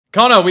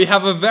Connor, we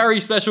have a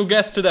very special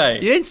guest today.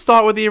 You didn't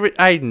start with the...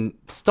 Aiden,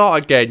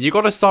 start again. You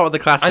got to start with the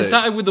classic. I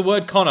started with the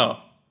word Connor.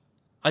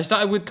 You got to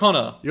start with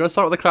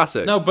the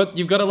classic. No, but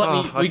you've got to let me...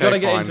 Okay, we got to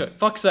get into it.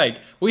 Fuck's sake.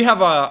 We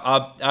have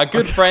our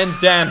good friend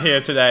Dan here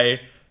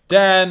today.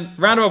 Dan,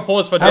 round of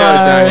applause for Dan.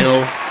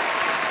 Hello, Daniel.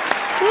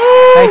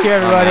 Thank you,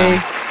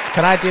 everybody.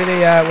 Can I do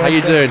the... How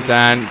you doing,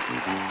 Dan?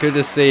 Good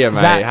to see you,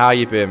 mate. How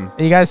you been?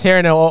 Are you guys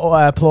hearing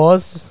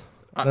applause?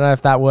 I don't know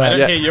if that works. I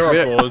don't hear your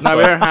applause. No,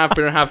 we don't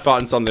have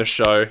buttons on this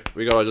show.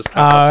 We gotta just.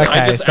 Oh,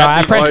 okay. So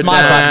I pressed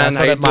my button. I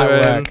thought it might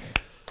work.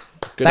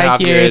 Good to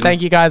have you.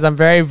 Thank you, guys. I'm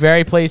very,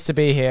 very pleased to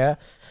be here.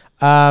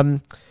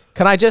 Can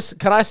I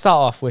start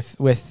off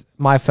with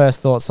my first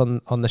thoughts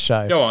on the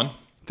show? Go on.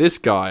 This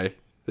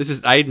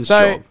is Aiden's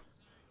job.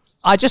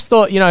 I just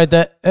thought,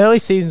 the early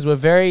seasons were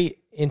very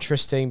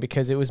interesting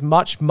because it was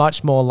much,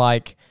 much more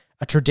like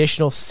a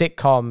traditional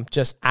sitcom,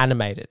 just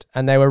animated,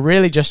 and they were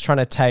really just trying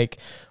to take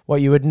what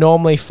you would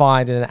normally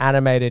find in an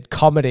animated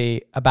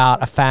comedy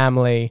about a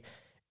family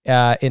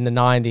in the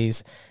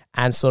 90s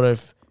and sort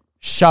of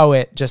show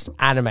it just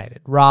animated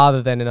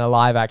rather than in a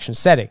live action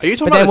setting. Are you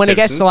talking but then about when The it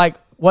gets to like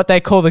what they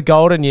call the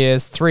golden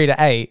years, 3 to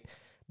 8,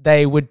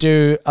 they would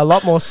do a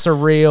lot more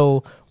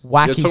surreal,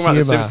 wacky You're talking humor. about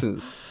The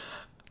Simpsons.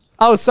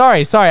 Oh,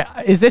 sorry.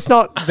 Is this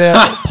not the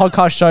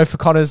podcast show for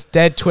Connor's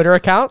dead Twitter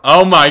account?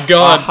 Oh my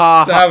God.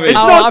 Savage. It's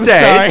not I'm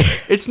dead. sorry.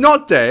 It's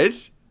not dead.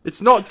 It's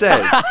not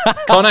dead.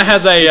 Connor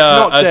has a...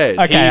 not dead.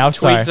 Okay, I'm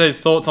sorry. He tweets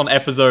his thoughts on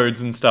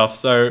episodes and stuff,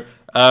 so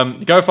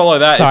go follow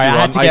that Sorry,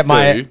 if you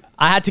want.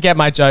 I had to get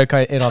my joke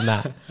in on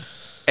that.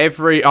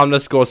 Every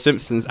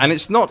 _Simpsons, and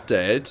it's not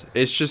dead.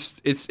 It's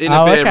just it's in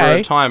a bit of a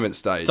retirement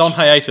stage. It's on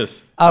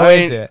hiatus. Oh,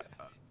 is it?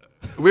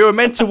 We were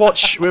meant to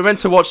watch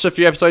a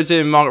few episodes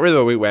in Margaret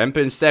River. We went,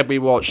 but instead we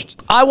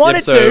watched. I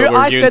wanted to.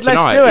 I said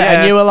let's do it,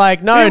 and you were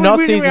like, no, not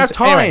we season. We didn't have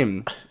time.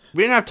 Anyway.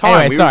 We didn't have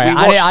time. Anyway, sorry.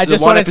 I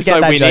just wanted to get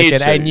that joke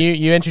in, and you.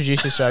 you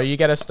introduced the show. You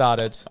get us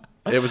started.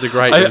 It was a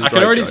great. I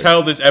can already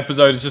tell this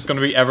episode is just going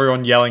to be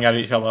everyone yelling at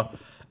each other.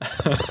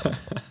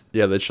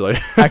 Yeah, literally.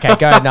 Okay,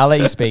 go ahead. I'll let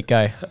you speak.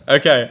 Go.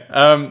 Okay.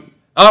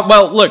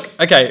 Well, look.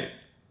 Okay,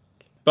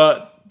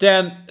 but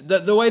Dan,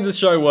 the way the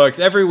show works,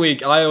 every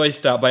week I always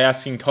start by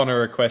asking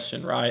Connor a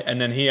question, right?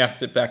 And then he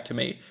asks it back to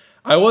me.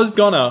 I was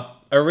gonna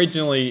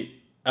originally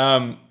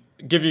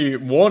give you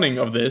warning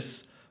of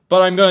this,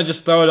 but I'm gonna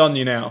just throw it on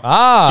you now.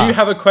 Do you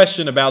have a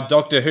question about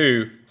Doctor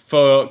Who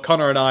for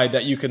Connor and I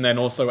that you can then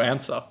also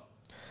answer?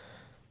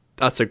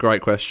 That's a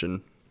great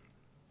question.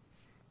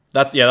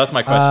 That's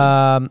my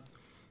question.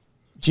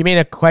 Do you mean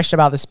a question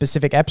about the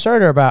specific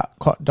episode or about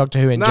Doctor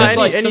Who in general? Just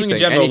like something in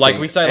general, like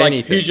we say, like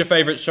anything. who's your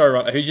favorite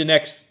showrunner? Who's your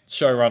next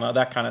showrunner?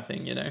 That kind of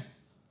thing, you know.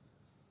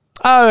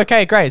 Oh,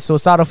 okay, great. So we'll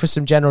start off with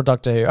some general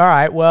Doctor Who. All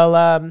right.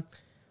 Well,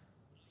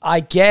 I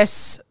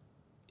guess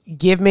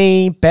give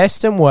me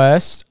best and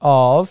worst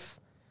of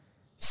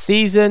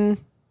season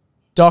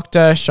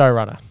Doctor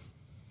showrunner.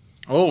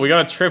 Oh, we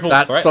got a triple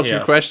That's threat such here.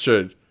 a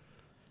question.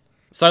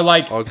 So,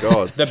 like, oh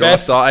god, the do you want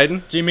best. to start,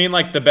 Aiden? Do you mean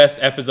like the best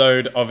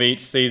episode of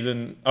each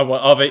season? Of No.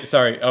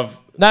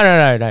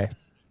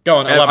 Go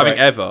on, elaborate. I mean,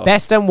 ever.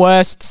 Best and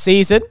worst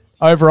season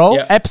overall.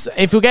 Yeah.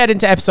 If we get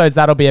into episodes,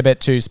 that'll be a bit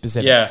too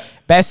specific. Yeah.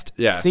 Best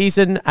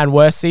season and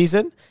worst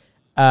season.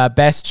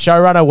 Best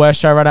showrunner, worst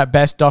showrunner.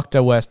 Best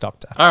Doctor, worst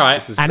Doctor. All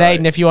right. And great.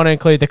 Aiden, if you want to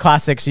include the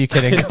classics, you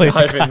can include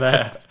the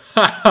classics.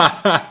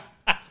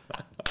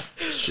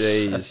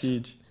 Jeez. That's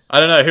huge. I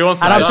don't know who wants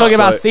to. And I'm start? talking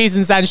about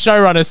seasons and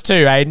showrunners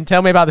too, Aiden.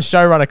 Tell me about the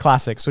showrunner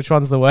classics. Which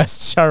one's the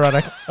worst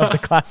showrunner of the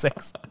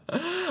classics?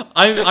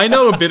 I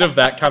know a bit of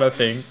that kind of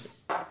thing,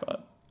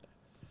 but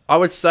I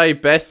would say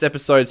best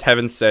episodes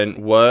Heaven Sent.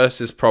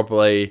 Worst is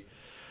probably.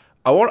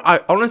 I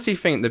honestly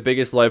think the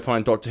biggest low point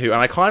in Doctor Who,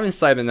 and I can't even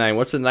say the name.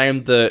 What's the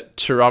name? The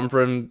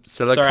Turumbrum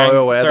Silico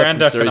or whatever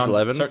from Series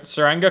 11.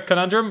 Saranga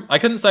Conundrum. I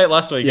couldn't say it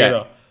last week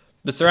either.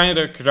 The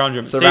Saranga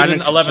Conundrum. Season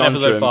 11, Conundrum.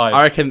 episode 5.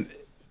 I reckon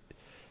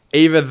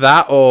either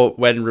that or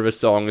When River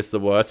Song is the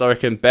worst. I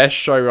reckon best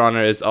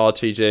showrunner is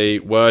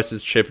RTG. Worst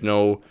is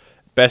Chibnall.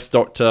 Best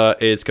Doctor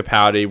is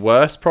Capaldi.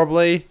 Worst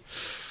probably.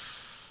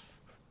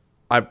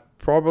 I'd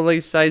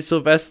probably say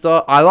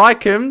Sylvester. I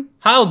like him.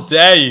 How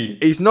dare you?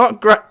 He's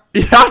not great.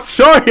 Yeah, I'm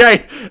sorry.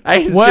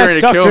 Aiden's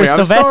Worst going to kill Doctor me. is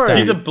I'm Sylvester. sorry.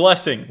 He's a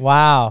blessing.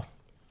 Wow.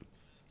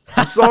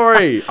 I'm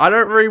sorry. I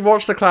don't really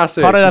watch the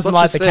classics. Connor doesn't I'm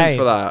like such the a simp Kane.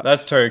 for that.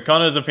 That's true.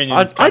 Connor's opinion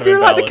is I kind do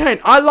of like the invalid.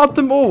 Kane. I love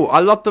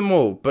them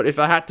all. But if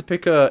I had to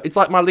pick it's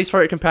like my least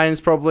favorite companion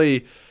is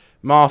probably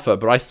Martha,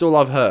 but I still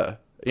love her.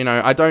 You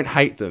know, I don't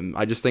hate them.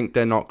 I just think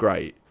they're not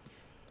great.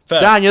 Fair.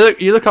 Dan,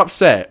 you look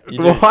upset. You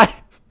do. Why?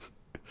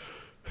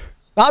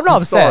 I'm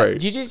not upset. sorry.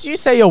 Did you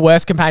say your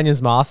worst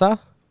companion's Martha?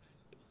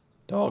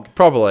 Dog.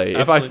 Probably.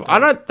 Absolute I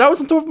don't. That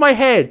was on top of my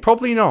head.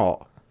 Probably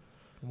not.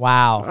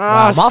 Wow.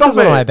 Ah, Martha's stop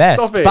one of it. my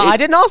best. Stop it. But I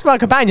didn't ask about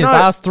companions. No.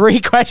 I asked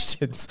 3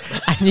 questions.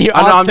 And you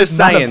I know. I'm answered just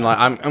none of saying. them.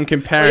 Like I'm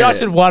comparing. You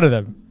answered one of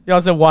them. You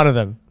answered one of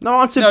them. No,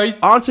 I answered. No, he's-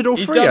 answered all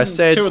he's 3. done I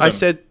said. 2 of I them.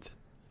 said.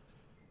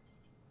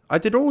 I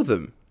did all of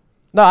them.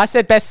 No, I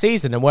said best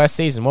season and worst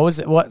season. What was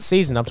it? What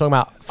season? I'm talking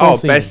about full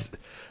season. Best.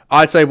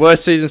 I'd say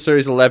worst season,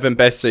 series 11.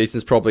 Best season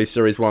is probably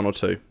series 1 or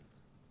 2.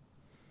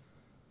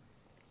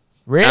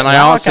 Really? And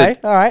I answered. Okay,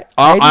 all right.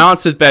 I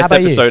answered How best about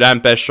you? episode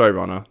and best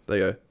showrunner. There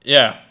you go.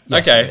 Yeah.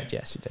 Yes, okay. You did.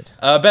 Yes, you did.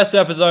 Best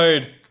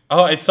episode.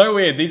 Oh, it's so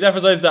weird. These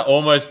episodes are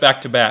almost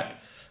back to back.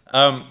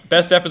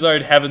 Best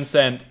episode, Heaven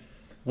Sent.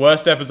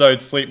 Worst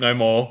episode, Sleep No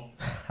More.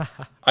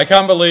 I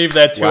can't believe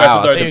they're two Wow,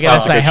 episodes So you're gonna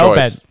apart. say Good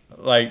choice.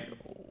 Hellbent.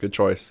 Like, Good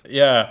choice.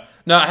 yeah.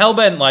 No,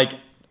 Hellbent, like,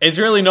 it's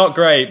really not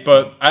great,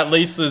 but at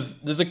least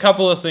there's a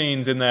couple of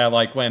scenes in there,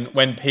 like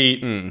when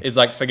Pete is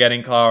like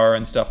forgetting Clara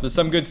and stuff. There's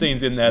some good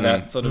scenes in there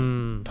that sort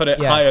of put it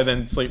Yes. higher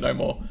than Sleep No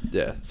More.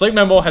 Yeah. Sleep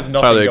No More has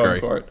nothing Totally going agree.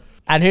 for it.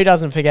 And who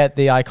doesn't forget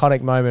the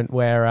iconic moment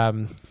where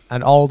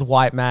an old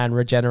white man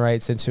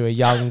regenerates into a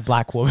young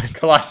black woman?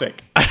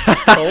 Classic.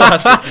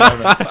 Classic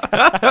moment.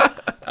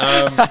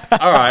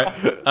 All right.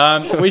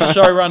 With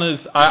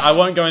showrunners, I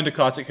won't go into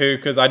Classic Who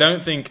because I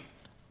don't think,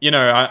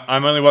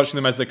 I'm only watching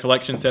them as the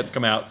collection sets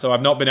come out, so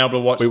I've not been able to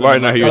watch We them.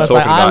 won't know who I you're was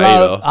talking like,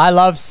 about either. I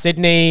love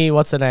Sydney.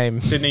 What's her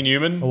name? Sydney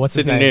Newman, Or what's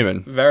Sydney his name?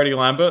 Newman. Verity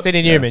Lambert.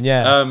 Sydney Newman.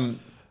 Yeah.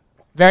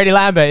 Verity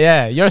Lambert.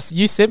 Yeah.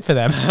 You simp for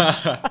them.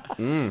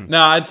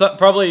 No, it's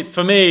probably,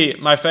 for me,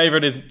 my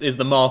favorite is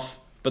The Moth,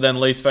 but then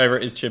least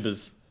favorite is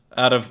Chibbers.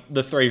 Out of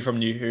the three from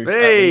New Who.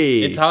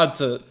 Hey! It's hard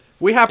to...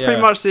 We have pretty Yeah.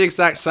 much the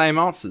exact same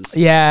answers.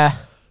 Yeah.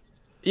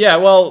 Yeah,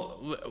 well,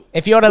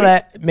 If you want to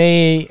let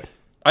me.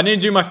 I need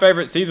to do my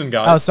favorite season,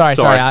 guys. Oh, sorry.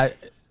 Sorry.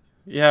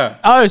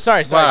 Yeah.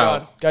 Sorry. Wow.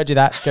 Go on. Go do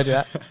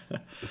that.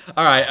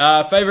 All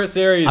right, favorite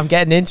series. I'm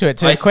getting into it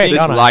too I quick, think-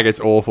 This aren't I? lag is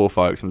awful,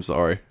 folks. I'm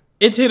sorry.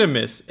 It's hit and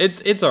miss.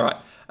 It's all right.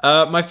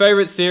 My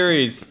favorite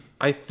series,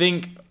 I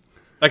think...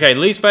 Okay,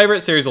 least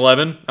favorite, series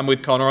 11. I'm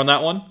with Connor on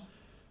that one.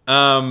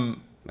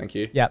 Thank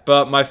you. Yeah.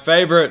 But my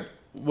favorite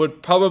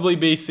would probably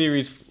be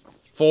series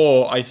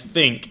 4, I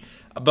think.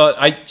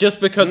 But just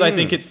because I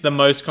think it's the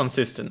most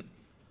consistent.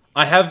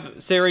 I have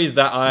series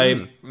that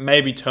I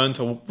maybe turn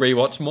to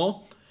rewatch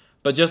more.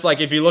 But just like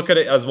if you look at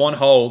it as one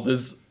whole,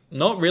 there's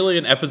not really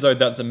an episode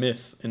that's a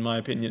miss, in my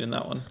opinion, in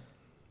that one.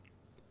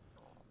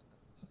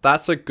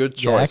 That's a good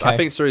choice. okay. I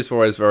think Series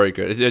 4 is very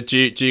good. Do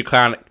you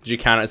count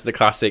it as the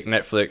classic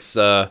Netflix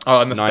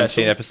and the 19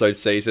 specials? episode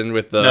season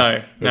with the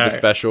No. the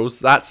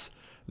specials?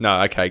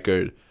 No, okay,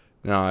 good.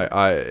 No,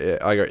 I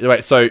agree.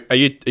 Wait, so are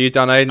you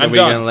done, Aiden? I'm Are we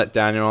done. going to let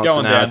Daniel answer Go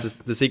on, now? Dan.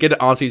 Does he get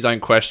to answer his own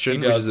question, He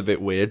which does. is a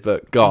bit weird,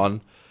 but go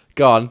on.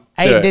 Do Aiden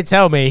it. did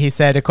tell me, he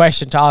said a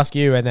question to ask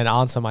you and then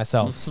answer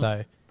myself.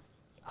 So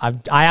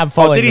I am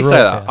following Oh, did he the say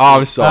rules that? here. Oh,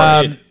 I'm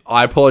sorry. He did.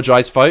 I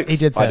apologize, folks. He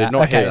did say I did that.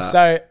 not Okay, hear that.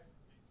 so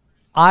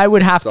I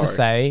would have to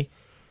Sorry.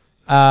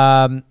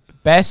 say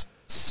best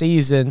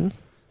season,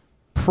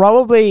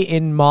 probably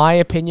in my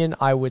opinion,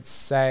 I would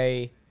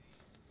say...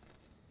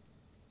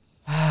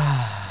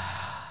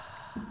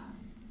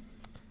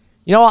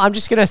 You know what? I'm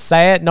just going to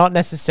say it, not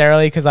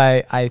necessarily because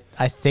I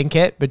think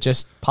it, but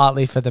just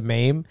partly for the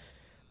meme.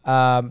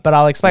 But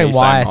I'll explain You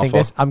why I same think offer.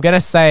 this. I'm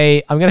gonna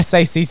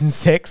say season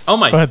 6. Oh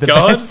my for the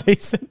God. best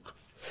season.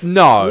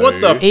 No.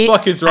 What the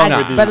fuck is wrong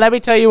with you? But let me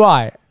tell you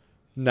why.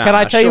 Nah, Can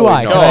I tell you surely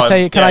why? not. Can I tell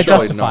you? Can Yeah, I surely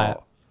justify not.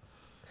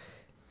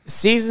 it?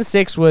 Season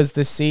 6 was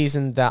the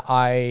season that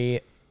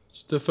I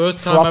the first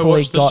time I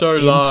properly watched the got show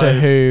into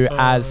live. Who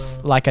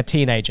as like a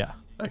teenager.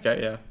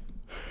 Okay, yeah.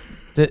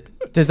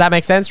 Does that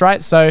make sense,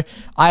 right? So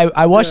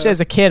I watched it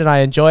as a kid and I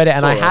enjoyed it,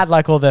 and I Sort of. had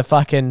like all the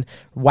fucking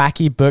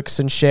wacky books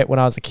and shit when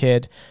I was a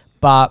kid.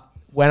 But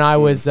when I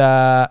was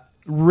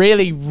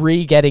really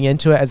re-getting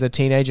into it as a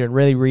teenager and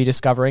really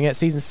rediscovering it,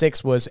 season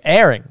 6 was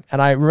airing,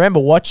 and I remember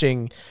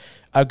watching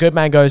A Good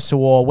Man Goes to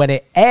War when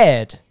it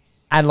aired,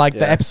 and like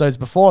the episodes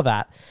before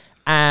that,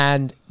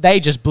 and they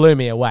just blew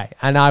me away.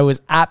 And I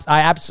was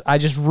I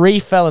just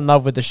re-fell in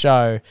love with the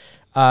show.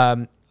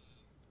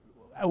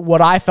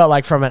 What I felt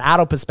like from an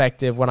adult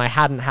perspective when I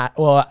hadn't had,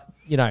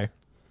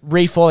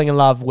 re-falling in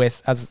love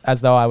with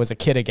as though I was a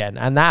kid again.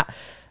 And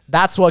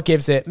that's what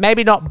gives it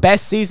maybe not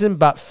best season,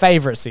 but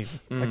favorite season.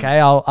 Okay.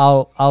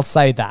 I'll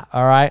say that.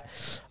 All right.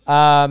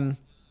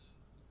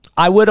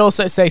 I would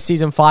also say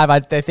season 5. I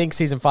think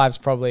season 5 is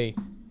probably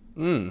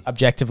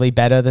objectively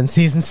better than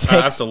season 6.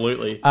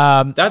 Absolutely.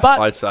 But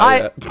I'd say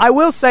that. I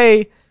will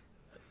say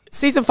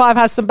season 5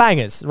 has some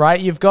bangers, right?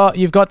 You've got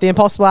The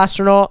Impossible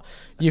Astronaut.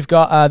 You've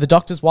got The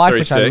Doctor's Wife,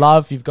 Series which I 6.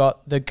 love. You've got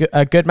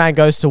A Good Man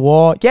Goes to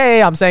War.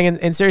 Yeah. I'm saying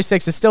in Series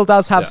 6, it still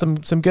does have some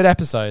good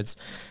episodes.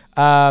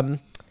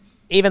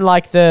 Even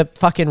like the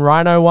fucking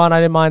Rhino one,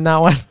 I didn't mind that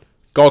one.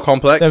 God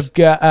Complex. What's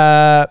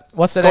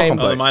her God name?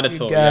 Complex. Oh, the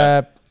Minotaur,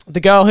 yeah.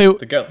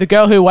 The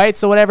girl who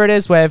waits or whatever it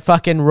is, where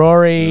fucking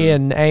Rory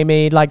and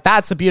Amy, like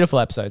that's a beautiful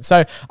episode.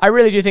 So I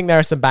really do think there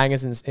are some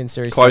bangers in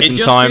Series Close 6. It in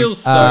just time,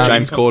 feels so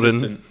James Corden.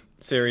 inconsistent,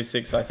 Series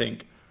 6, I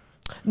think.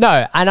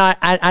 No,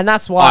 and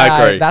that's why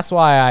I agree. that's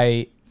why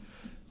I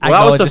Well,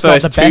 that was acknowledge the it's not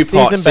first the best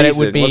two-part season, but it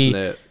would be wasn't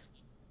it?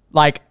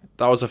 like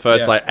That was the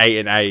first Yeah. like 8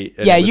 and 8.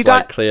 And Yeah, it was, you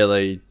got- like,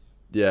 clearly,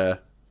 yeah.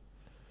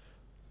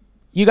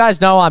 you guys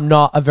know I'm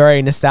not a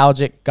very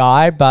nostalgic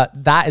guy, but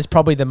that is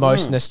probably the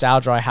most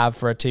nostalgia I have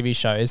for a TV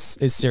show is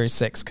Series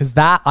 6, because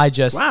that I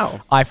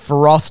Wow.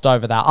 frothed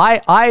over that.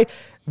 I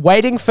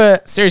waiting for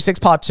Series 6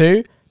 Part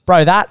 2,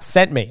 bro, that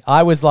sent me.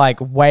 I was like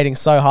waiting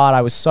so hard.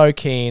 I was so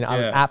keen. I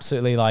was Yeah.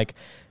 absolutely like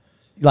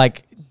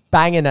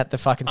banging at the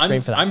fucking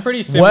screen for that. I'm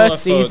pretty similar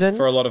Worst season.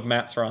 for a lot of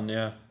Matt's run,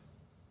 yeah.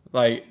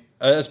 Like,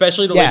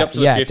 especially the Yeah, lead up to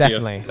the yeah, 50th.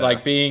 definitely.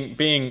 Like,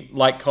 being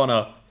like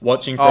Connor,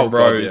 watching Oh, Frog God,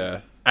 Rose, yeah.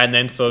 and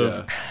then sort of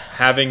Yeah.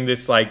 having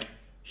this, like,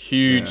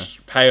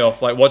 huge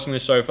payoff. Like, watching the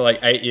show for, like,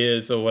 8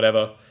 years or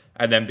whatever,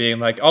 and then being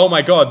like, oh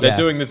my God, they're Yeah.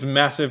 doing this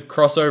massive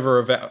crossover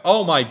event.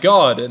 Oh my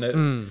God.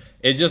 And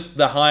it just,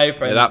 the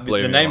hype and that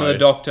blew the me name of away. the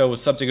Doctor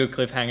was such a good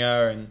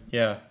cliffhanger, and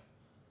yeah.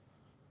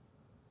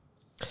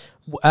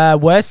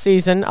 Worst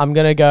season, I'm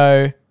going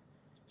to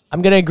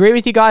agree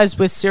with you guys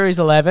with Series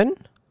 11,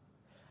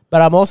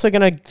 but I'm also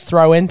going to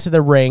throw into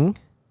the ring,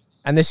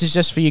 and this is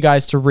just for you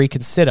guys to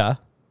reconsider.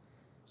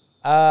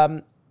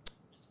 And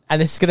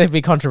this is going to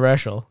be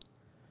controversial.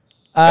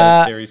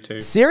 Series 2.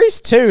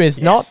 Series 2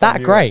 is not I that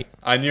knew great. it.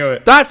 I knew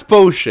it. That's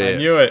bullshit. I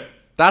knew it.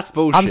 That's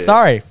bullshit. I'm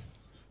sorry.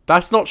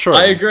 That's not true.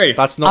 I agree.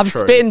 That's not I'm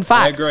true. spitting I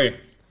facts. agree.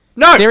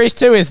 No. Series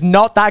 2 is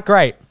not that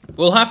great.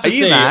 We'll have to Are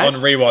you see mad?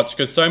 on rewatch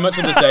because so much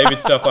of the David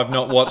stuff I've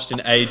not watched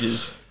in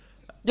ages.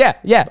 Yeah.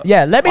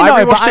 Let me know.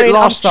 I but rewatched I mean, it I'm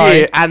last sorry.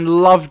 year and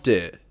loved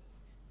it.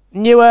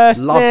 Newer,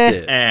 Loved meh.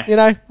 it. Eh. You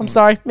know, I'm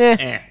sorry. Meh.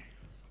 Eh.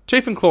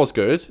 Tooth and Claw's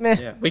good. Meh.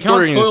 Yeah. We can't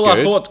Scoring is spoil our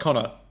good. thoughts,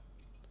 Connor.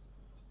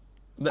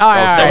 Oh,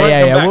 yeah, so yeah, won't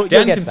yeah. come back. We'll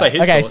Dan get can to say that.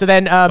 his Okay, thoughts. so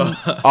then,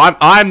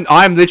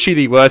 I'm literally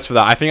the worst for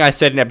that. I think I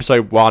said in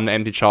episode 1,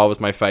 Empty Child was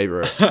my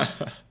favorite.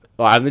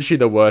 Like, I'm literally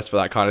the worst for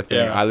that kind of thing.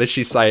 Yeah. I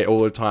literally say it all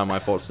the time. My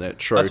thoughts on it.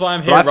 True. That's why I'm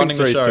But here I think running the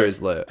Series show. 2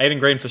 is lit. Aiden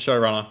Green for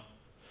showrunner.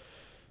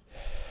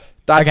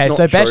 That's okay, not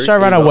so best true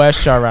showrunner, either.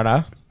 worst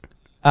showrunner.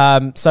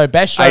 So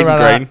best Aiden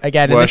showrunner, Green,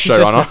 again, and worst this is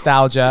just showrunner.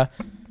 nostalgia.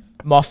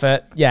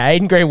 Moffat, yeah,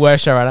 Aiden Green,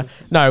 worst showrunner.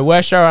 No,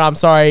 worst showrunner.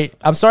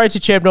 I'm sorry to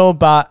Chibnall,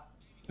 but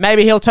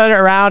maybe he'll turn it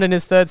around in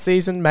his 3rd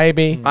season.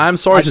 Maybe. I'm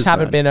sorry, I just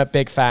haven't been a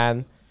big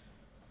fan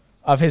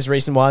of his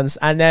recent ones.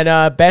 And then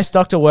best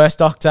Doctor, worst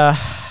Doctor.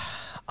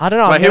 I don't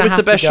know. Wait, I'm who gonna was the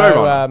have to best go,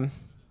 showrunner?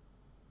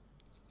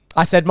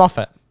 I said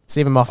Moffat,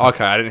 Stephen Moffat,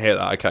 Okay, I didn't hear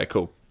that. Okay,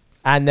 cool.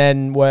 and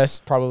then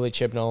worst probably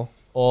Chibnall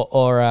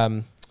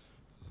or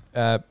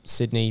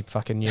Sydney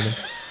fucking Newman.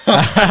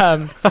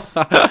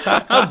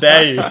 How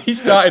dare you? He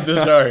started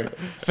the show.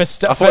 For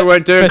I thought we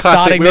weren't doing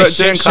classic. We weren't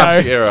doing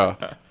classic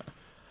era.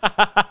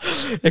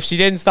 If she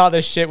didn't start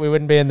this shit, we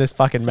wouldn't be in this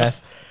fucking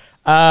mess.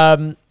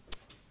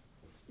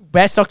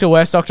 Best Doctor,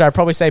 worst Doctor. I'd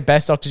probably say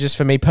best Doctor just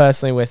for me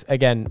personally with,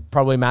 again,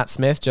 probably Matt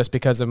Smith just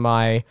because of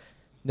my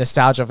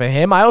nostalgia for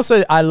him. I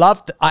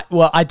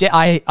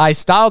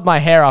styled my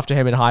hair after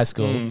him in high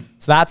school.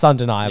 So that's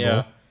undeniable.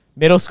 Yeah.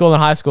 Middle school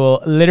and high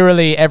school,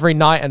 literally every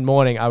night and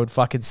morning, I would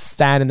fucking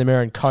stand in the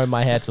mirror and comb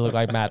my hair to look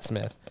like Matt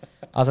Smith.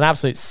 I was an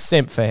absolute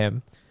simp for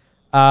him.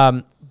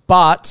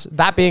 But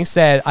that being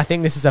said, I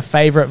think this is a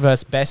favorite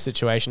versus best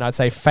situation. I'd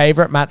say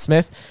favorite Matt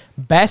Smith,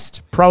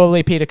 best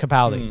probably Peter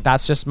Capaldi.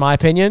 That's just my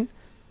opinion.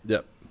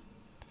 Yep.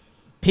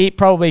 Pete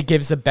probably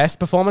gives the best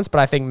performance, but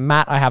I think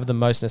Matt I have the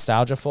most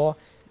nostalgia for.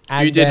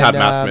 And You did then, have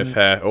Matt Smith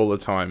hair all the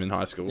time in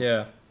high school.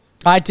 Yeah.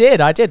 I did.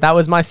 That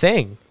was my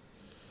thing.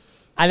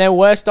 And then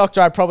worst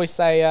Doctor, I'd probably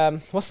say,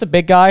 what's the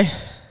big guy?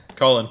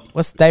 Colin.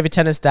 What's David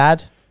Tennant's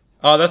dad?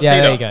 Oh, that's Yeah,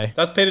 Peter. there you go.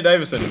 That's Peter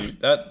Davison.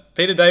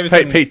 Peter Davison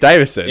Hey, Pete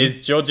Davison.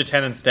 is Georgia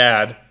Tennant's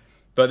dad,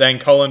 but then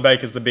Colin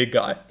Baker's the big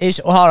guy.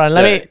 Hold on,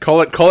 let me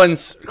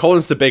Colin's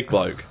the big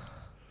bloke.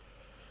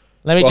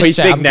 Well, just he's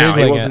check. big I'm now.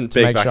 He Googling wasn't it to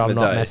big make back sure in I'm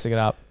the not day. messing it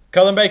up.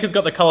 Colin Baker's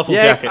got the colourful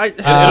Yeah, jacket.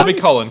 It'll be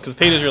Colin, because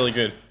Peter's really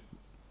good.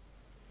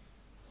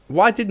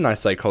 Why didn't I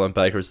say Colin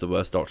Baker is the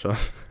worst Doctor?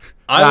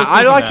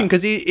 I I like him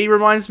because he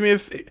reminds me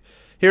of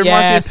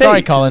Yeah, of sorry,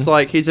 Pete, 'cause Colin. It's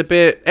like he's a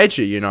bit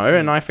edgy, you know,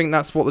 and I think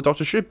that's what the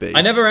Doctor should be.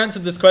 I never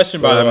answered this question,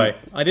 by the Um, way.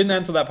 I didn't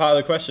answer that part of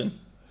the question.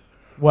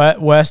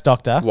 Worst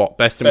Doctor. What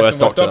best and Best worst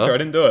and worst Doctor? I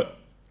didn't do it.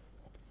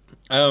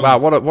 Wow,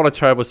 what a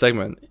terrible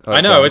segment.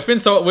 I know, it's been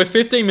so... We're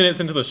 15 minutes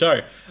into the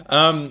show.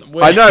 I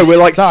know, we're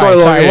like Sorry,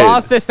 so long in. We'll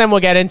ask this, then we'll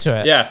get into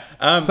it.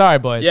 Yeah. Sorry,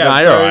 boys. Yeah, No, so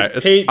you're all right.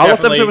 It's- Pete I love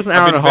the definitely... episode was an hour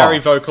I've and been a very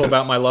half. vocal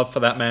about my love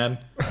for that man.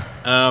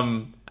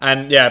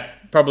 And yeah,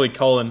 probably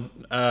Colin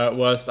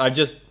worst. I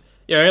just...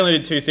 Yeah, I only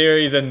did 2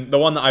 series, and the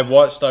one that I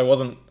watched, I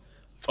wasn't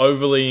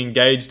overly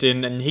engaged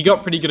in, and he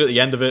got pretty good at the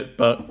end of it,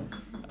 but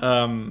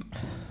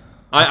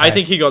I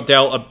think he got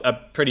dealt a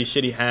pretty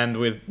shitty hand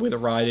with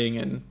writing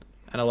and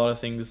a lot of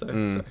things. Though.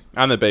 So,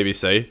 And the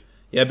BBC.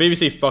 yeah,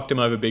 BBC fucked him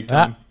over big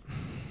time.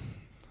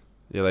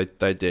 Yeah,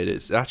 they did.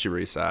 It's actually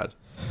really sad.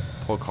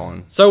 Poor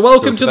Colin. So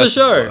welcome it's to the best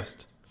and show.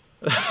 worst.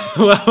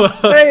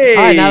 All Hey!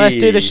 right, now let's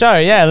do the show.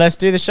 Yeah, let's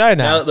do the show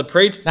Now now. that the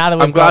pre... Now that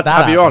we've I'm glad got to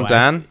that have you out on, of the way.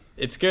 Dan.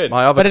 It's good.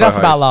 My other But enough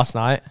about co-host. last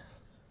night.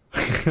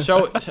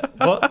 Show...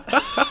 What?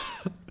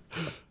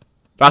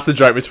 That's a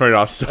joke between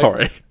us.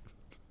 Sorry.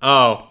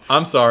 Oh,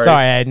 I'm sorry.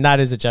 Sorry, Aiden, that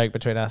is a joke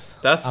between us.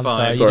 That's I'm fine.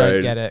 sorry, Sorry, you Aiden.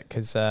 don't get it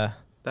because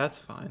That's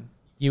fine.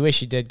 you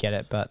wish you did get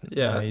it, but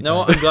Yeah. you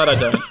No, don't. I'm glad I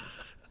don't.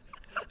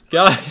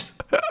 Guys,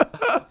 No,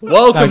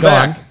 welcome go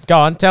on, back. go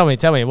on. Tell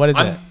me, what is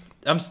it?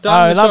 I'm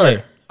starting the lovely.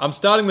 show. I'm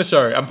starting the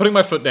show. I'm putting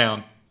my foot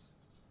down.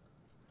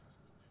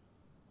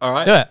 All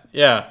right. Do it.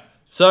 Yeah.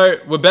 So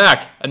we're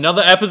back.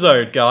 Another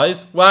episode,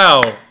 guys. Wow.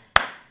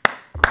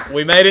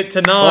 We made it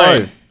to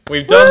 9. Whoa.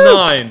 We've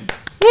done 9.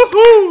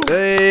 Woohoo!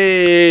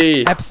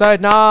 Hey.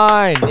 Episode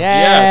 9. Yay.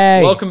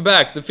 Yeah. Welcome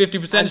back. The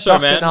 50% And show,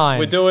 Dr. man. Nine.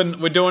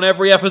 We're doing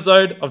every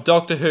episode of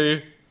Doctor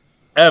Who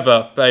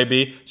ever,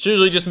 baby. It's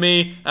usually just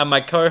me and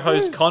my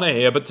co-host Connor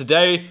here, but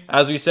today,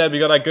 as we said, we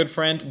got our good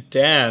friend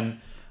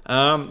Dan.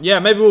 Yeah,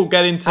 maybe we'll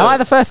get into. Am I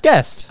the first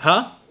guest?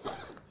 Huh?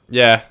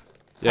 Yeah.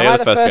 Yeah, Am you're I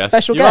the the first first guest.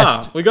 special You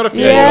guest? are. We got a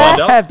few lined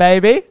Yeah, up,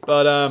 baby.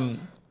 but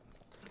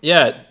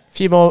yeah, A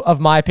few more of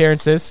my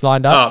appearances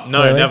lined up. Oh, no,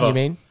 clearly, never. You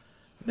mean?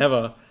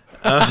 never.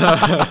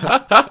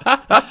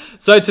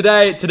 So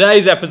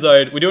today's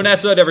episode, we do an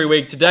episode every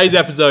week. Today's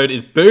episode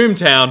is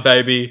Boomtown,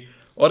 baby.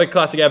 What a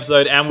classic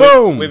episode, and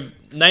Boom. we've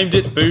named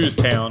it Booze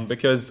Town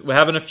because we're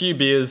having a few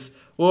beers.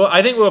 Well,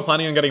 I think we were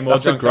planning on getting more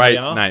That's a drunk than great we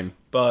are, name.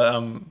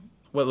 But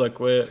well, look,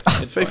 it's Speak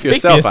fine. for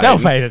Speak for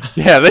yourself, Aiden. Aiden.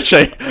 Yeah,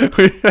 literally.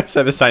 We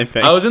said the same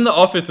thing. I was in the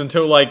office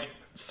until like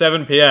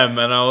 7 p.m.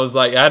 and I was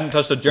like, I hadn't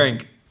touched a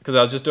drink because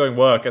I was just doing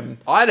work. And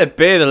I had a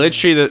beer that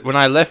literally that when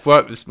I left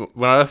work this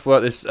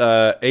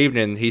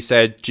evening, he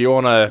said, "Do you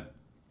want a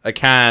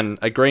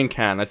green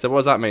can?" I said, "What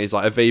does that mean?" He's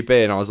like, "A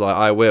VB," and I was like,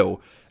 "I will,"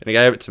 and he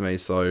gave it to me.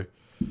 So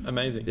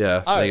amazing.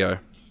 yeah, Oh. there you go.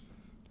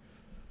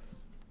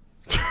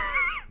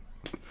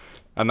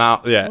 And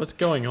now, yeah. What's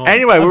going on?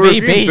 Anyway, A we're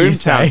VB, reviewing you Boomtown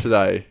say?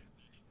 today.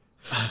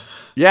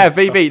 Yeah,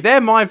 VB. They're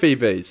my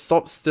VBs.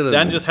 Stop stealing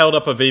Dan them. just held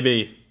up a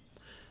VB.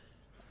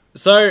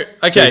 So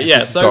okay, Jesus, yeah.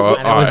 this is So so- And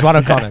it was Alright. one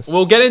of Connor's.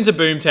 we'll get into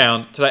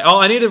Boomtown today. Oh,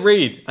 I need to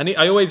read.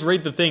 I always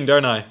read the thing,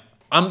 don't I?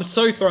 I'm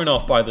so thrown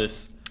off by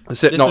this. The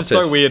This is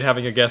synopsis. so weird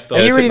having a guest on.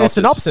 Are you Yeah, reading the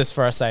synopsis. synopsis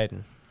for us,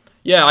 Aiden?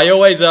 Yeah, I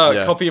always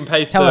Yeah. copy and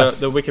paste Tell us.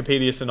 the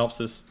Wikipedia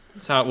synopsis.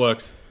 That's how it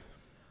works.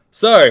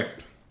 So,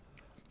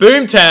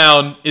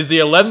 Boomtown is the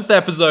 11th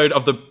episode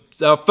of the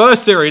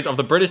first series of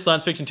the British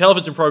science fiction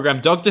television program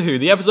Doctor Who.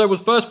 The episode was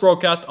first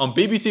broadcast on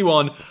BBC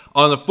One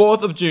on the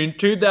 4th of June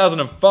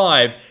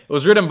 2005. It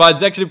was written by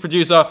executive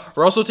producer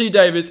Russell T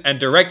Davies and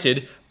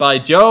directed by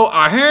Joe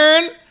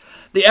Ahern.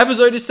 The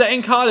episode is set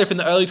in Cardiff in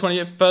the early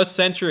 21st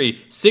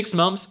century, 6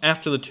 months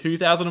after the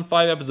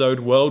 2005 episode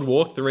World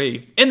War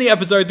III. In the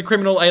episode, the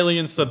criminal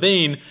alien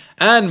Sabine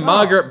and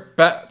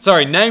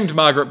named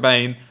Margaret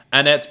Bain,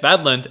 Annette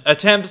Badland,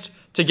 attempts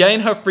to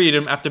gain her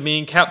freedom after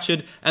being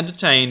captured and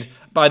detained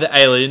by the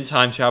alien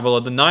time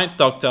traveler, the Ninth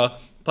Doctor,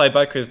 played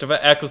by Christopher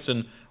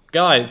Eccleston.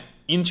 Guys,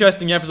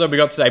 interesting episode we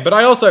got today. But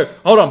I also,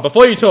 hold on,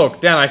 before you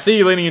talk, Dan, I see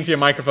you leaning into your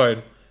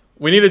microphone.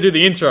 We need to do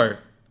the intro.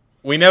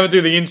 We never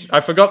do the intro. I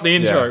forgot the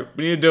intro. Yeah.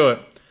 We need to do it.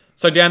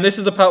 So, Dan, this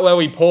is the part where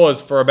we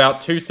pause for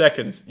about 2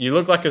 seconds. You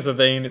look like a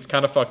Zavine. It's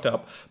kind of fucked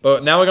up.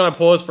 But now we're going to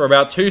pause for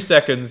about 2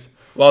 seconds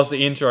whilst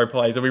the intro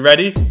plays. Are we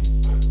ready?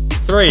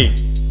 3,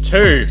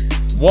 2,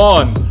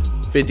 1.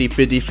 50,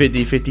 50,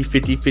 50, 50,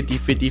 50, 50,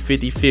 50,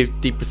 50,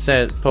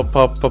 50%.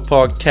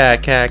 Pop,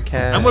 cat.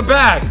 And we're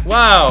back.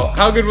 Wow.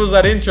 How good was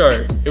that intro?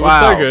 It was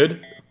Wow. so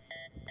good.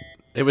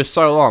 It was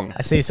so long.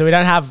 I see. So we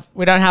don't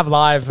have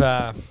live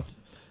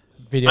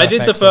video. I did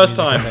the effects or first music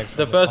time. effects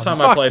The on- first time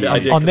Fuck I played it, you. I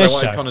did On because this I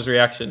wanted show. Connor's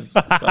reaction.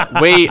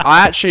 But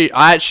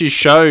I actually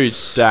showed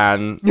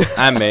Dan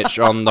and Mitch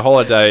on the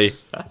holiday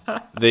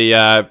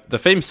the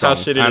theme song,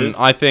 shit it and is.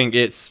 I think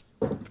it's.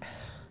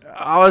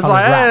 I was Connor's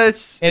like, rap.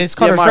 it's It is yeah,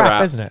 Connor's my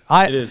rap, isn't it?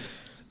 it is.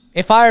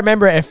 If I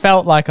remember it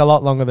felt like a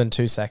lot longer than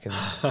 2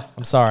 seconds.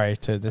 I'm sorry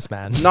to this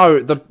man. No,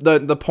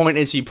 the point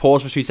is you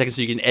pause for 2 seconds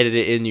so you can edit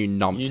it in. You You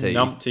numpty.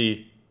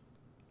 numpty.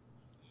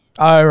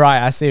 Oh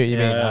right, I see what you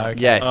mean. Yeah. Oh,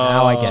 okay. Yes.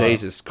 Now I get it.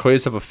 Jesus,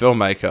 quiz of a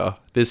filmmaker.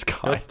 This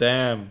God guy.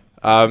 damn.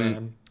 Um,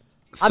 Man.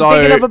 so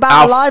I'm thinking of about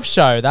our a live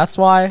show. That's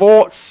why.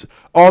 thoughts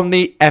on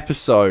the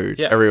episode,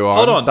 Yeah. everyone.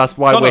 Hold on. That's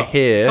why Connor, we're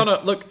here. Connor,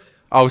 look.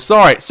 Oh,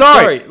 sorry.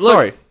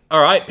 Look.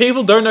 All right.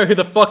 People don't know who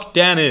the fuck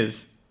Dan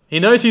is. He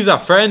knows he's our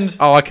friend.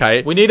 Oh,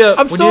 okay. We need to.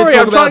 I'm we sorry. Need to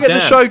I'm talk trying to about get the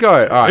Dan. show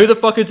going. All right. Who the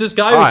fuck is this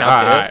guy we Alright,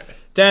 have here? alright.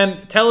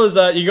 Dan, tell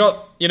us. You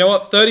got. You know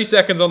what? 30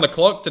 seconds on the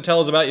clock to tell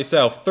us about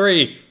yourself.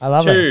 3, I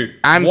love 2,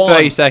 And 1,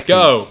 30 seconds.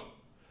 Go.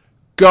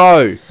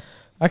 Go.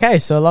 Okay,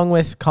 so along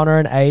with Connor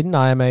and Aiden,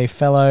 I am a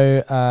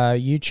fellow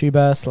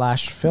YouTuber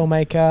slash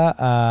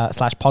filmmaker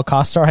slash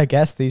podcaster, I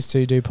guess. These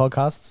two do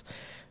podcasts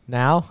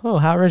now. Oh,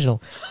 how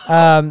original.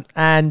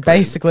 And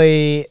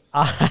basically,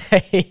 I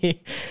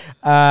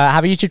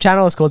have a YouTube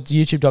channel. It's called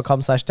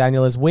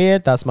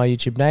youtube.com/DanielIsWeird. That's my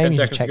YouTube name. 10 You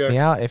should seconds check ago. me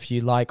out if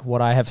you like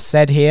what I have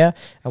said here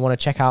and want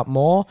to check out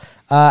more.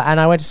 And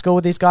I went to school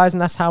with these guys,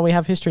 and that's how we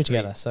have history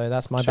together. So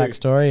that's my 2,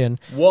 backstory. And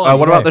 1.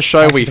 What about the show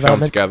Character we filmed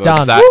development together? done.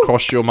 Does that Woo!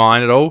 cross your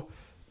mind at all?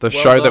 The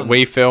show that done.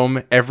 we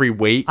film every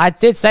week. I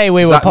did say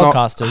we Is were that not-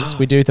 podcasters.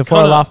 We do the For a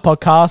Connor, Laugh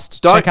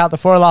podcast. don't- Check out the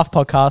For a Laugh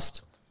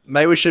podcast.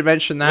 Maybe we should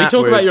mention that.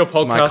 talk with about your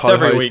my podcast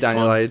every co-host, week,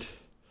 Daniel Con. Aid.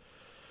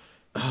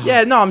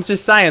 Yeah, no, I'm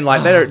just saying,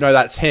 like, they don't know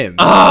that's him.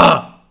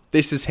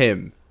 This is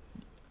him.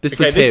 This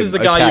Okay, was this him. is the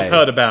guy okay. you've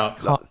heard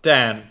about.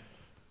 Dan.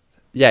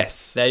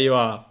 Yes. There you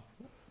are.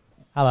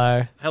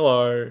 Hello.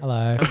 Hello.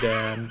 Hello. I'm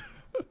Dan.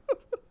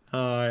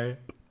 Hi.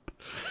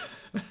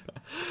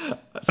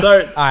 So,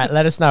 All right,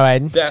 let us know,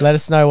 Aiden. Dan- Let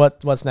us know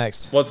what's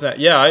next. what's that?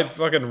 Yeah, I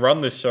fucking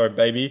run this show,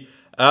 baby.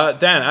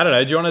 Dan, I don't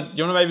know. Do you want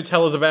to maybe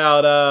tell us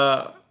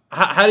about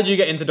how did you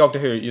get into Doctor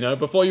Who? You know,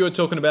 before you were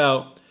talking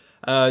about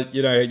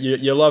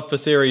your love for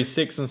Series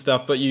 6 and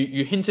stuff, but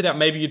you hinted at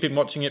maybe you'd been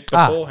watching it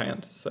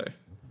beforehand. So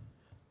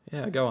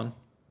yeah, go on.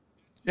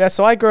 Yeah,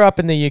 so I grew up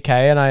in the UK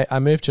and I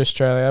moved to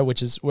Australia,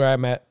 which is where I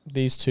met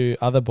these two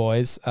other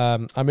boys.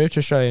 I moved to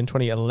Australia in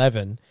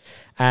 2011.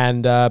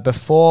 And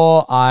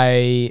before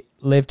I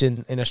lived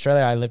in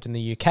Australia, I lived in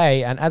the UK.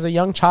 And as a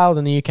young child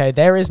in the UK,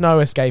 there is no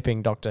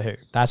escaping Doctor Who.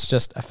 That's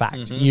just a fact.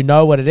 Mm-hmm. You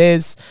know what it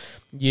is.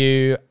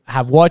 You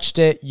have watched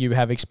it. You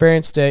have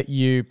experienced it.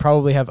 You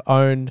probably have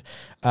owned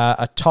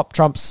a Top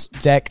Trumps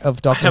deck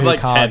of Doctor Who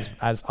cards, 10.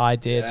 as I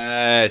did.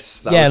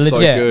 Yes, that was legit.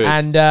 So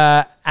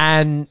good.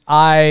 And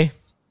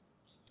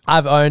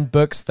I've owned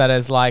books that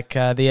is like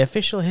the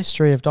official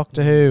history of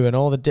Doctor Who and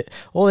all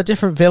the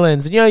different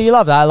villains. And, you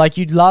love that. Like,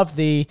 you love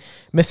the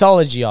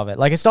mythology of it.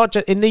 Like, it's not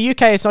just in the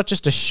UK. It's not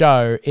just a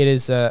show.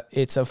 It's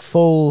a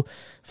full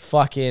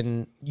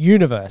fucking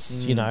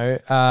universe.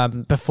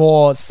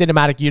 Before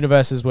cinematic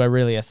universes were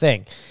really a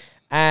thing.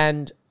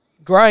 And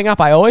growing up,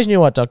 I always knew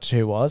what Doctor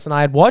Who was, and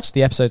I had watched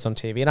the episodes on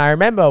TV. And I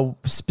remember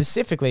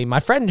specifically my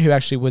friend who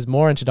actually was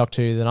more into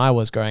Doctor Who than I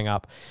was growing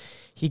up.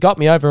 He got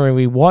me over and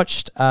we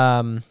watched.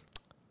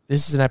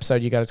 This is an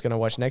episode you guys are going to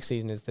watch next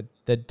season. Is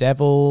the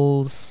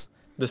Devil's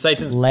the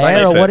Satan's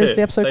Lair, or what is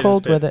the episode Satan's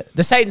called? Pit. Where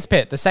the Satan's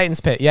Pit. The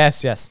Satan's Pit.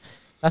 Yes, that's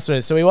what it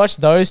is. So we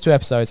watched those two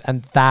episodes,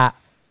 and that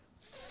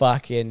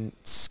fucking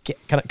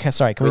can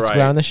we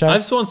swear on the show?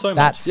 I've sworn so much.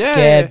 That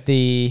scared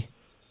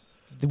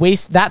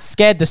that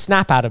scared the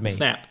snap out of me,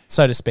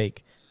 so to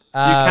speak. You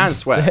can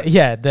swear.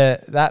 Yeah,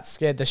 that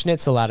scared the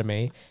schnitzel out of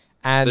me.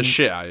 And the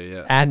shit out of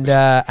you,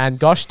 yeah. And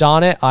gosh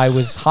darn it, I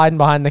was hiding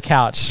behind the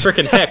couch.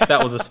 Freaking heck,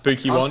 that was a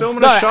spooky one. I'm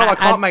filming a show, I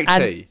can't make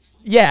tea.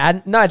 Yeah,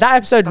 and no, that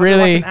episode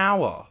really... Like an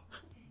hour.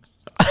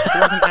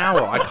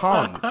 I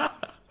can't.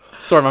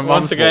 Sorry, my mum's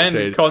Once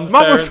again, Mum,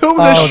 we're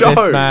filming a show.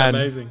 This man.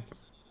 Amazing.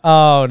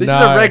 Oh, this is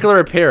a regular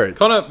appearance.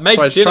 Connor, make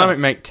so I was dinner. trying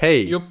to make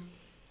tea.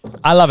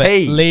 I love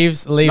tea. it.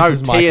 Leaves no,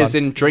 his mic tea is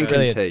on. in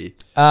drinking Brilliant. tea.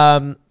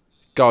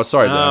 God,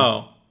 sorry, Dan.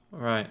 Oh,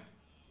 right.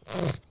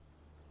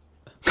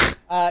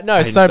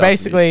 No, so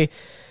basically,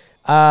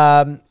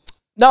 I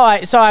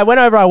went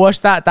over, I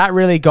watched that. That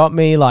really got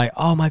me like,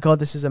 oh my God,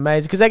 this is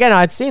amazing. Because again,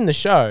 I'd seen the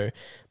show,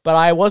 but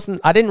I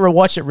didn't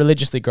rewatch it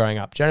religiously growing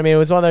up. Do you know what I mean? It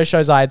was one of those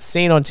shows I had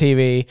seen on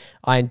TV.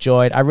 I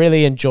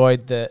really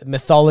enjoyed the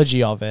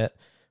mythology of it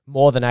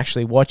more than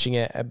actually watching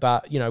it.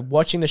 But,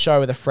 watching the show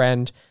with a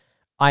friend,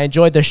 I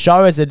enjoyed the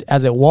show as it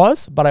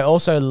was, but I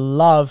also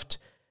loved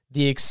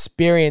the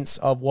experience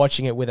of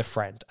watching it with a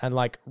friend and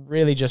like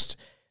really just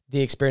the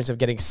experience of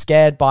getting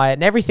scared by it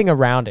and everything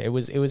around it. It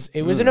was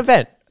an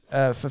event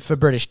for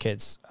British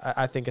kids,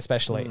 I think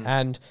especially.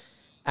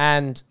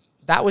 And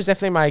that was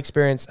definitely my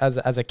experience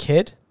as a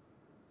kid.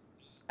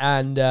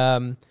 And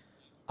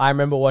I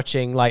remember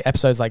watching like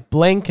episodes like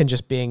Blink and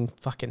just being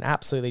fucking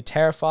absolutely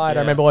terrified. Yeah.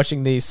 I remember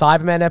watching the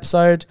Cybermen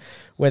episode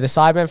where the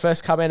Cybermen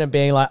first come in and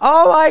being like,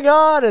 oh my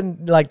God,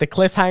 and like the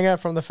cliffhanger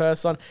from the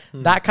first one.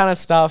 That kind of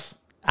stuff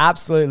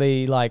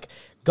absolutely like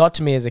got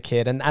to me as a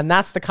kid. And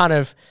that's the kind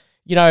of,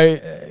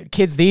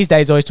 kids these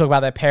days always talk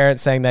about their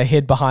parents saying they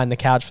hid behind the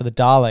couch for the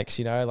Daleks,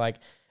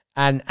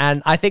 and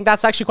I think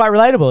that's actually quite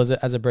relatable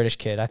as a British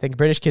kid. I think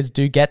British kids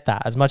do get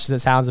that, as much as it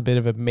sounds a bit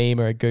of a meme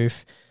or a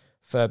goof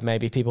for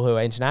maybe people who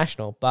are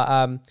international.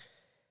 But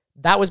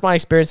that was my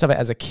experience of it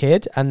as a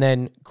kid. And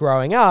then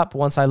growing up,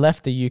 once I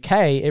left the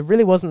UK, it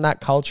really wasn't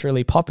that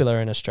culturally popular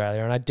in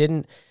Australia. And I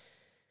didn't,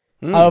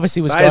 I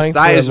obviously was going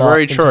through a lot. That is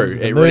very true.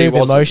 It really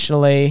was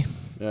emotionally.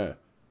 Yeah.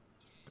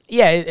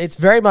 Yeah, it's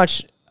very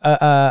much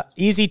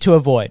easy to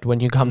avoid when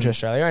you come to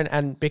Australia.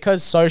 And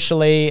because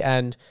socially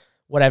and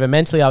whatever,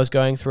 mentally I was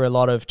going through a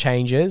lot of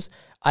changes,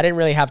 I didn't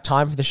really have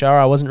time for the show.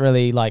 I wasn't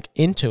really like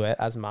into it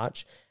as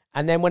much.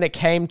 And then when it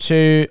came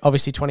to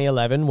obviously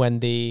 2011, when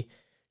the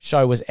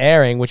show was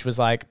airing, which was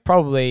like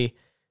probably,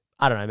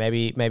 I don't know,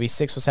 maybe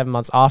 6 or 7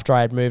 months after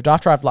I had moved,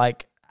 after I've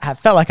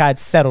felt like I had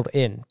settled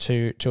in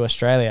to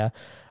Australia,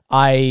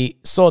 I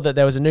saw that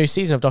there was a new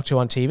season of Doctor Who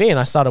on TV and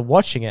I started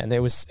watching it, and it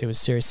was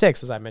Series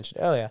 6, as I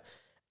mentioned earlier.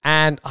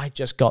 And I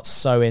just got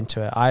so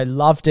into it. I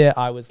loved it.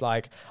 I was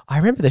like, I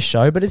remember this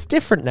show, but it's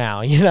different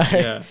now,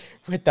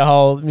 with the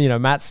whole,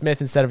 Matt Smith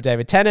instead of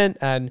David Tennant.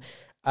 And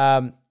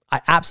I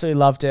absolutely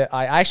loved it.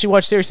 I actually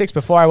watched Series 6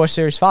 before I watched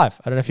Series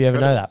 5. I don't know if you ever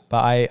know that,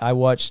 but I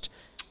watched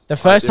the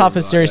first half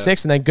of Series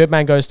 6, and then Good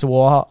Man Goes to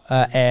War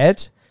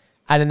aired.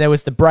 And then there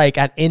was the break.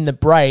 And in the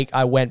break,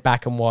 I went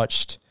back and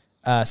watched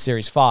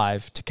Series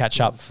 5 to catch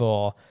up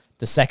for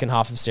the second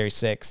half of Series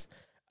 6.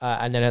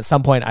 And then at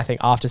some point, I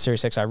think after Series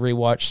 6, I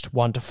rewatched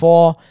 1 to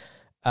 4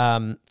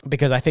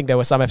 because I think there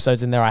were some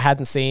episodes in there I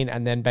hadn't seen.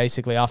 And then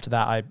basically after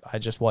that, I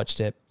just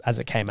watched it as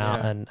it came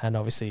out. And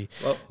obviously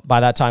by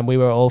that time, we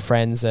were all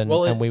friends and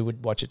we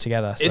would watch it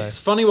together. So. It's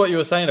funny what you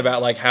were saying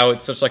about like how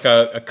it's such like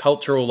a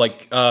cultural,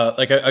 like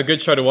a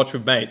good show to watch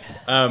with mates.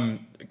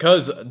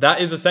 Because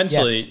that is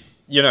essentially,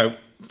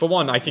 for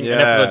one, I think an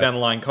episode down the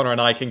line, Connor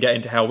and I can get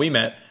into how we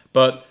met.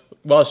 But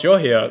whilst you're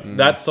here,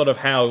 that's sort of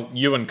how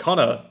you and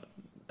Connor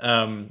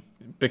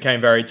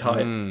became very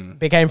tight.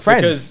 Became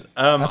friends. Because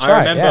That's I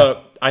right,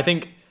 remember, I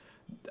think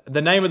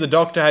the name of the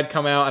Doctor had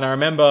come out, and I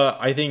remember,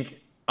 I think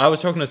I was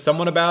talking to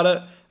someone about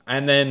it,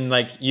 and then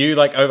like you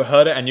like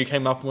overheard it, and you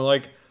came up and were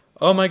like,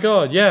 "Oh my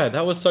god, yeah,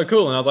 that was so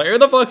cool," and I was like, "Who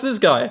the fuck's this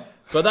guy?"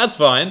 But that's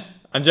fine.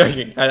 I'm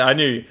joking. I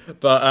knew you,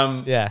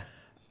 but Yeah.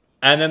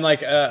 and then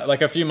like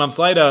a few months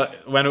later,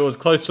 when it was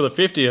close to the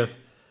 50th,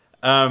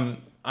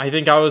 I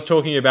think I was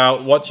talking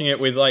about watching it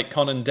with like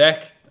Con and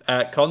Deck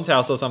at Con's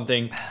house or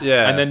something.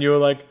 Yeah. And then you were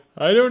like,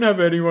 "I don't have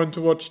anyone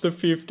to watch the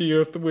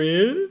 50th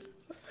with."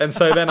 And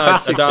so then I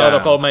Classic dialed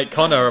up Dan. old mate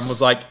Connor and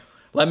was like,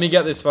 "Let me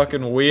get this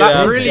fucking weird That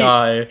ass really,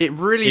 guy. it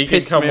really He can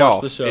pissed come me watch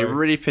off. the show." It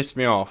really pissed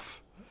me off.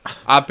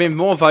 I've been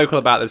more vocal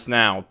about this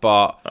now,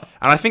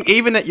 and I think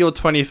even at your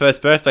 21st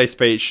birthday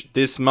speech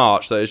this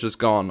March that is just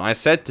gone, I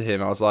said to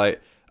him, I was like,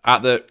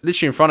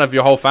 literally in front of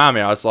your whole family,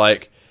 I was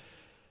like,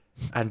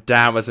 and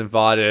Dan was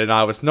invited, and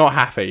I was not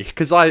happy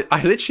because I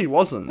literally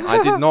wasn't.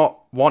 I did not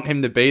want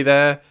him to be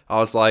there. I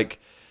was like,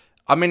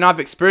 I mean, I've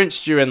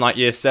experienced you in like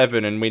year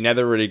 7 and we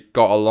never really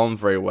got along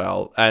very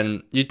well.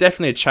 And you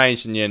definitely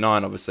changed in year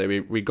 9, obviously.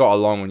 We got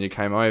along when you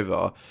came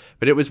over.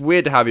 But it was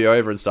weird to have you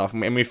over and stuff.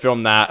 And we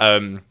filmed that,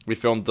 we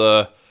filmed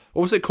what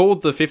was it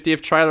called? The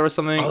 50th trailer or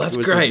something? Oh, that's it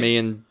was great. With me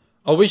and...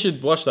 Oh, we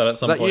should watch that at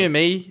some Was that point. you and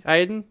me,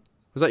 Aiden?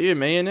 Was that you and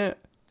me in it?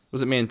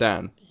 Was it me and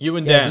Dan? You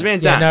and Yeah, It was Dan. me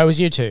and Yeah, Dan. no, it was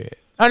you two.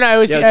 Oh no, it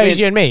was, Yeah, it was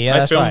you and me. Yeah, I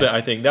that's filmed right. it,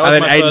 I think. That was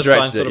And my then Aiden first time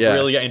directed sort it, of yeah.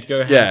 really getting to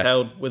go Yeah.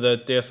 handheld with a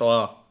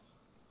DSLR.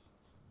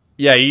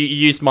 Yeah, you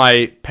used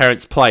my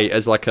parents' plate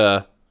as like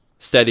a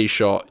steady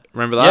shot.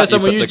 Remember that? Yes,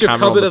 and you we put used the your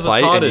camera on cupboard the as a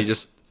plate and you TARDIS.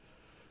 just...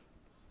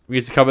 We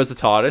used to cover as the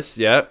TARDIS,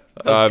 yeah.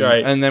 was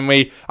great. And then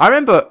I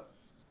remember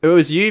it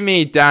was you,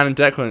 me, Dan, and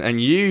Declan, and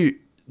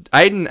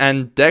Aiden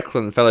and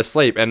Declan fell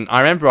asleep. And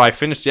I remember I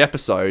finished the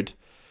episode,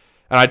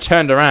 and I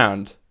turned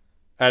around,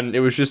 and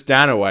it was just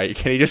Dan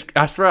awake. And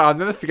I swear, I'll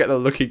never forget the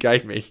look he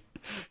gave me.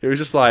 It was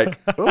just like,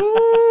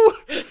 ooh.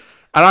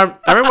 And I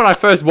remember when I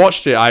first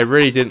watched it, I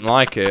really didn't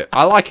like it.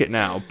 I like it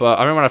now, but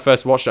I remember when I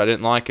first watched it, I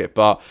didn't like it.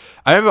 But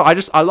I remember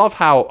I love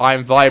how I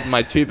invited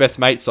my 2 best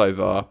mates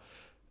over,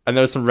 and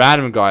there was some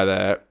random guy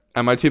there,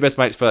 and my 2 best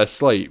mates fell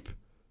asleep.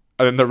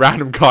 And then the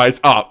random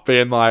guy's up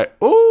being like,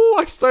 "Oh,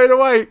 I stayed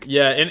awake."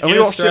 Yeah, in we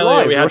watched it Australia,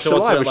 live. we We had watched to it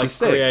watch live, it at which like is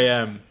sick. 3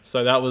 a.m.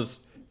 So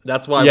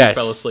that's why Yes.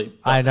 we fell asleep.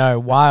 I know,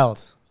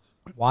 wild.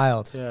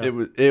 Yeah.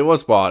 It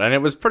was wild, and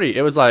it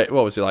was like,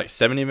 what was it, like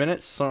 70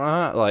 minutes, something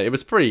like that? Like, it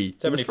was pretty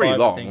 75, I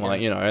long, think,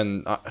 like, yeah. you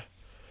know,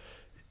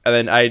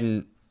 and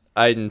then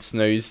Aiden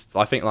snoozed,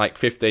 I think, like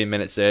 15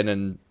 minutes in,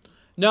 and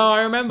No,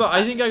 I remember.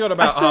 I think I got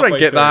about still don't halfway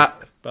get through,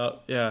 that.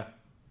 But yeah.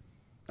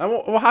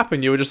 what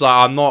happened? You were just like,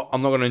 I'm not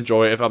going to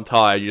enjoy it if I'm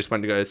tired. You just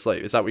went to go to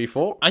sleep. Is that what you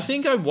thought? I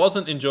think I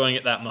wasn't enjoying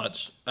it that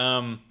much.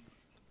 And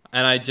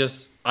I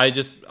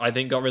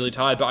think got really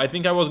tired. But I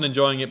think I wasn't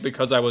enjoying it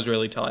because I was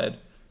really tired.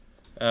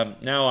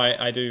 Now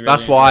I do. Really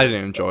That's why I enjoy it.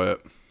 didn't enjoy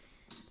it.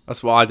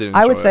 That's why I didn't.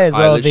 I would enjoy say it. as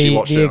well, I literally the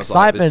watched it and I was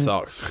like, this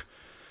excitement- sucks.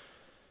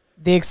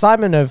 The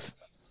excitement of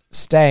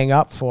staying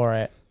up for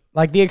it,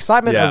 like the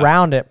excitement Yeah.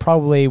 around it,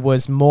 probably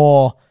was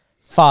more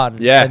fun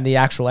Yeah. than the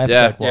actual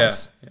episode Yeah.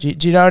 was. Do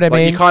you know what I Like,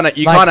 mean? you kind of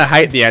Like,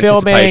 hate the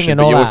filming anticipation, and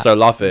but all you that. also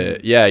love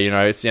it. Yeah, you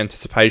know, it's the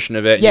anticipation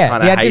of it. You Yeah,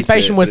 kinda the hate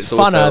anticipation it, was but it's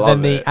also funner love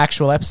than the it.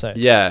 actual episode.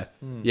 Yeah,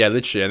 yeah,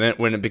 literally. And then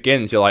when it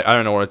begins, you're like, I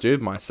don't know what to do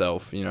with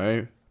myself, you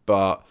know.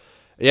 But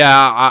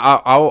yeah,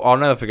 I'll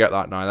never forget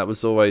that night. I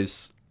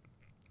always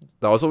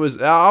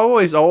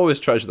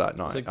treasure that a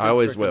night. good I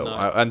always freaking will.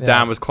 night. And Yeah.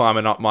 Dan was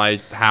climbing up my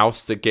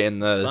house to get in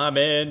the. I'm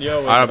in your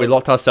I don't know. We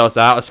locked ourselves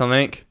out or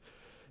something.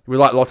 We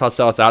locked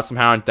ourselves out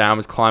somehow, and Dan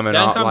was climbing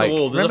Dan up. climbed Like, the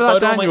wall. There's remember a that, photo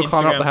Dan? on my You were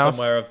climbing up the Instagram house.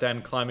 somewhere of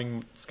Dan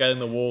scaling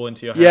the wall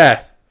into your house.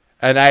 Yeah,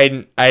 and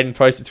Aiden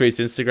posted to his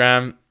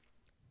Instagram.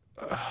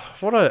 I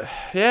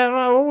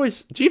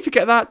always. Do you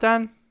forget that,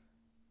 Dan?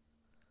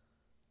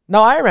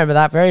 No, I remember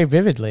that very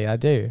vividly. I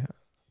do.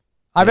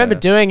 I remember Yeah.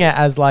 doing it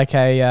as like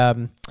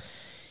a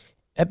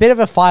bit of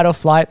a fight or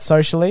flight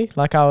socially.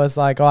 Like I was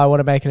like, oh, I want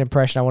to make an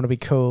impression. I want to be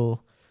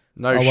cool.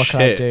 No Oh, what shit.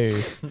 can I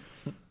do?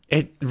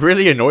 It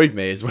really annoyed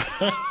me as well.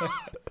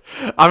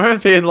 I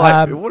remember being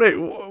like, Um,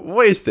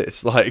 what is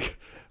this? Like,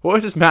 what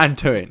is this man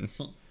doing?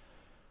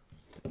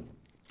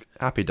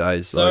 Happy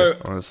days, So- though,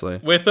 honestly.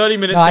 We're 30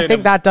 minutes No, I in.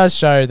 think that does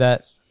show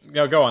that.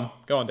 Go on,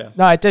 Dan.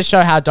 No, it does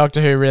show how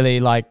Doctor Who really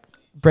like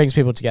brings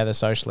people together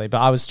socially. But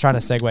I was trying to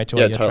segue to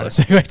what Yeah, you're trying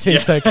to segue to.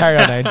 So carry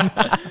on,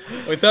 Aiden.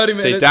 We're 30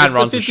 minutes. See, Dan it's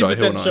runs a the show,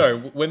 50% he'll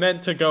show. We're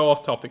meant to go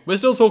off topic. We're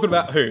still talking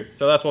about Who,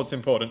 so that's what's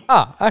important.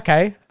 Oh,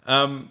 okay.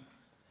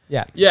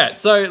 Yeah. Yeah,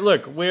 so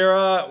look,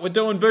 we're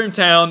doing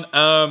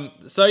Boomtown.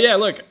 So yeah,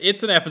 look,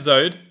 it's an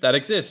episode that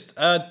exists.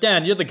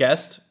 Dan, you're the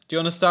guest. Do you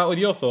want to start with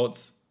your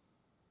thoughts?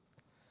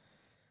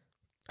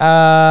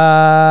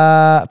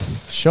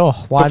 Sure.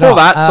 Why Before not?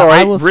 that, I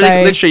sorry, will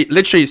really, say-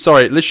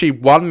 literally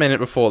 1 minute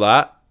before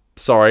that.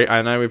 Sorry,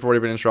 I know we've already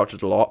been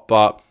interrupted a lot,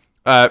 but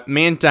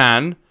me and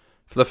Dan,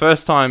 for the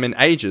first time in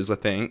ages, I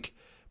think,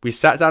 we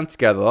sat down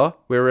together.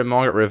 We were in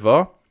Margaret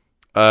River.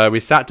 We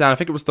sat down, I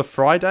think it was the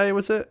Friday,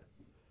 was it?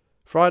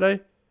 Friday?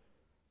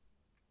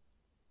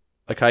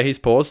 Okay, he's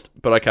paused,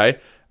 but okay.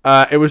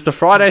 It was the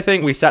Friday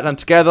thing. We sat down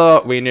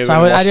together. We knew. So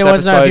I didn't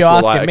want to know if you were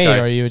asking me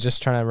or you were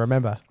just trying to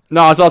remember.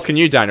 No, I was asking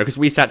you, Daniel, because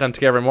we sat down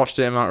together and watched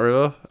it in Mount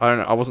River. I don't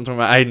know. I wasn't talking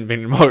about Aiden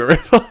being in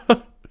Margaret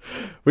River.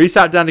 We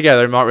sat down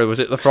together in Mount River. Was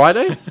it the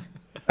Friday?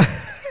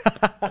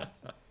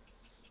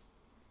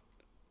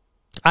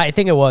 I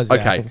think it was. Yeah,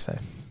 Okay. I think so.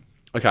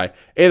 Okay.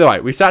 Either way,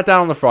 we sat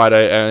down on the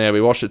Friday and yeah,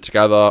 we watched it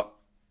together.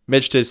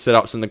 Mitch did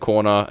sit-ups in the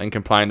corner and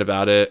complained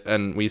about it,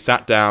 and we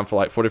sat down for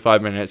like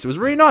 45 minutes. It was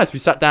really nice. We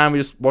sat down, we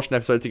just watched an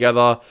episode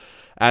together,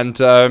 and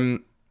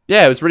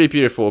yeah, it was really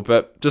beautiful.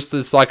 But just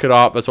to psych it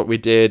up, that's what we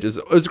did. It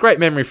was a great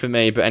memory for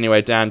me. But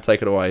anyway, Dan,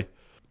 take it away.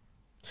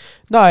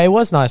 No, it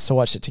was nice to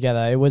watch it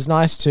together. It was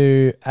nice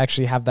to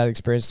actually have that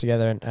experience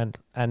together,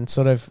 and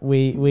sort of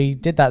we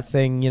did that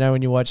thing, you know,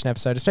 when you watch an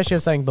episode, especially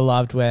of something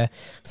beloved, where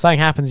something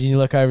happens and you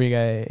look over, and you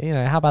go, you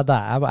know, how about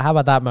that? How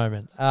about that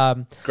moment?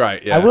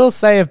 Great. Yeah. I will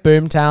say of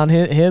Boomtown,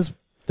 here's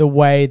the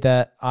way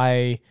that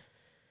I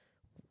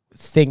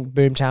think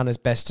Boomtown is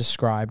best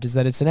described: is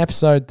that it's an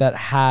episode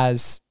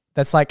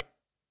that's like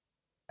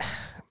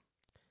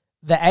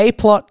the A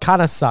plot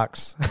kind of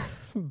sucks,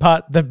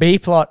 but the B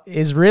plot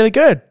is really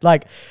good.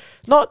 Like,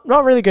 not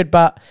really good,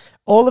 but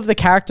all of the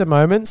character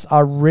moments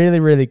are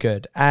really, really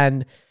good.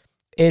 And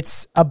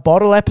it's a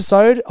bottle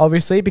episode,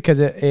 obviously, because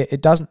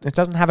it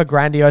doesn't have a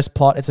grandiose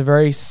plot. It's a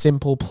very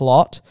simple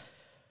plot.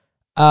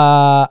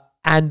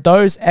 And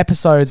those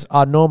episodes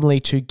are normally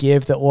to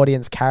give the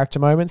audience character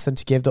moments and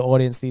to give the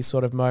audience these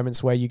sort of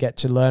moments where you get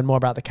to learn more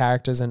about the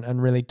characters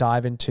and really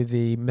dive into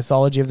the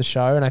mythology of the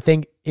show. And I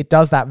think it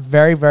does that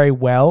very, very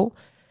well.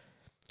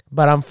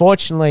 But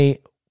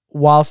unfortunately,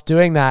 whilst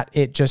doing that,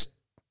 it just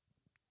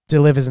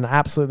delivers an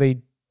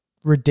absolutely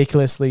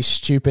ridiculously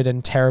stupid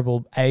and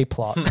terrible A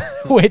plot,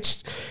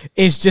 which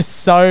is just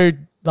so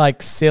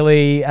like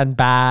silly and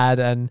bad,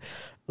 and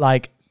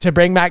like to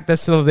bring back the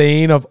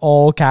Sylvain of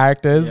all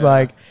characters.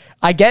 Like,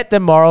 I get the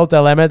moral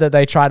dilemma that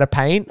they try to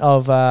paint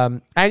of,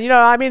 and you know,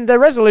 I mean, the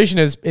resolution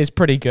is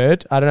pretty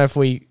good. I don't know if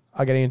we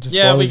are getting into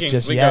spoilers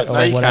just yet or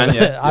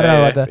whatever. I don't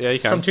know what the you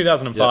can. From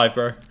 2005,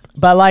 bro.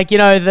 But like, you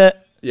know,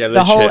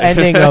 the whole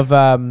ending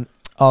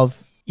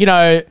of you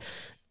know,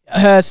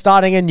 her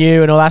starting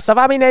anew and all that stuff.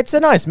 I mean, it's a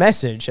nice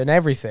message and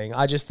everything.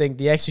 I just think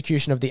the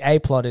execution of the A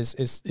plot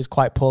is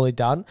quite poorly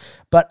done.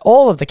 But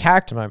all of the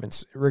character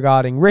moments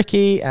regarding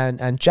Ricky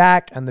and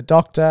Jack and the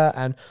Doctor,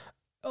 and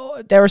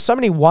there are so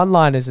many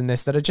one-liners in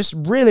this that are just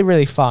really,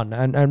 really fun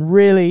and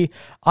really,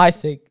 I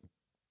think,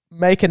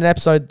 make an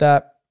episode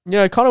that, you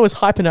know, Connor was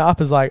hyping it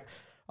up as like,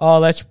 oh,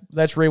 let's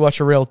rewatch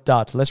a real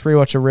dud. Let's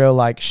rewatch a real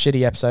like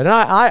shitty episode. And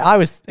I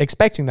was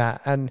expecting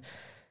that. And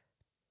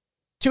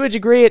to a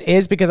degree it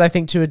is, because I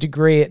think to a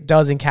degree it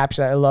does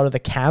encapsulate a lot of the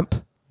camp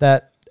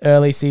that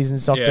early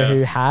seasons Doctor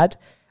Who had.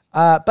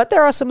 But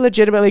there are some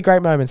legitimately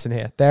great moments in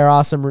here. There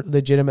are some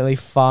legitimately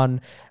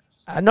fun,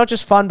 not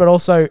just fun, but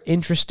also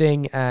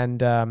interesting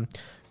and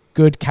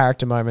good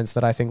character moments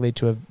that I think lead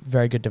to a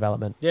very good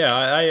development.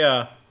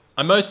 Yeah,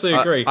 I mostly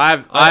agree.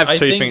 I have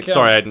two things.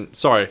 Sorry, Aiden.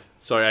 Sorry,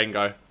 Aiden,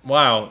 go.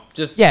 Wow,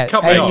 just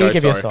cut me off. You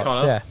give your sorry.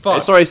 thoughts. Connor. Yeah.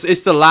 Sorry,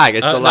 it's the lag.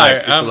 It's the lag.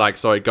 It's the No, lag.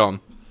 Sorry,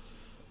 gone.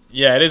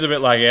 Yeah, it is a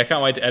bit laggy. I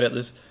can't wait to edit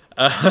this.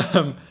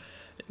 Yeah,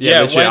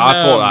 legit. I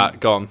thought that.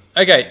 Gone.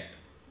 Okay,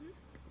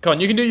 Con,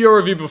 you can do your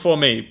review before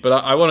me, but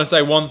I want to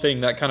say one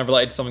thing that kind of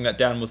related to something that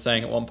Dan was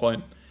saying at one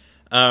point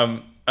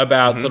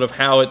about sort of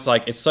how it's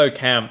like, it's so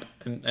camp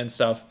and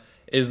stuff,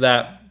 is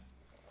that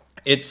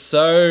it's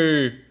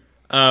so...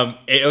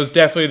 it was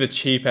definitely the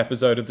cheap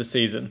episode of the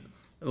season.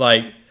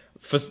 Like,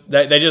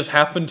 they just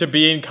happened to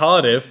be in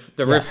Cardiff.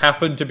 The Riff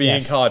happened to be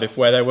in Cardiff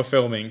where they were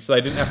filming, so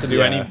they didn't have to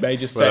do any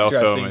major set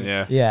dressing. Filming,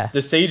 Yeah. The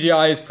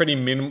CGI is pretty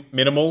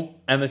minimal,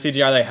 and the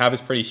CGI they have is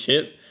pretty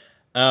shit.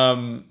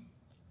 And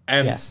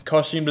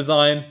costume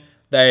design,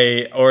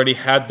 they already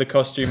had the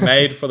costume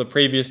made for the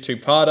previous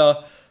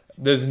two-parter.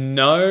 There's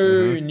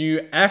no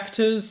new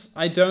actors,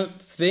 I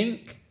don't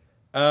think.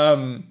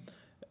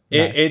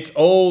 It's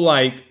all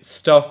like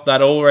stuff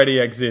that already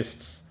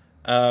exists.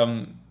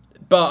 But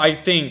I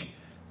think...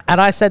 And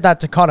I said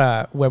that to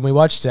Connor when we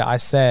watched it. I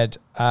said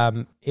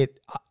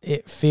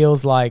it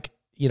feels like,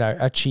 you know,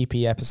 a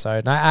cheapy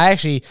episode. And I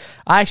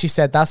actually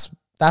said that's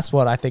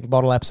what I think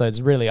bottle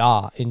episodes really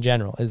are in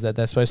general, is that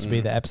they're supposed to be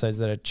the episodes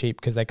that are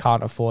cheap because they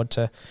can't afford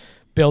to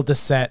build a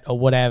set or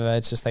whatever.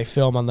 It's just they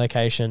film on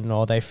location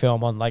or they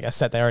film on like a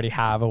set they already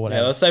have or whatever.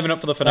 Yeah, they're saving up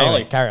for the finale.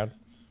 Anyway, carry on.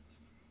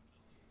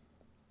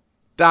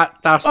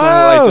 That's not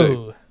what they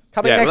do.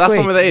 Coming next that's week.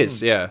 not what it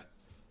is. Yeah.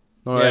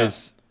 No, it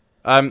is.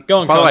 Go on, by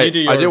the Con, way, you do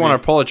your I do want to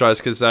review. apologize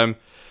because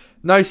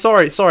no,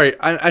 sorry.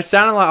 I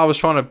sounded like I was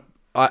trying to.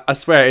 I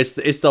swear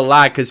it's the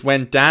lag, because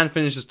when Dan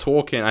finishes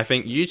talking, I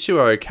think you two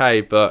are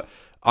okay, but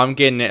I'm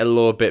getting it a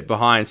little bit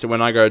behind. So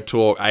when I go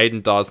talk,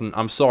 Aiden doesn't.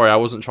 I'm sorry, I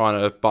wasn't trying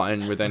to butt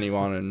in with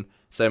anyone and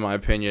say my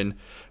opinion.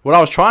 What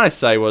I was trying to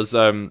say was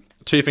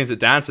two things that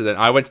Dan said. Then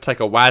I went to take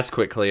a Waz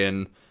quickly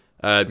and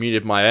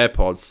muted my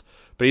AirPods,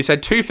 but he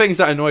said two things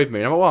that annoyed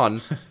me. Number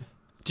one,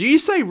 do you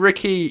say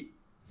Ricky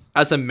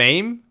as a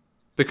meme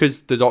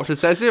because the Doctor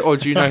says it, or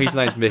do you know his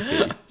name's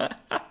Mickey?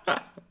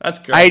 That's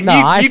great. Aiden, No,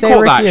 I you say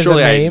caught Ricky that, is a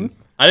surely, meme. Aiden.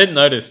 I didn't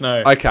notice.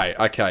 No. Okay.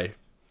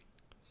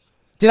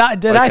 Did I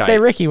Okay. say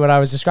Ricky when I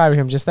was describing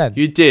him just then?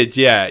 You did,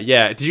 yeah.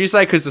 Did you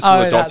say because that's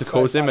what the doctor that's so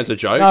calls him funny. as a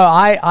joke? No,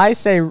 I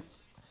say.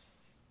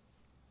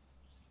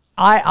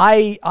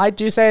 I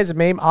do say as a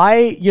meme.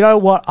 You know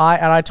what,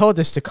 I told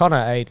this to Connor,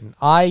 Aiden.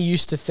 I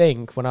used to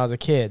think when I was a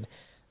kid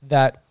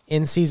that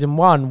in season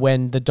 1,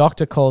 when the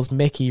doctor calls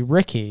Mickey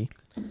Ricky,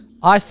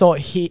 I thought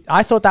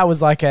that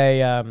was like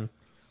a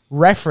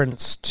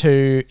reference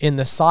to in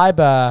the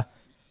cyber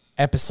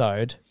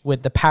episode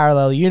with the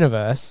parallel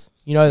universe.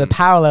 You know, the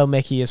parallel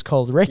Mickey is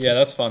called Ricky. Yeah,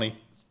 that's funny.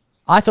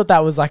 I thought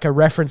that was like a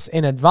reference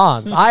in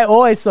advance. I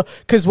always thought,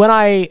 because when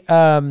I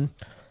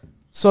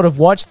sort of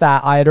watched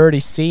that, I had already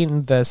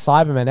seen the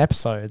Cybermen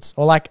episodes,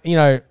 or like, you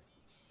know,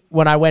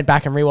 when I went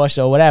back and rewatched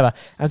it or whatever.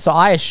 And so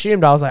I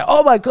assumed, I was like,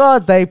 oh my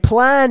God, they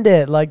planned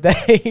it. Like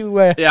they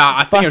were. Yeah,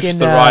 I think it was just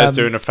the writers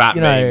doing a fat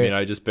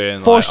meme, just being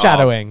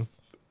foreshadowing. like,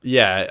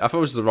 yeah, I thought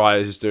it was the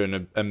writers just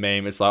doing a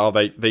meme. It's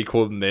like, they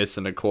call them this,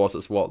 and of course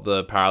it's what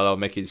the parallel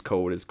Mickey's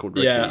called. It's called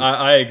Ricky. Yeah,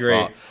 I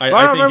agree. But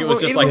I think it was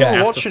just like an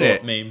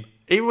afterthought meme.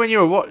 Even when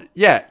you were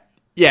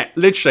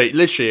literally,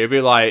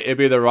 it'd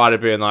be the writer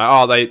being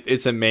like,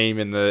 it's a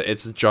meme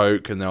it's a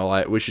joke, and they're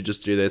like, we should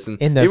just do this.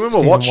 And In the even when we're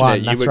season watching 1,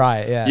 it, that's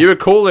right, yeah. you would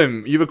call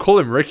him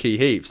Ricky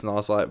heaps, and I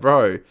was like,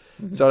 bro.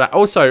 So that,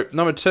 also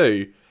number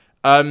 2,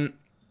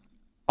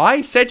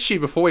 I said to you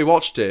before we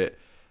watched it,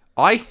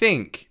 I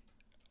think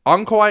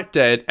Unquiet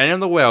Dead, End of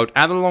the World,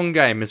 and The Long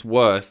Game is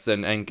worse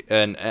than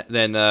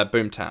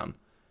Boomtown.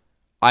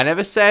 I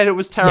never said it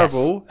was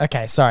terrible. Yes.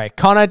 Okay, sorry.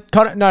 Connor,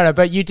 no,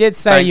 but you did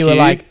say Thank you were you.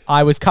 like,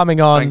 I was coming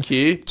on Thank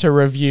you. to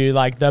review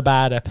like the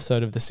bad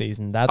episode of the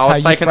season. That's I how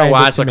was you taking a framed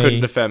while, it so to I couldn't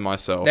me. defend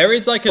myself. There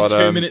is like a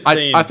 2-minute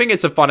scene. I think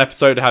it's a fun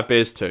episode to have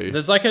beers too.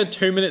 There's like a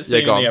 2-minute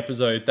scene go in the on.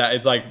 episode that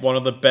is like one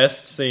of the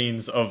best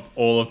scenes of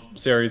all of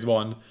series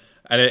 1,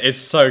 and it's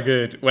so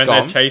good when Go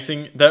they're on.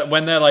 chasing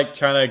when they're like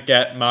trying to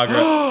get Margaret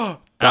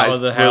out is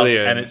of the brilliant.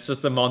 house, and it's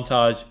just the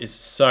montage is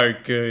so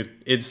good.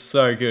 It's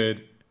so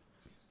good.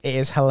 It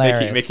is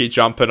hilarious. Mickey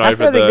jumping That's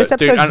over the thing. This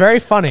episode's and, very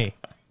funny.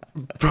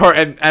 bro,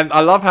 and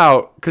I love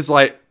how, because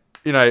like,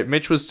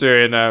 Mitch was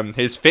doing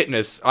his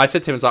fitness. I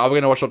said to him, I was like, we're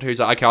going to watch Doctor Who. He's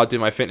like, okay, I'll do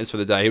my fitness for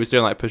the day. He was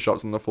doing like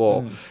push-ups on the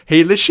floor.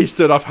 He literally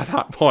stood up at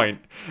that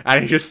point,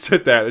 and he just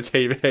stood there at the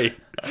TV.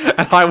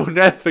 And I will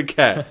never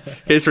forget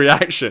his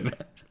reaction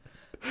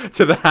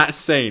to that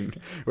scene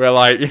where,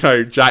 like,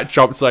 Jack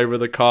jumps over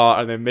the car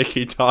and then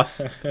Mickey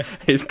does.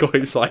 He's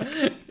like,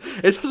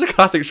 it's such a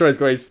classic show. He's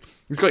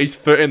got his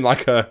foot in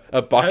like a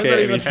How bucket. did that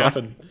And even he's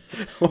happen?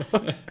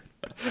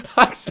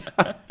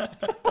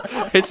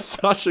 it's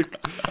such a.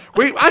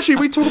 We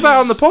talk about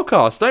it on the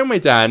podcast, don't we,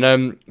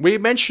 Dan? We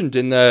mentioned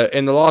in the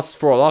last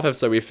For a Laugh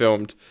episode we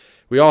filmed,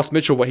 we asked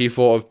Mitchell what he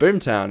thought of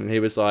Boomtown, and he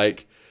was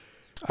like,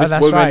 "This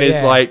that's woman right,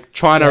 is yeah. like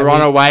trying to Yeah,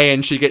 run away,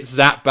 and she gets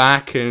zapped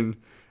back, and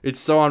it's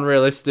so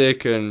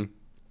unrealistic." And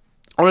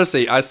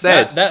honestly, I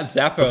said that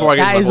Zapper. before I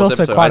get That into is my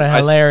also episode, quite a I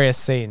hilarious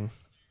scene.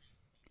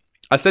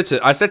 said to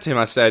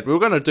him, we were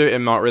going to do it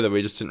in Mount River,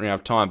 we just didn't really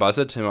have time. But I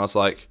said to him, I was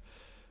like,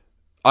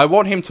 I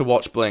want him to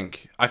watch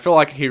Blink. I feel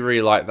like he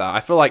really liked that.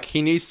 I feel like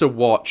he needs to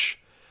watch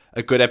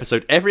a good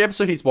episode. Every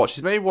episode he's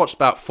maybe watched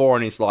about 4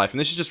 in his life, and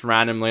this is just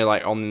randomly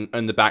like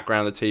in the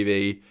background of the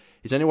TV.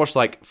 He's only watched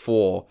like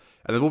 4,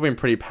 and they've all been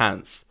pretty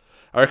pants.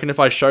 I reckon if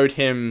I showed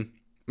him,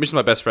 Mitch is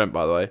my best friend,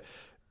 by the way.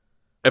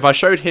 If I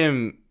showed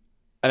him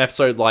an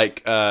episode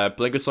like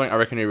Blink or something, I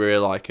reckon he'd really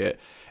like it.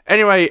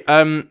 Anyway,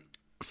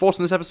 thoughts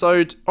on this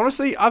episode?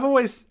 Honestly, I've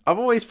always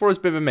thought it's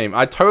a bit of a meme.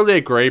 I totally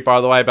agree,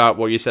 by the way, about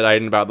what you said,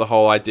 Aiden, about the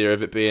whole idea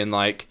of it being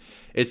like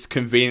it's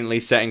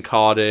conveniently set in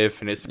Cardiff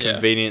and it's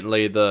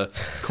conveniently the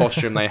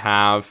costume they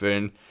have,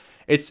 and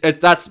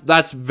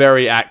that's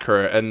very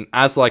accurate. And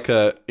as like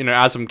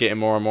as I'm getting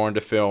more and more into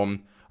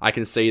film, I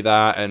can see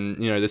that, and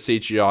the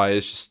CGI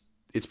is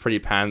it's pretty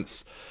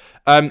pants.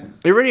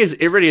 It really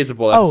is a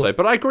ball episode,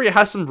 but I agree it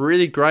has some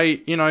really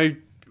great.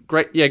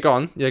 Go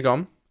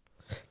on.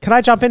 Can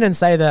I jump in and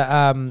say that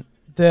I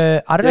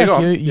don't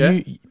know if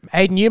you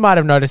Aiden, you might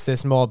have noticed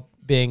this more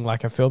being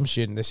like a film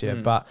student this year,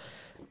 but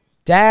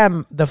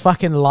damn, the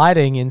fucking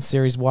lighting in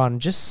series 1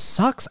 just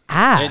sucks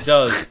ass. It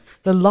does.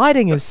 The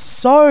lighting is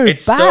so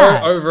It's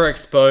bad. so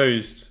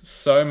overexposed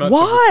so much of the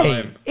Why?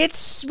 time.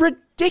 It's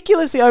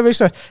ridiculously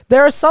overexposed.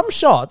 There are some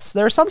shots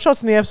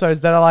in the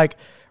episodes that are like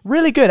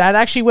really good. And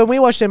actually, when we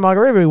watched it in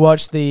Margaret River, we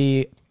watched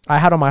I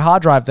had on my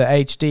hard drive the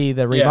HD,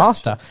 the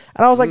remaster.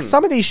 And I was like,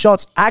 some of these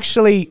shots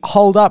actually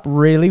hold up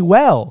really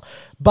well.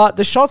 But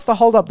the shots that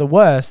hold up the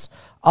worst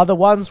are the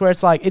ones where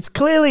it's like, it's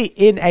clearly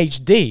in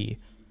HD,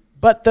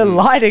 but the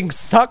lighting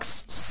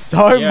sucks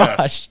so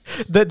much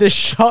that the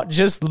shot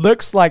just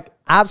looks like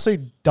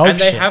absolute dog And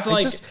they shit. have,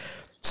 It's like-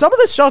 some of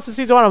the shots in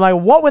season 1, I'm like,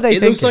 what were they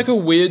It thinking? looks like a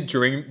weird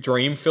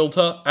dream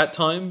filter at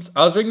times.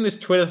 I was reading this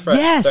Twitter thread.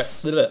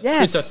 Yes. Twitter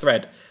Yes.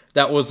 thread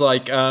that was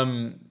like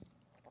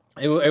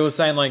it was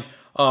saying like,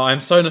 oh, I'm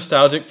so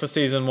nostalgic for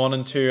season 1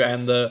 and 2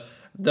 and the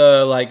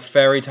the like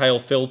fairy tale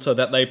filter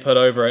that they put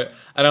over it,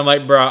 and I'm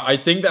like, bruh, I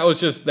think that was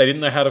just they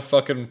didn't know how to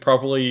fucking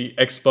properly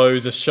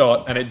expose a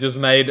shot, and it just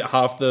made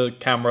half the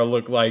camera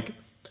look like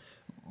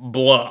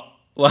blah.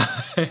 Like,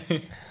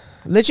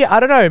 Legit, I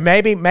don't know.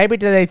 Maybe did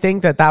they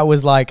think that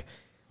was like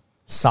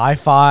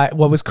sci-fi?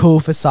 What was cool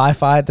for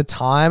sci-fi at the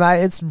time?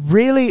 It's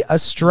really a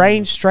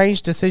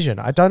strange decision.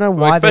 I don't know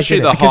why especially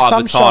they did it. the heart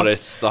of the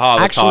TARDIS. The heart of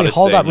the actually TARDIS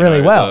hold scene, up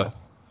really well.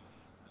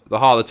 The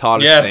heart of the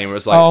TARDIS Yes. scene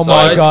was like, Oh so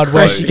my god,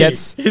 where close. she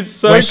gets It's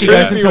so where she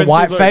goes creepy into when she's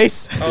like-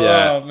 whiteface.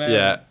 Yeah, Oh,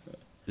 man.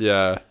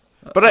 yeah.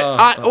 But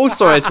I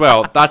also as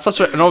well, that's such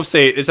a, and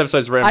obviously this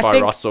episode's written I by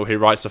think- Russell, who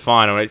writes the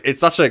final. It's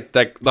such a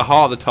like the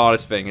heart of the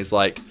TARDIS thing is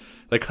like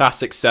the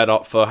classic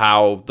setup for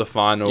how the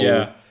final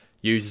Yeah.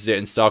 uses it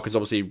and stuff. Because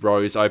obviously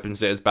Rose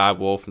opens it as Bad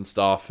Wolf and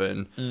stuff,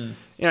 and you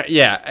know,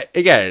 yeah,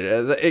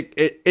 again,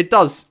 it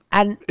does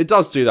And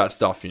do that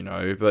stuff, you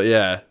know. But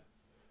yeah,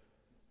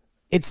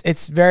 it's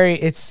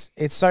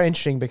so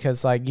interesting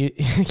because like you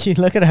you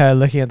look at her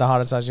looking at the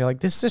heart attack, you're like,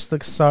 this just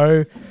looks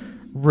so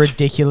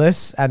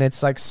ridiculous, and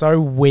it's like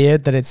so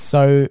weird that it's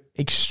so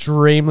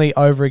extremely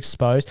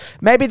overexposed.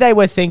 Maybe they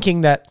were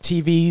thinking that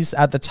TVs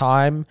at the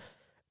time,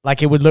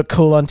 like it would look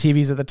cool on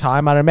TVs at the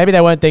time. I don't know. Maybe they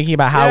weren't thinking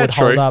about how it would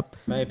hold true. up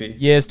maybe.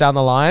 years down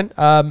the line.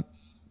 But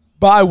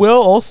I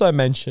will also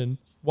mention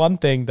one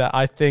thing that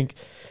I think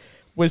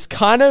was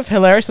kind of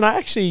hilarious, and I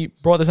actually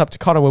brought this up to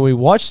Connor when we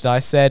watched it. I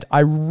said, I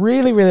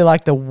really, really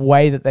like the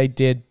way that they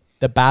did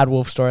the Bad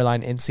Wolf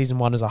storyline in season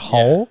 1 as a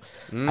whole.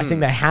 I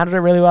think they handled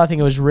it really well. I think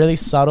it was really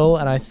subtle,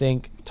 and I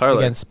think, Totally.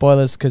 again,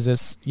 spoilers because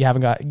you guys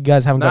haven't got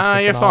to nah,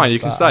 the you're finale, fine. You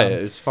can but, say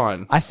it. It's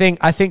fine. I think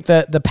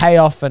that the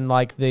payoff and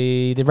like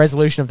the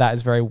resolution of that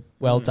is very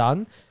well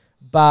done.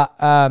 But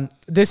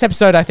this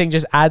episode, I think,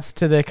 just adds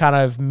to the kind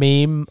of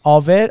meme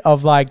of it,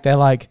 of like, they're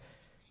like,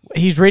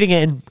 he's reading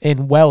it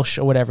in Welsh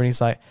or whatever, and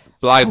he's like,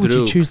 why would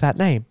you choose that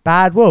name?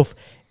 Bad Wolf.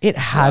 It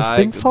has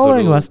been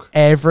following us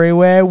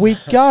everywhere we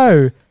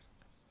go.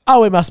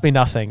 Oh, it must be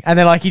nothing. And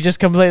then like he just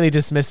completely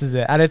dismisses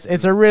it. And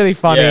it's a really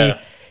funny,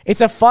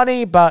 it's a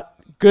funny but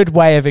good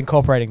way of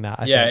incorporating that,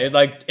 I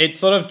think. It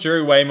sort of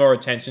drew way more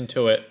attention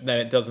to it than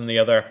it does in the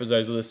other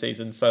episodes of the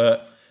season, so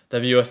that the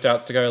viewer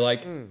starts to go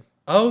like,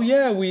 oh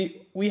yeah,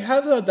 we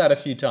have heard that a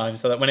few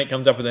times, so that when it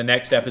comes up with the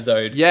next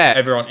episode,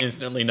 everyone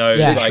instantly knows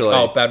like, Literally.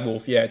 oh, Bad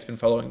Wolf, it's been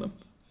following them.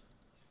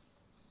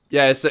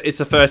 Yeah, it's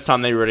the first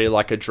time they really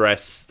like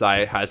address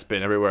that it has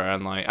been everywhere,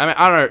 and like, I mean,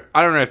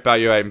 I don't know if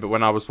about you, Aiden, but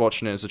when I was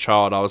watching it as a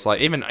child, I was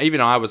like, even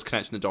I was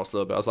connecting the dots a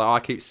little bit. I was like, oh,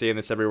 I keep seeing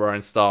this everywhere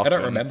and stuff. I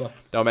don't remember.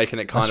 They were making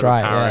it kind That's of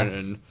right, apparent,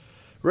 and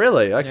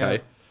really, okay.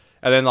 Yeah.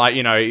 And then like,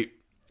 you know,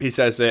 he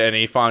says it and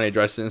he finally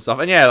addresses it and stuff,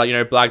 and yeah, like, you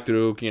know, Black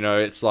Drug, you know,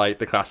 it's like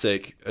the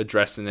classic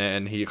addressing it,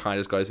 and he kind of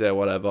just goes, yeah,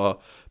 whatever.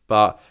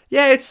 But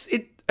yeah,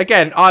 it.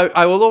 Again,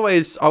 I will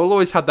always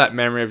have that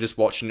memory of just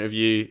watching it of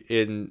you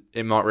in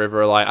Mount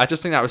River. Like, I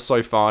just think that was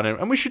so fun,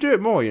 and we should do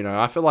it more. You know,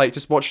 I feel like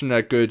just watching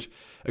a good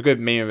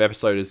meme of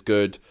episode is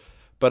good,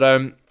 but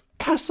it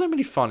has so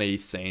many funny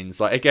scenes.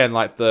 Like again,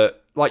 like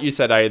you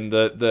said, Aiden,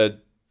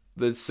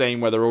 the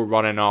scene where they're all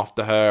running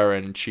after her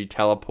and she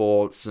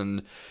teleports,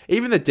 and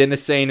even the dinner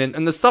scene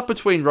and the stuff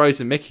between Rose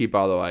and Mickey,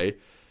 by the way,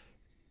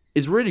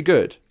 is really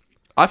good.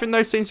 I think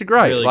those scenes are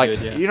great. Really like,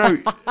 good, yeah. you know,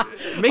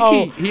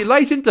 Mickey, he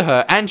lays into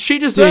her, and she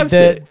deserves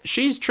it.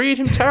 She's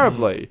treated him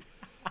terribly.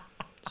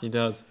 She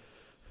does.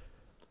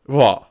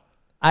 What?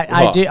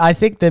 I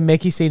think the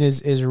Mickey scene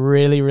is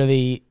really,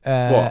 really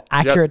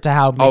accurate to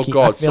how Mickey,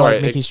 I feel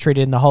like Mickey's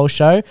treated in the whole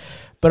show.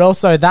 But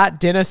also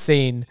that dinner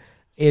scene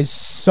is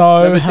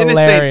so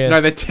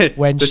hilarious. The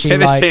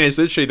dinner scene is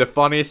literally the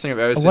funniest thing I've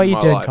ever seen in my life.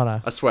 What are you doing,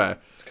 Connor? I swear.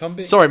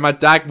 Sorry, my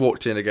dad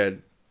walked in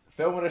again.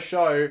 Filming a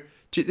show.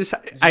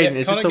 Aiden,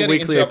 is this a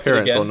weekly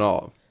appearance or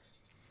not?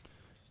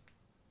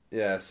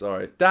 Yeah,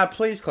 sorry. Dad,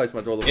 please close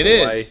my door the full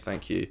way.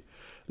 Thank you.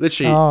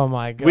 Literally. Oh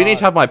my god. We need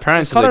to have my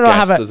parents as a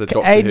guest as a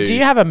Doctor Who. Do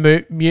you have a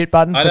mute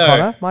button for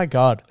Connor? My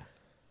god.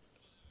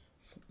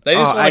 They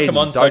just want to come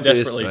on so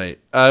desperately.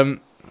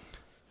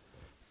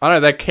 I know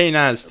they're keen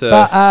as to.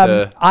 But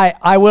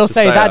I will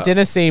say that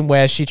dinner scene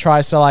where she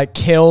tries to like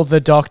kill the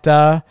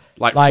Doctor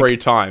like 3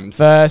 times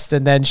first,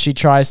 and then she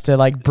tries to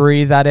like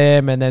breathe at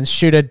him, and then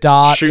shoot a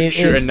dart, shoot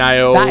a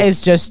nail. That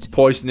is just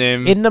poison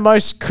him in the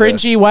most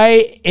cringy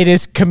way. It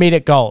is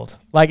comedic gold.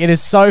 Like it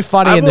is so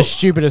funny in the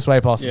stupidest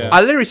way possible. Yeah. I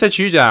literally said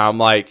to you, Dan, I'm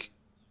like,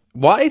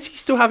 why is he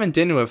still having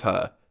dinner with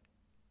her?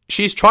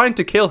 She's trying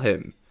to kill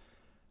him.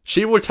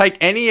 She will take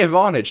any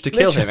advantage to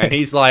kill him, and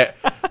he's like,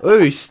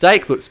 "Ooh,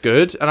 steak looks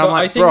good," and I'm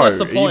like, "Bro, are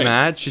you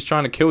mad? She's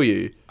trying to kill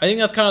you." I think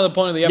that's kind of the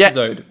point of the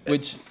episode,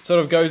 which sort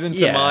of goes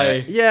into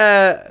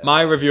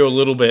my review a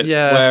little bit.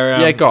 Yeah,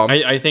 where go on.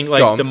 I think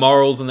like the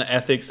morals and the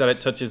ethics that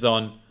it touches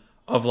on,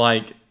 of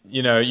like,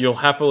 you know, you'll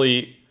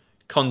happily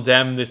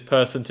condemn this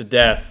person to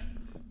death,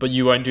 but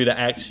you won't do the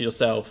acts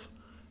yourself.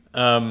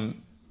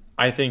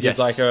 I think it's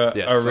like a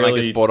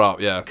really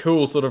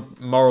cool sort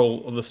of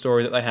moral of the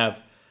story that they have.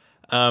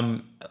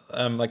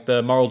 Like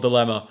the moral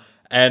dilemma.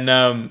 And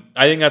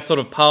I think that's sort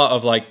of part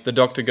of like the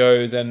Doctor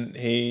goes and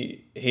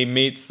he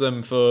meets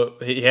them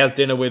he has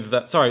dinner with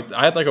that. Sorry,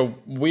 I had like a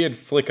weird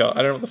flicker.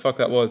 I don't know what the fuck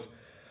that was.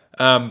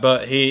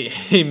 But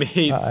he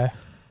meets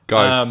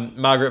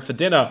Margaret for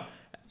dinner,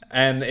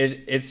 and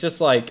it's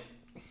just like,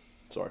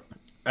 sorry,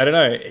 I don't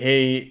know.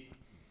 He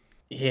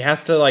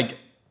has to like.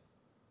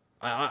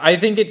 I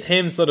think it's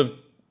him sort of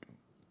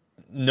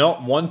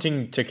not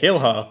wanting to kill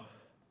her,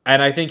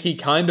 and I think he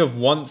kind of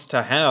wants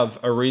to have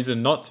a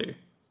reason not to,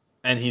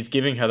 and he's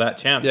giving her that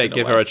chance. Yeah,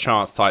 give her a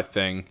chance type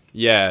thing.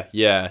 Yeah.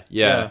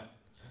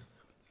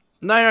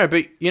 No,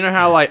 but you know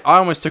how like I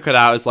almost took it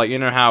out as like, you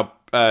know how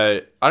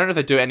I don't know if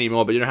they do it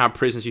anymore, but you know how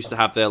prisoners used to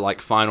have their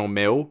like final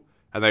meal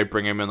and they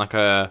bring him in like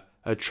a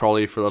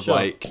trolley full of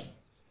like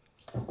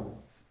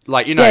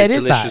you know, it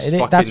is delicious that.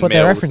 fucking That's what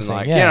they're meals referencing. And,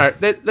 like, yeah.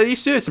 you know, they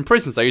used to do this in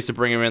prisons. They used to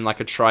bring him in like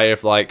a tray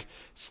of like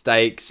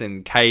steaks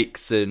and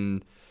cakes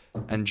and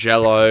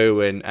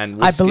jello and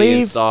whiskey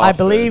and stuff. I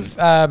believe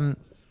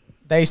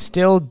they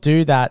still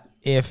do that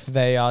if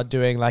they are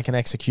doing like an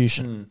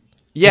execution.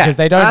 Yeah, because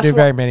they don't do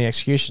very many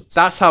executions.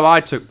 That's how I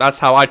took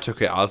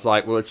it. I was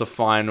like, well, it's a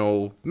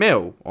final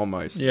meal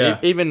almost. Yeah.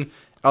 Even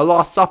a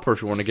Last Supper,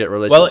 if you want to get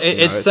religious. Well,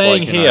 it's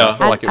saying like, here. I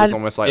feel like it was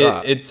almost like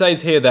that. It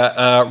says here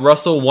that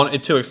Russell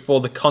wanted to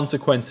explore the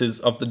consequences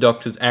of the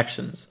Doctor's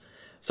actions.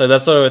 So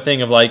that's sort of a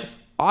thing of like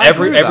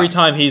every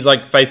time he's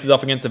like faces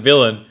off against a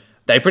villain,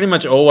 they pretty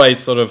much always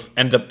sort of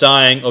end up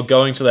dying or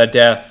going to their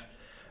death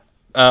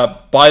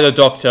by the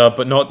Doctor,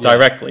 but not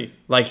directly.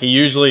 Like he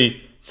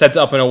usually sets it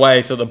up in a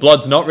way so the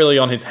blood's not really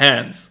on his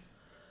hands.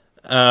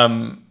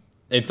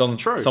 It's on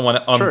someone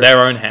on their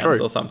own hands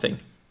or something.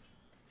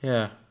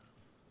 Yeah.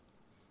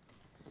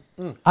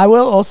 I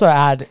will also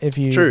add, if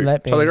you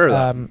let me, totally agree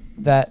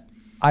with that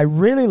I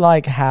really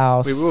like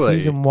how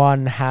season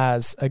 1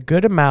 has a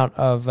good amount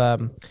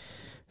of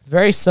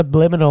very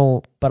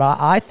subliminal, but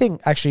I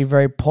think actually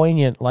very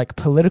poignant, like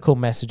political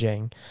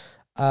messaging.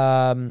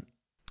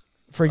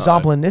 For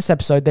example, in this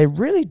episode, they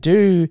really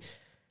do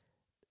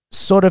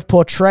sort of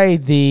portray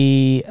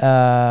the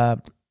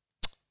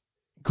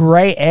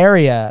gray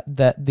area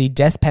that the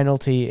death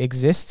penalty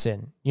exists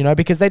in, you know,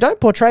 because they don't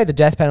portray the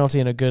death penalty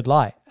in a good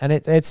light. And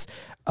it's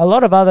a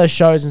lot of other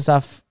shows and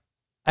stuff,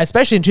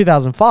 especially in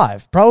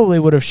 2005, probably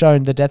would have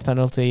shown the death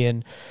penalty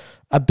in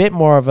a bit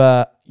more of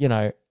a, you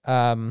know,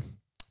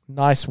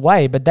 nice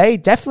way, but they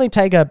definitely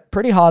take a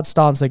pretty hard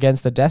stance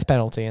against the death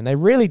penalty. And they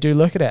really do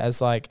look at it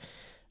as like,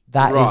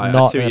 that is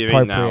not an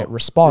appropriate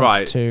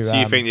response to... So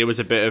you think it was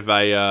a bit of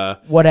a...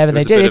 whatever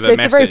they did. It's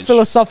a very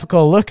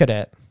philosophical look at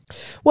it.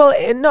 Well,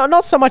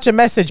 not so much a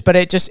message, but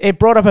it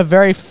brought up a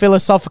very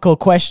philosophical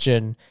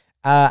question.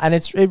 And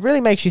it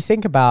really makes you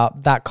think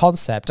about that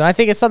concept. And I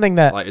think it's something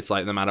that... Like, it's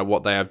like no matter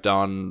what they have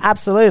done...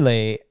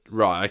 Absolutely.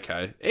 Right,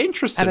 okay.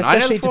 Interesting. And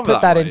especially to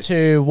put that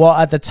into what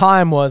at the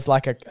time was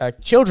like a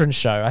children's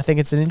show. I think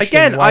it's an interesting...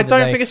 Again, I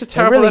don't think it's a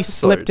terrible really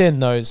episode. Slipped in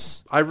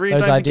those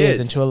ideas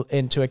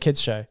into a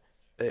kid's show.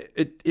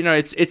 You know,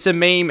 it's a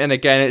meme, and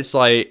again, it's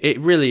like it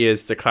really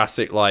is the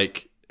classic.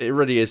 Like it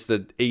really is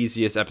the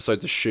easiest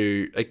episode to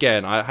shoot.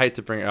 Again, I hate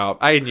to bring it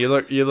up. Aiden, you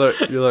look.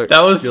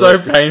 That was so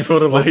painful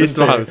to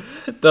listen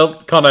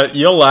to. Connor,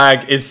 your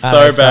lag is so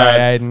bad. Sorry,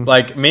 Aiden.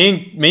 Like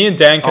me and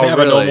Dan can have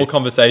a normal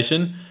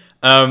conversation,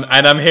 and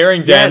I'm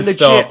hearing Dan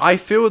stop. I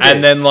feel this,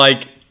 and then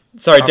like,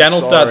 Dan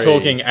will start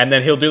talking, and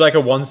then he'll do like a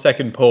 1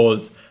 second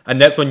pause. And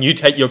that's when you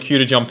take your cue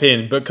to jump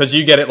in, because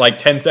you get it like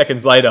 10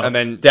 seconds later. And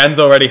then Dan's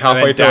already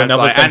halfway through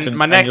another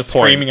sentence, and you're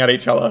screaming at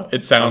each other.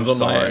 It sounds on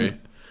my end.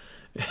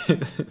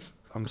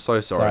 I'm so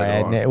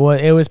sorry.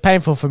 It was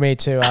painful for me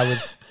too. I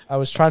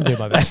was trying to do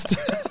my best.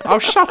 Oh,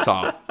 shut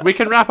up. We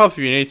can wrap up if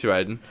you need to,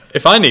 Aiden.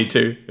 If I need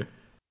to.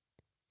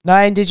 No,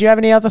 and did you have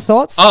any other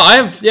thoughts? Oh,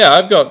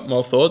 I've got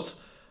more thoughts.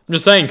 I'm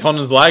just saying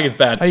Connor's lag is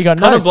bad. Oh, you got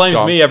Connor notes?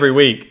 blames me every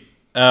week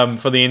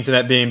for the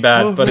internet being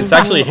bad, but it's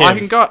actually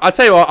him. I'll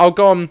tell you what, I'll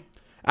go on...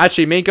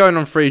 Actually, me going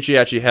on 3G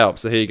actually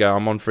helps. So here you go.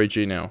 I'm on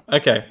 3G now.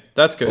 Okay,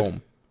 that's good.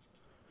 Boom.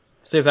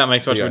 See if that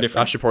makes much of a difference.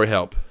 That should probably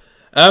help.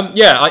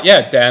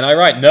 Yeah, Dan, I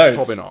write notes.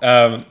 Probably not.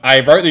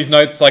 I wrote these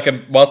notes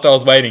whilst I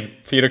was waiting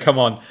for you to come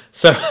on,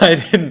 so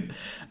I'm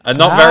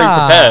not very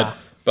prepared,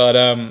 but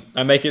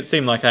I make it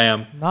seem like I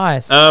am.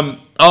 Nice.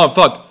 Oh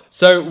fuck.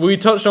 So we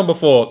touched on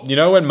before. You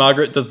know when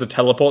Margaret does the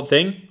teleport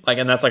thing,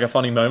 and that's like a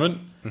funny moment.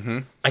 Mm-hmm.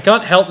 I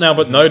can't help now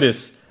but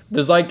notice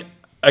there's like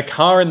a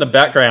car in the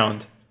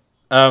background.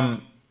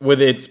 With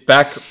its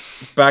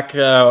back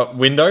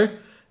window,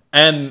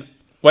 and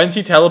when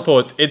she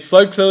teleports, it's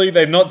so clearly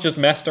they've not just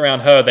messed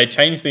around her, they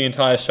changed the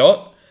entire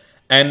shot,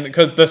 and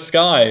because the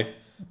sky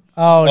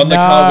on the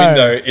car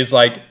window is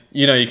like,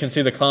 you know, you can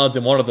see the clouds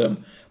in one of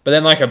them, but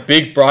then like a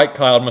big bright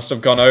cloud must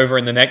have gone over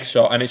in the next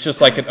shot, and it's just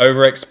like an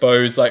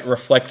overexposed like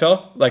reflector,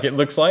 like it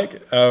looks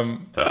like.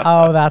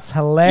 Oh, that's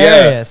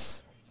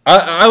hilarious. Yeah.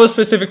 I was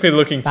specifically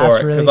looking for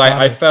it because really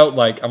I felt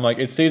like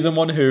it's season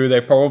 1 Who, they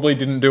probably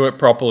didn't do it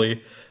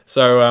properly.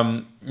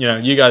 So, you know,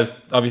 you guys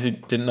obviously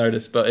didn't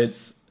notice, but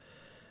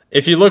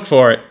if you look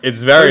for it, it's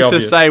very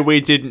obvious. To say we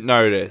didn't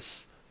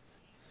notice.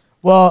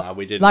 Well,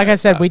 we didn't like I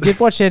notice said, that. we did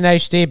watch it in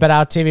HD, but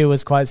our TV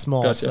was quite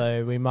small, Gotcha.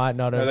 so we might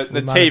not have. the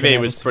we might have TV been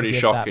able was to pretty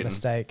forgive shocking. That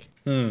mistake.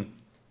 To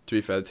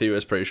be fair, the TV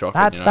was pretty shocking.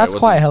 That's you know, it quite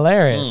wasn't-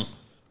 hilarious.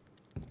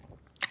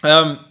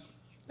 Um,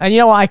 And you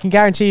know what? I can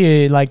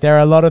guarantee you, like, there are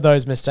a lot of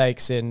those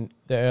mistakes in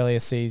the earlier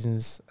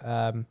seasons.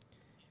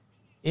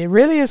 It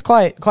really is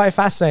quite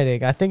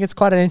fascinating. I think it's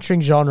quite an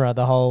interesting genre,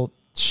 the whole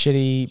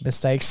shitty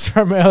mistakes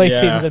from early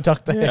seasons of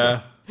Doctor Who.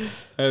 Yeah,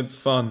 it's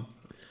fun.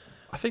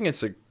 I think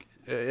it's a.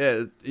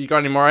 Yeah, you got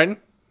any more, Aiden?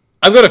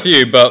 I've got a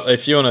few, but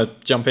if you want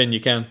to jump in,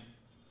 you can.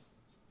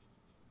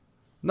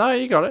 No,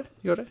 you got it.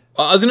 You got it.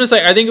 I was going to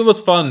say, I think it was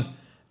fun.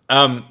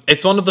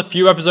 It's one of the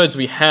few episodes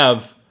we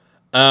have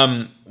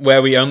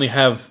where we only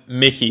have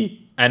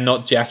Mickey and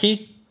not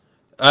Jackie.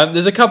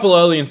 There's a couple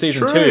early in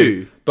season True.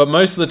 2, but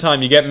most of the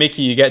time you get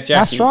Mickey, you get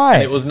Jackie. That's right.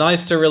 And it was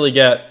nice to really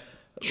get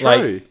True.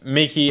 like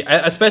Mickey,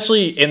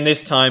 especially in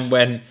this time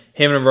when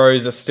him and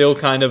Rose are still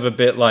kind of a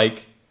bit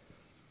like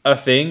a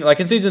thing. Like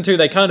in season 2,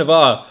 they kind of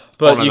are,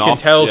 but On and you can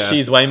off, tell yeah.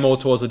 she's way more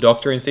towards the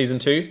Doctor in season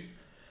 2.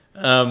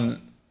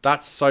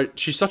 That's so.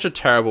 She's such a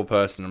terrible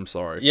person. I'm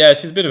sorry. Yeah,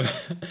 she's a bit of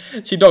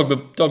she dogged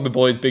the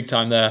boys big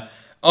time there.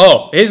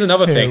 Oh, here's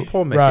another thing.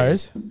 Poor Mickey.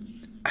 Rose.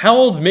 How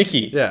old's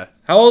Mickey? Yeah.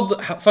 How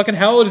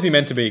old is he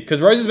meant to be? Because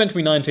Rose is meant to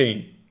be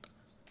 19.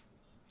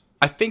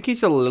 I think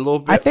he's a little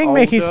bit. I think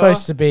Mickey's older.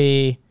 supposed to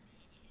be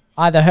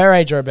either her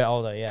age or a bit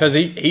older, yeah. Because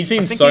he I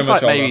seems think so he's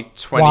much like older. maybe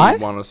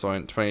 21 or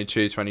something,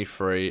 22,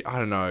 23. I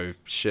don't know.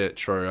 Shit,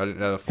 true. I didn't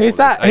know the full Who's list.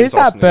 that? Aiden's Who's that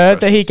asking these bird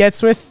that he questions.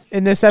 gets with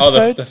in this Oh,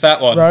 episode? the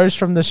fat one. Rose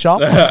from the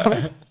shop or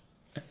something?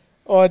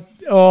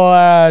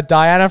 or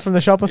Diana from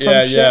the shop or some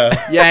Yeah, shit?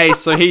 yeah. Yeah,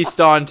 so he's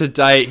starting to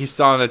date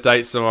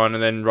someone,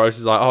 and then Rose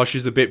is like, "Oh,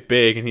 she's a bit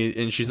big," and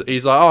he's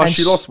like, "Oh, And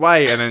she sh- lost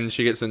weight," and then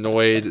she gets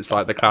annoyed. It's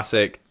like the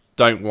classic,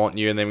 "Don't want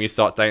you," and then when you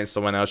start dating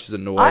someone else, she's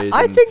annoyed.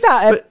 I and- think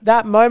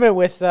that moment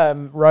with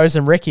Rose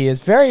and Ricky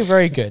is very,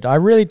 very good. I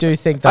really do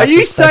think that's Are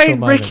you a special saying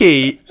moment.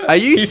 Ricky? Are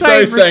you He's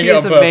saying so saying Ricky it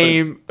is on a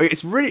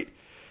purpose. meme?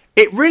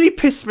 It really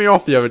pissed me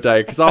off the other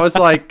day because I was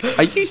like,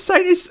 "Are you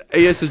saying this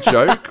as a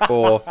joke?"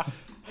 Or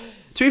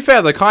to be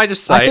fair, though, can I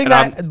just say? I think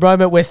and that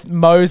moment with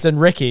Mose and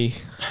Ricky.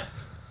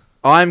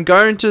 I'm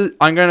going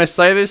to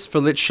say this for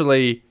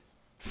literally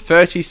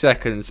 30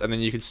 seconds, and then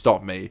you can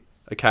stop me.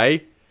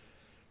 Okay.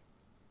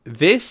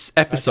 This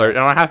episode, and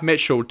I have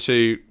Mitchell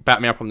to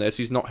back me up on this.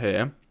 He's not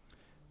here.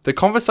 The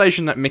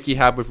conversation that Mickey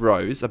had with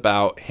Rose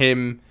about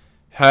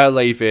her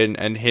leaving,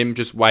 and him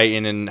just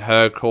waiting, and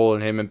her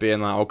calling him and being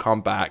like, "I'll come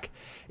back,"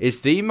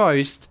 is the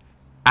most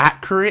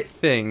accurate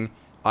thing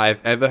I've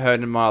ever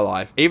heard in my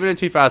life, even in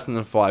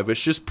 2005,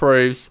 which just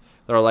proves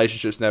the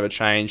relationships never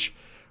change.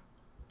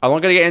 I'm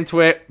not going to get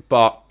into it,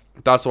 but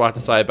that's all I have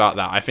to say about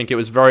that. I think it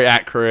was very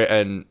accurate,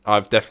 and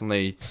I've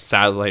definitely,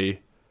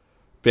 sadly,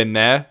 been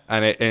there,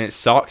 and it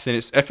sucks, and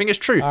I think it's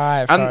true. All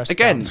right, and Forrest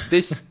again, Gump.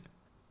 this.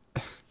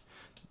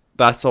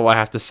 That's all I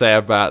have to say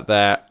about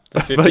that.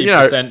 But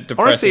 50% depressing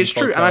honestly, it's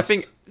true, and I podcast.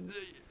 think.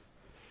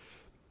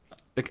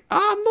 Like,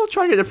 I'm not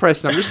trying to get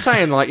depressed. I'm just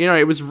saying, like,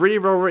 it was really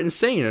well written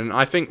scene, and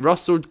I think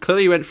Russell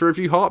clearly went through a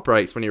few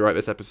heartbreaks when he wrote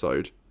this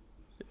episode.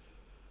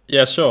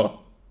 Yeah, sure.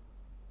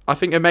 I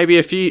think there may be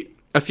a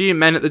few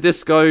men at the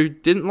disco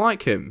didn't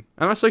like him,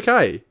 and that's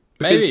okay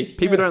because Maybe,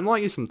 people yeah. don't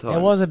like you sometimes.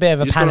 There was a bit of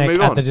a You just gotta panic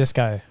move at on. the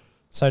disco,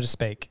 so to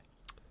speak.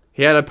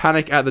 He had a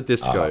panic at the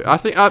disco. I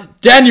think.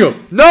 Daniel!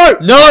 No,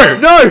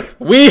 No!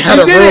 We had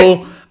He a did it!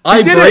 rule.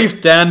 I did it!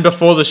 briefed Dan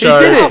before the show.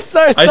 did it! I'm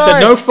so I sorry. said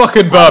no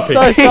fucking I'm burping.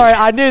 so sorry.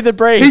 I knew the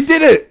brief. he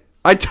did it.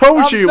 I told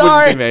I'm you it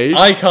sorry. wouldn't be me.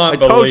 I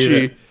can't I told believe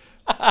you. it.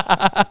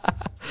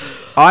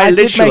 I did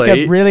literally.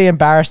 make a really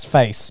embarrassed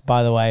face,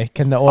 by the way.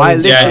 Can the I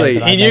audience literally. know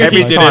that I he knew made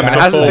he every those did it time. It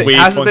embarrassed before hasn't, we it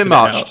hasn't been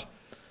pointed it much. out.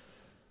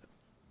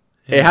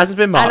 It hasn't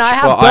been much, And I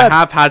have but I burped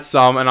have had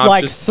some, and I've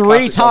like just 3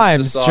 classic gone to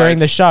times side. during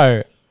the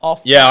show.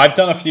 Yeah, I've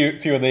done a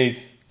few of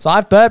these. So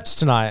I've burped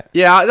tonight.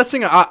 Yeah, that's the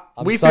thing.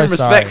 We've so been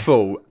sorry.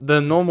 respectful. The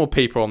normal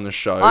people on the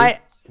show. I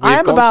we've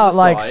am gone to about the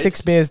like side,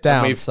 6 beers and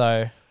down, we've-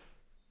 so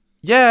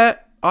Yeah,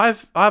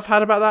 I've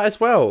had about that as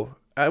well.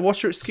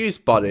 What's your excuse,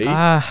 buddy?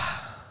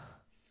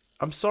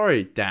 I'm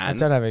sorry, Dan. I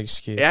don't have an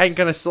excuse. It ain't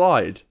gonna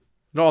slide.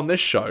 Not on this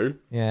show.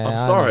 Yeah, I'm I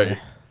sorry. know.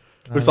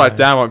 Looks like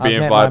Dan won't be I've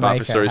met invited my back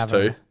for maker, series 2.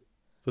 haven't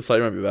Looks like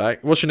you won't be back.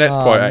 What's your next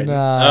Oh, quote, Aiden?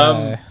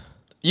 no.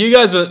 You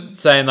guys were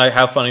saying like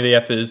how funny the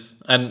ep is,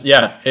 and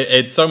yeah,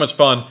 it's so much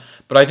fun.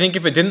 But I think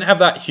if it didn't have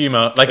that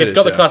humor, like It it's is,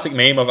 got the yeah. classic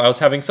meme of I was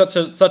having such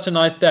a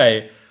nice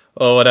day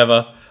or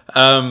whatever.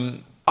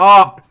 I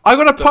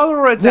got a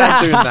Polaroid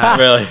Dan doing that.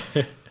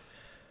 Really.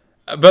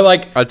 But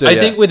like I do, I yeah.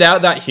 think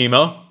without that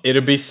humor,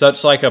 it'd be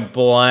such like a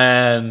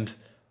bland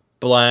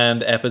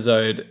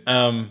episode.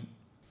 And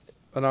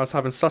I was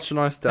having such a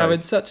nice day.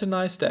 Having such a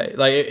nice day.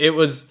 Like it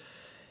was.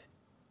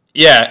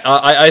 Yeah,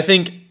 I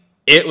think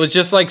it was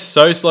just like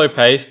so slow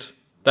paced.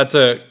 That's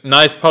a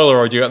nice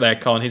Polaroid you got there,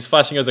 Con. He's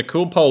flashing as a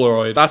cool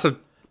Polaroid.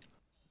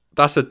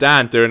 That's a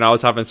Dan doing I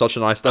was having such a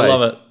nice day.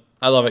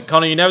 I love it.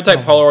 Connor, you never take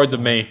Polaroids of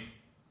me.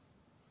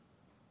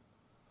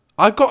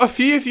 I've got a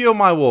few of you on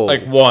my wall.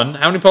 Like one.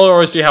 How many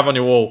Polaroids do you have on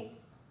your wall?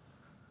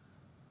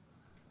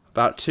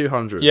 About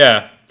 200.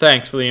 Yeah,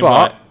 thanks for the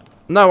invite. But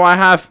no, I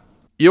have.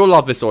 You'll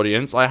love this,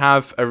 audience. I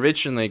have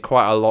originally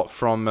quite a lot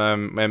from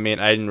when me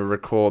and Aiden would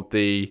record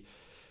the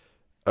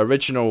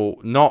original,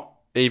 not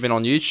even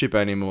on YouTube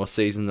anymore,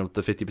 season of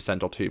the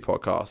 50% or 2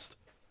 podcast.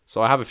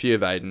 So I have a few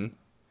of Aiden.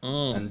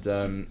 And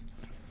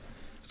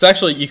It's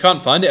actually, you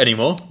can't find it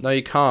anymore. no,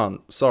 you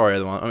can't. Sorry,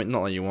 everyone. I mean,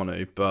 not that you want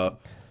to, but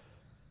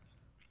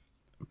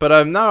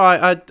no,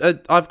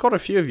 I've got a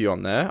few of you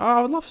on there.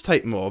 I would love to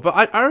take more, but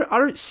I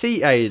don't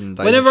see Aiden.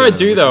 Whenever I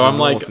do though, I'm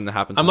like,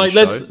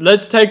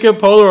 let's take a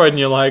Polaroid, and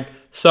you're like,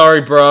 sorry,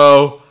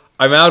 bro,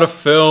 I'm out of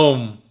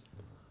film.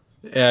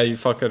 Yeah, you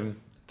fucking.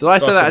 Did I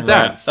say that at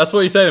rat. dance? That's what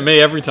you say to me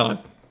every time.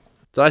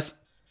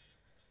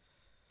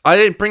 I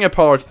didn't bring a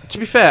Polaroid. To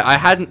be fair, I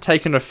hadn't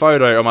taken a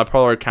photo on my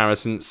Polaroid camera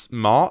since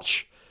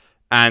March,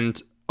 and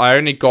I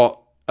only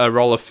got a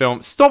roll of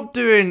film. Stop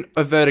doing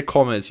inverted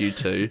commas, you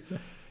two.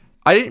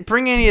 I didn't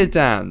bring any of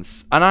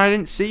Dan's, and I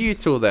didn't see you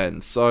till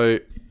then. So,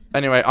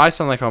 anyway, I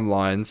sound like I'm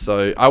lying.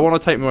 So, I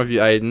want to take more of you,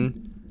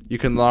 Aiden. You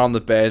can lie on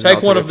the bed.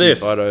 Take one of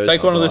this.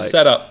 Take one of this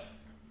setup.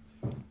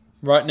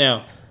 Right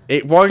now.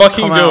 It won't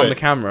come out on the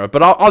camera,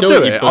 but I'll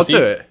do it.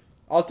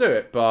 I'll do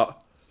it,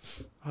 but...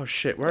 Oh,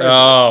 shit. Where is it?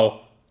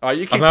 Oh,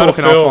 you keep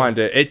talking, I'll find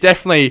it.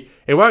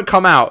 It won't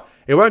come out.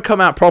 It won't come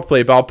out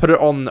properly, but I'll put it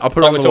on the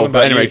wall.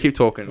 But anyway, keep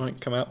talking. It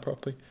won't come out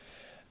properly.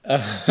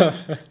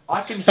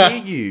 I can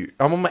hear you.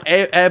 I'm on my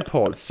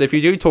AirPods, so if you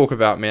do talk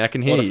about me, I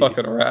can hear you. What a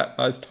fucking rat.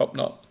 That's top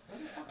knot.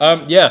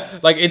 Yeah,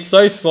 like, it's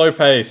so slow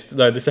paced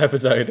though, this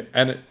episode,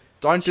 and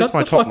don't diss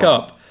my top Shut the fuck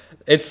up.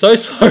 It's so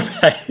slow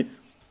paced.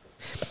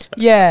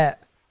 Yeah,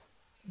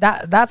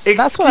 that's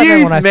what I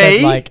meant when I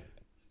said, like,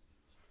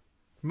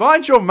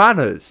 mind your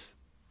manners.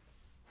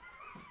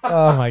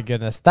 Oh my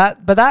goodness. That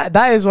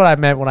is what I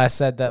meant when I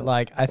said that,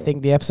 like, I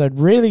think the episode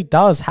really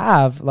does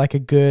have like a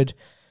good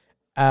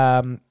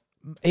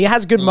it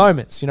has good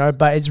moments, you know,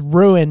 but it's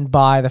ruined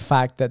by the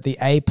fact that the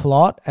A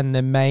plot and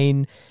the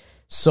main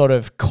sort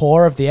of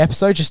core of the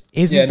episode just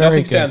isn't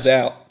very good. Stands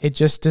out. It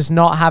just does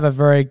not have a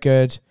very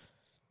good.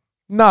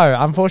 No,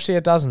 unfortunately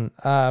it doesn't.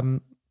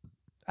 And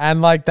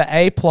like the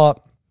A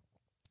plot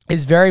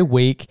is very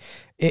weak.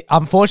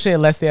 Unfortunately, it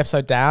lets the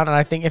episode down, and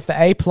I think if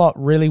the A plot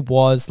really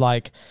was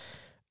like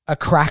a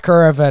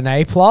cracker of an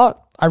A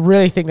plot, I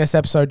really think this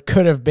episode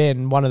could have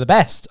been one of the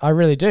best. I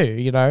really do,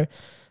 you know.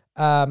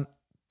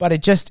 But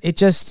it just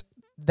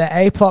the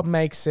A plot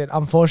makes it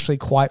unfortunately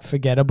quite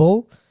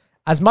forgettable.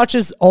 As much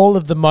as all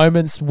of the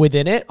moments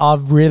within it are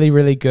really,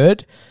 really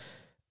good,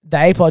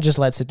 the A plot just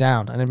lets it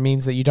down, and it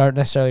means that you don't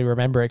necessarily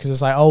remember it because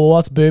it's like, oh, well,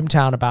 what's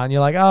Boomtown about? And you're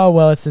like, oh,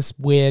 well, it's this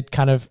weird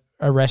kind of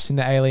arresting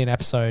the alien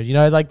episode. You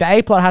know, like the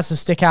A plot has to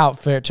stick out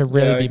for it to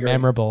really be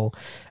memorable,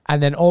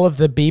 and then all of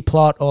the B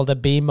plot or the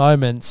B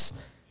moments,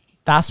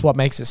 that's what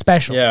makes it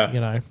special. Yeah, you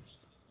know.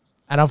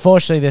 And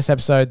unfortunately, this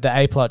episode, the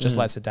A plot just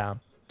lets it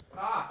down.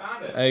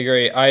 I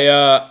agree.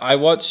 I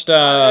watched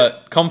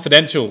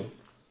Confidential.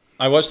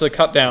 I watched the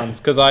cut downs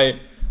because I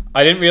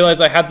didn't realize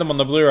I had them on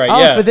the Blu-ray.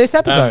 Oh, for this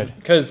episode,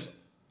 because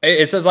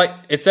it says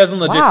on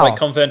the disc like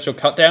Confidential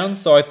cut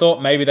downs. So I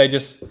thought maybe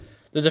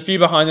there's a few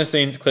behind the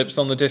scenes clips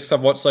on the discs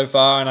I've watched so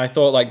far, and I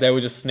thought like they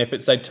were just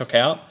snippets they took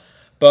out.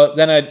 But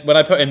then when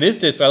I put in this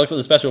disc, I looked at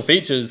the special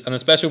features, and the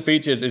special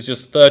features is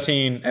just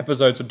 13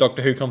 episodes of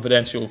Doctor Who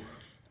Confidential,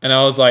 and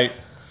I was like,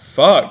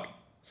 fuck.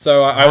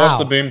 So I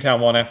watched the Boomtown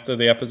one after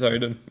the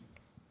episode, and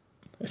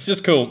it's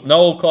just cool.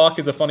 Noel Clarke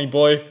is a funny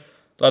boy.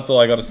 That's all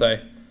I got to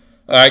say.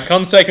 All right,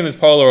 Con's taking this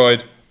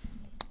Polaroid.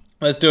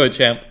 Let's do it,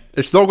 champ.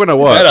 It's not going to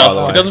work. If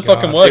it doesn't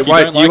fucking work,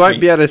 you won't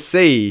be able to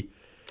see.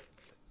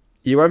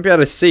 You won't be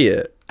able to see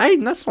it. Hey,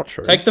 that's not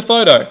true. Take the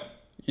photo.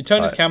 You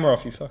turn his camera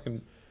off, you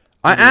fucking...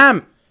 I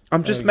am.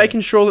 I'm just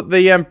making sure that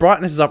the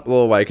brightness is up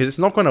all the way, because it's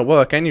not going to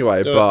work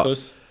anyway. All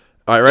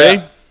right, ready?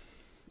 Yeah.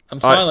 I'm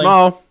smiling. All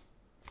right, smile.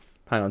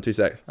 Hang on 2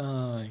 secs. Oh,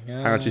 my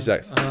God. Hang on 2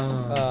 secs.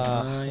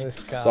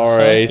 This guy.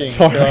 Sorry.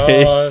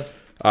 God.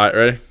 All right,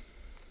 ready?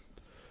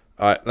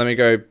 All right, let me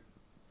go.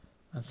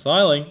 I'm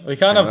smiling. We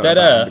can't have dead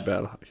air.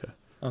 Okay.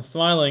 I'm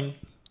smiling.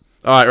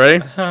 All right,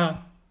 ready?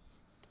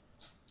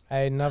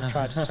 Hey, I've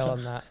tried to tell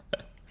him that.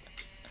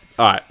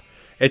 All right.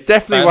 It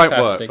definitely won't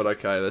work, but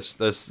okay, let's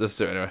do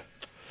it anyway.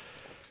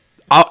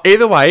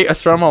 Either way, I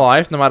swear on my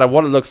life, no matter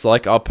what it looks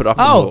like, I'll put up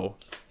on the wall.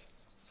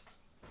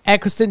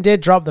 Eccleston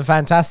did drop the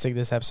fantastic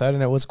this episode,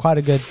 and it was quite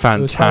a good.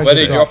 Fantastic. Where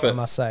did he drop it? I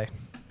must say.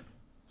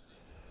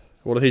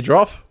 What did he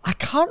drop? I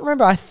can't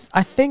remember. I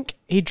think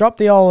he dropped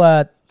the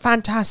old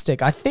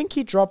fantastic. I think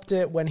he dropped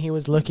it when he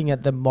was looking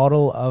at the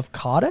model of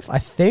Cardiff. I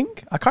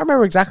can't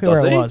remember exactly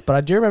where it was, but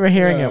I do remember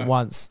hearing it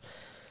once.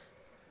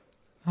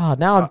 Oh,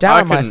 now I'm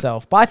down on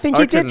myself, but I think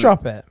he did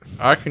drop it.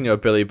 I reckon you're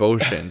Billy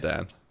bullshitting,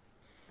 Dan.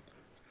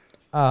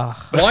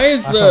 Why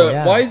is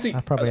the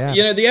I probably am.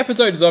 You know, the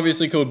episode is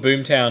obviously called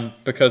Boomtown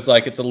because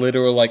like it's a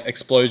literal like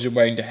explosion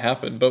waiting to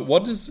happen. But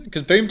because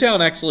Boomtown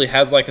actually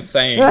has like a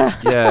saying,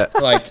 yeah,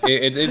 like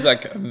it is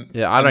like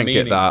I don't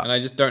get that, and I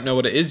just don't know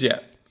what it is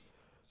yet.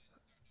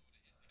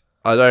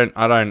 I don't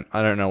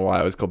know why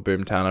it was called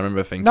Boomtown. I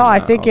remember thinking. No, I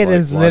think it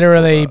is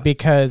literally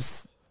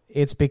because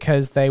it's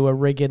because they were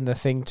rigging the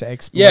thing to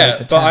exploit Yeah,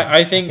 the but town.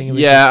 I think- it was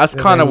Yeah, that's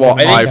they kinda were what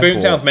gonna I make think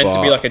it- thought, Boomtown's meant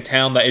to be but- like a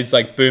town that is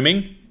like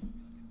booming,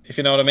 if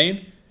you know what I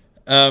mean.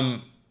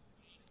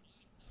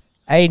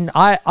 Aiden,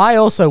 I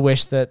also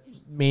wish that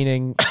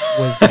meaning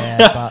was there,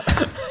 but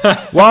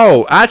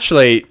Whoa,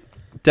 actually,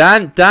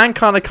 Dan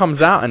kind of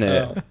comes out in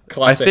it. Oh, I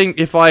classic. think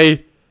if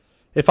I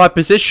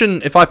position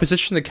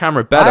the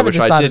camera better, haven't which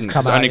I decided to didn't come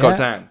because I out only got yet.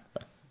 Dan.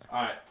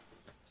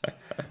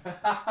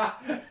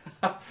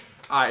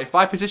 Alright, if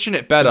I position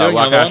it better, Doing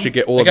where I can another actually one?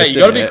 get all of Okay, this you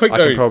gotta in be it, quick I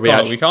though. can probably Connor,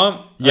 actually... we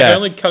can't. I Yeah. can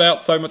only cut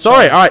out so much.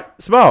 Sorry, time.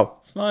 alright,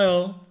 smile.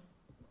 Smile.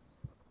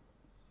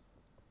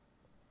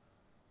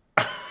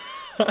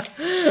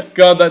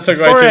 God, that took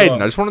Sorry, way too Aiden, I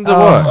long. just wanted to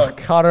work.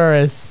 Connor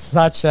is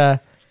such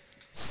a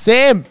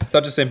simp.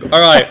 Such a simple.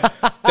 All right,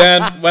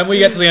 Dan. When we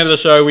get to the end of the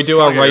show, we do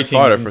our trying to get a ratings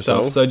photo and for stuff.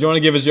 yourself. So, do you want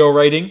to give us your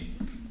rating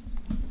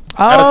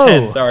out of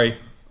 10? Sorry.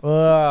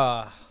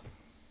 Ugh.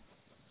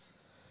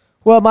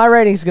 Well, my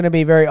rating's going to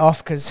be very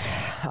off because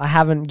I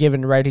haven't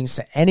given ratings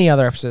to any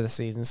other episode of the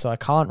season, so I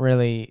can't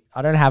really.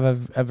 I don't have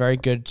a very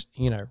good,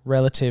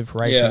 relative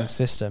rating Yeah.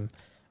 system.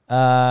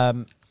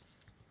 But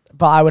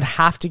I would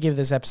have to give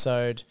this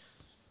episode.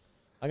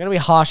 I'm going to be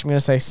harsh. I'm going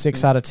to say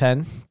 6 out of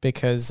 10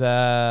 because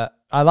I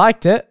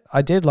liked it.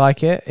 I did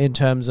like it in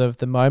terms of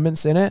the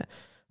moments in it,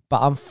 but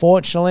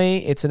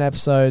unfortunately, it's an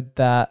episode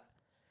that.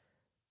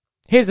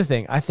 Here's the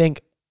thing. I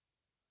think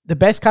the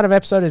best kind of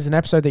episode is an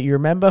episode that you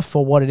remember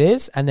for what it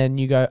is, and then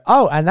you go,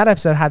 oh, and that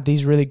episode had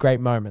these really great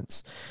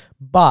moments.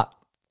 But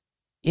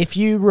if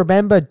you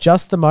remember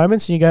just the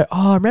moments and you go,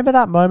 oh, I remember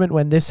that moment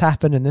when this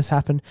happened and this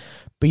happened,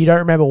 but you don't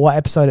remember what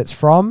episode it's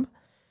from,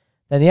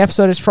 then the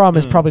episode it's from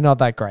is probably not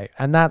that great.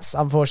 And that's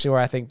unfortunately where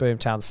I think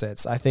Boomtown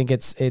sits. I think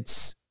it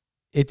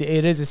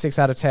is a 6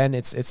 out of 10.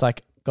 It's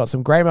like got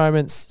some great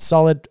moments,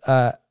 solid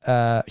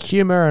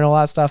humor and all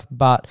that stuff,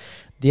 but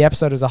the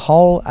episode as a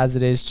whole, as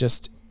it is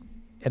just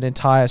an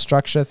entire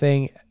structure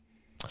thing,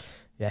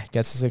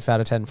 gets a 6 out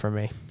of 10 from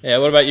me. Yeah.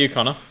 What about you,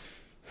 Connor?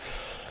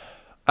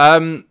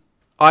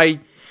 I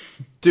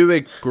do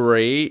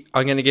agree.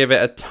 I'm going to give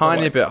it a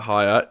tiny bit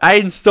higher.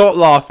 Aiden, stop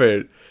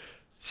laughing.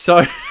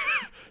 So,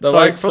 The so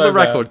like's for so the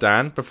bad. record,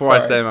 Dan, before I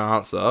Sorry. say my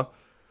answer,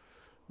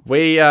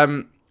 we've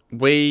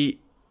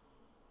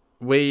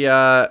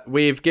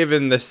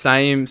given the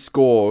same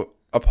score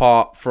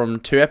apart from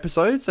 2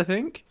 episodes, I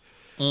think,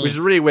 which is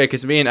really weird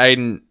because me and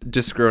Aiden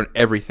disagree on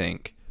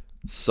everything.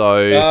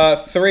 So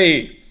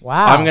 3.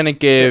 Wow. I'm going to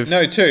give...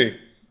 No, 2.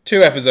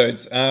 2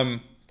 episodes.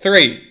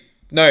 3.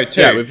 No, 2.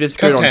 Yeah, we've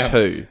disagreed on Cut down.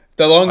 2.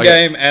 The Long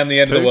Okay. Game and The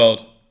End of 2? the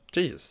World.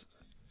 Jesus.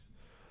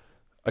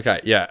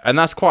 Okay, yeah, and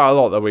that's quite a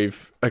lot that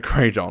we've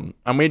agreed on,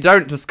 and we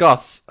don't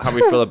discuss how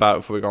we feel about it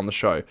before we go on the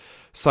show.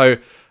 So,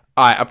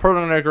 I'm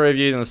probably not going to agree with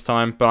you this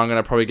time, but I'm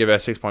going to probably give it a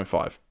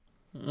 6.5.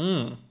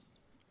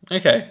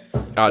 Okay.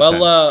 Out of 10.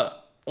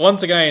 Well,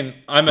 once again,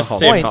 I'm a Oh,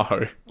 sim, no.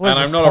 What is and this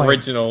I'm not point?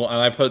 original, and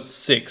I put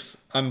 6.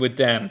 I'm with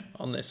Dan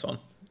on this one.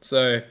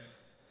 So,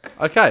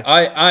 Okay. Dan,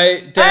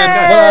 what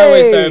I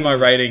always say with my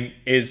rating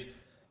is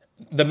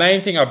the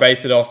main thing I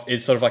base it off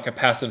is sort of like a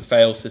pass and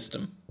fail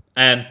system.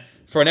 And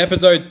for an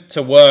episode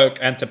to work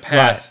and to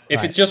pass,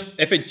 if it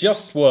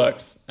just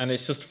works and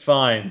it's just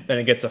fine, then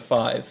it gets a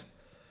 5.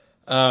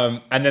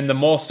 And then the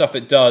more stuff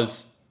it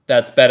does,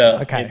 that's better.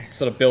 Okay. It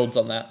sort of builds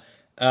on that.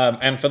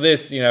 And for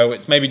this,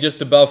 it's maybe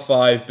just above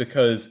 5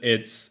 because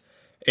it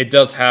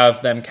does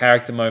have them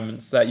character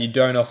moments that you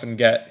don't often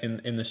get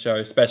in the show,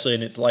 especially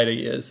in its later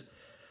years.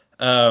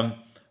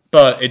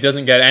 But it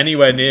doesn't get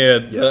anywhere near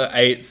the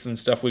 8s and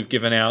stuff we've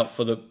given out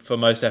for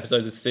most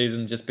episodes this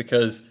season, just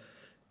because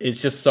it's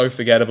just so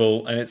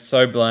forgettable and it's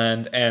so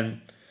bland.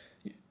 And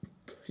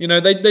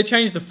they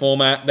changed the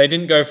format. They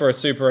didn't go for a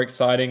super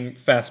exciting,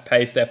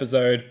 fast-paced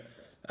episode,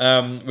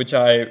 which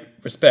I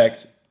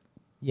respect.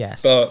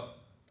 Yes. But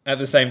at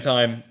the same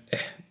time,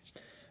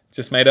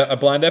 just made a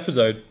bland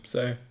episode.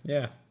 So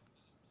yeah.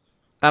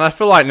 And I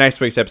feel like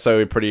next week's episode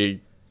will be pretty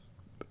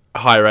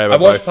high rate. I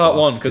watched part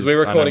 1 because we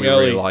were recording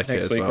early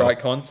next week, right,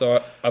 Con?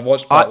 So I've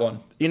watched part 1.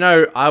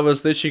 I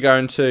was literally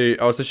going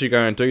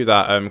to do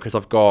that because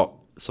I've got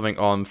something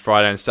on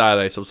Friday and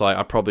Saturday, so I was like,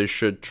 I probably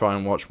should try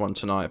and watch one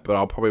tonight, but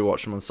I'll probably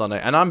watch them on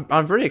Sunday. And I'm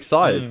really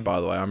excited,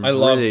 by the way. I'm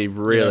really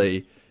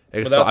excited.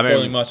 Without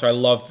spoiling much, I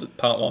love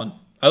part 1.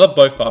 I love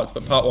both parts,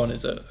 but part 1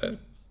 is a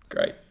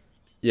great.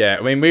 Yeah,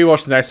 I mean, we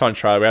watched the Next Time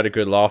trailer. We had a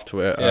good laugh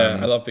to it. Yeah,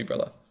 I love Big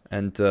Brother.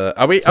 And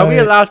are we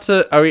allowed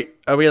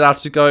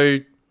to go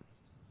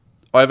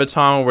over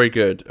time, or are we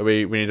good?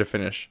 We need to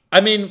finish.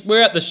 I mean,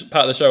 we're at the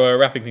part of the show where we're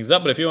wrapping things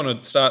up, but if you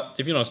want to start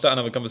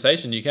another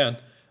conversation, you can.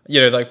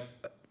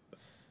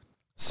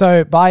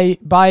 So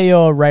by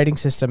your rating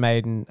system,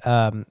 Aiden,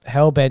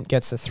 Hellbent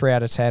gets a 3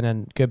 out of 10,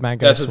 and Goodman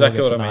Goes That's to War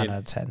exactly gets a what I 9 mean. out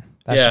of 10.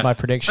 That's my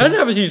prediction. I don't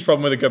have a huge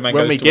problem with a good man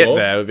When goes we to get war.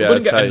 there, we'll be I able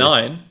wouldn't to get a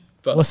tell you. 9,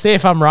 but We'll see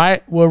if I'm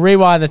right. We'll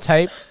rewind the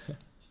tape.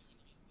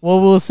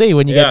 Well, we'll see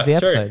when you get to the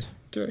episode.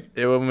 True.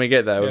 Yeah, when we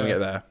get there,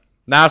 Yeah.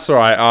 Nah, that's all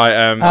right.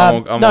 I'm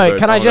No, all good.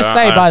 can I just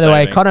say, by the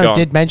way, Connor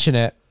did mention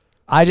it.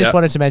 I just Yep.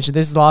 wanted to mention,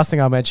 this is the last thing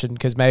I'll mention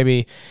because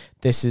maybe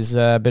this is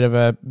a bit of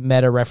a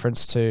meta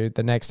reference to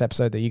the next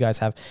episode that you guys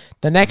have.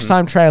 The next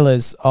time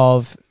trailers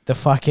of the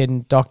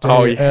fucking Doctor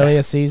Who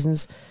earlier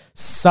seasons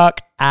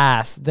suck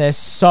ass. They're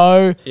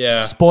so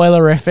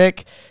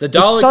spoilerific. The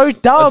Daleks, it's so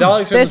dumb. The Daleks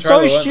were in They're the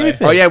trailer, so weren't they?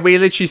 stupid. Oh yeah, we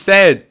literally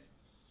said.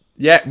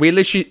 Yeah,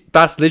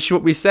 that's literally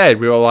what we said.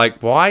 We were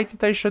like, why did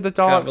they show the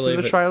Daleks in believe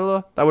the it.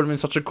 trailer? That would have been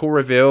such a cool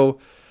reveal.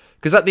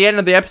 Because at the end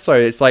of the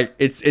episode, it's like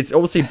it's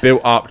obviously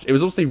built up. It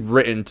was obviously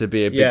written to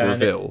be a big And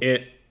reveal.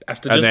 it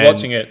after And just then-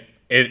 watching it,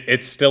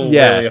 it's still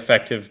Yeah. really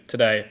effective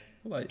today.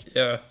 Like,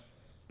 yeah.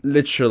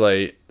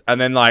 Literally. And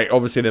then like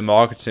obviously the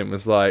marketing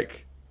was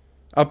like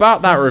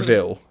about that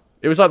reveal.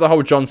 It was like the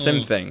whole John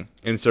Sim thing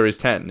in series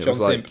 10. It John was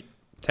like Sim.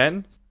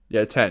 10?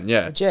 Yeah, 10,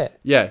 yeah. Legit.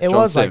 Yeah, It John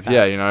was Sim. like that.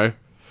 Yeah, you know.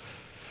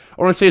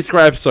 Honestly, it's a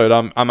great episode.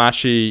 I'm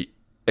actually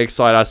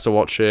excited as to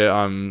watch it.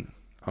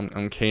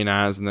 I'm keen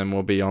as, and then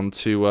we'll be on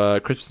to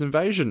Christmas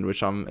Invasion,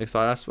 which I'm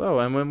excited as well.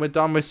 And when we're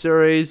done with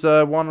series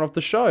 1 of the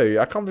show,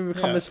 I can't believe we've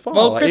come Yeah. this far.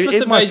 Well, Like, Christmas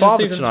even my Invasion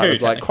father season tonight 2,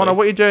 was like, technically. Connor,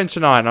 what are you doing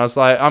tonight? And I was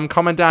like, I'm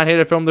coming down here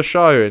to film the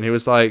show. And he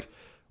was like,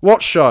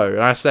 what show?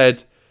 And I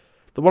said,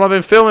 the one I've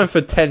been filming for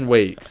 10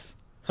 weeks.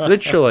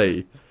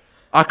 Literally.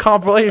 I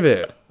can't believe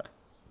it.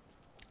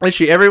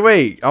 Literally every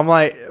week. I'm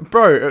like,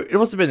 bro, it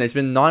must have been, it's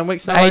been 9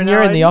 weeks now. And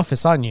you're in the Aiden?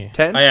 office, aren't you?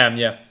 10? I am,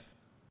 yeah.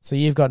 So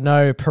you've got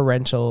no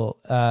parental...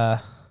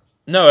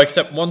 No,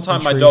 except one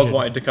time my dog Intrusion.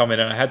 wanted to come in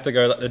and I had to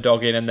go let the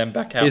dog in and then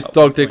back out. His at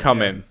dog one did point,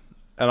 come yeah. in,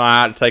 and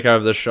I had to take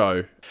over the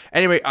show.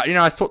 Anyway, you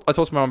know, I talked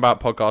to my mum about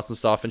podcasts and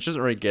stuff, and she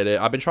doesn't really get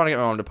it. I've been trying to get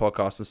my mum to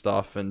podcasts and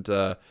stuff, and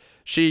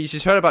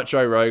she's heard about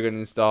Joe Rogan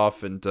and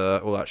stuff and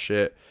all that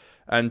shit.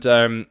 And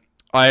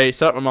I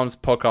set up my mum's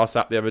podcast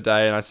app the other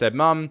day, and I said,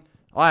 Mum,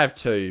 I have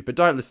 2, but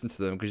don't listen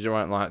to them because you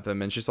won't like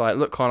them. And she's like,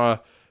 look,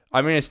 Connor,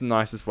 I mean it's in the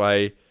nicest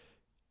way.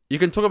 You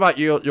can talk about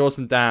yours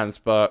and Dan's,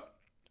 but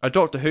a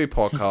Doctor Who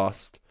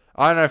podcast.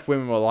 I don't know if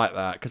women will like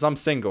that because I'm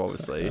single,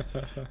 obviously.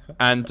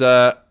 And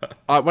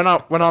when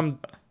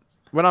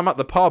I'm at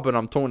the pub and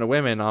I'm talking to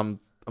women, I'm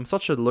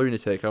such a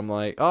lunatic. I'm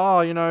like,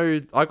 oh, you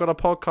know, I got a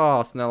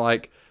podcast, and they're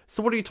like,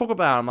 so what do you talk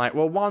about? I'm like,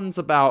 well, one's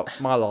about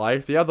my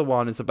life, the other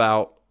one is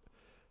about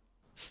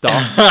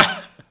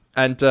stuff,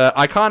 and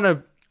I kind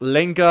of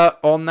linger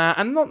on that,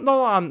 and not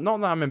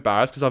that I'm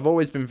embarrassed because I've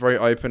always been very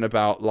open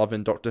about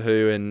loving Doctor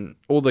Who, and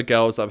all the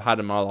girls I've had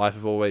in my life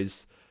have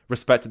always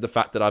respected the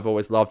fact that I've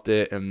always loved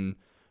it, and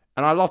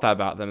I love that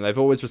about them. They've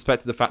always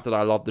respected the fact that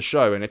I love the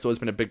show, and it's always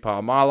been a big part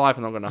of my life,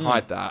 and I'm not going to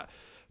hide that.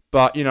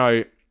 But, you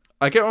know,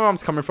 I get where my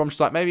mum's coming from.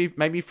 She's like,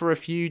 maybe for a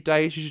few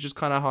days you should just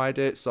kind of hide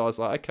it. So I was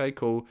like, okay,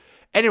 cool.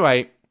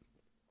 Anyway,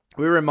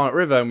 we were in Monk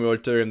River, and we were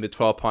doing the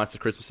 12 pints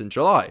of Christmas in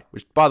July,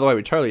 which, by the way,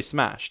 we totally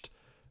smashed.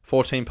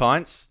 14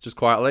 pints, just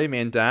quietly, me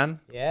and Dan.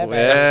 Yeah,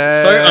 man.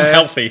 That's so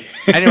unhealthy.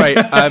 Anyway,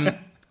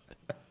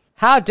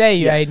 How dare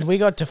you, Yes. Aiden? We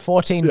got to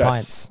 14 Yes.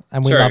 pints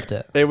and we True. loved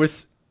it. it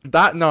was...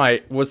 That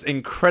night was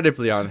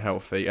incredibly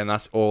unhealthy, and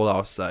that's all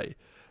I'll say.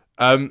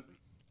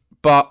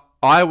 But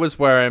I was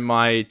wearing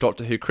my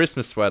Doctor Who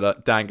Christmas sweater.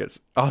 Dang it.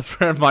 I was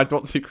wearing my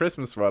Doctor Who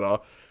Christmas sweater,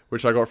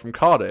 which I got from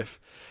Cardiff.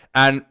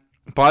 And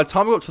by the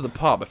time I got to the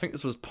pub, I think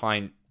this was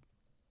pint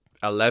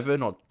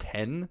 11 or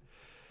 10,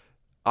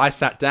 I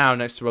sat down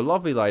next to a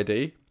lovely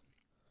lady,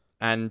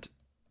 and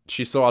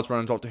she saw I was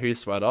wearing a Doctor Who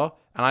sweater,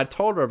 and I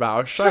told her about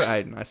our show,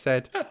 Aiden. I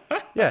said,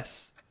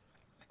 yes,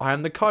 I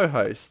am the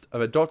co-host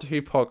of a Doctor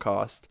Who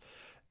podcast,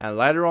 and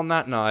later on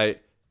that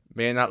night,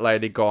 me and that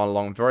lady got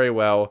along very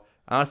well.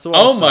 And that's all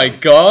I'll Oh my say.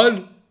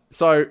 god.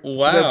 So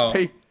Wow.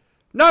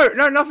 No,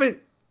 nothing,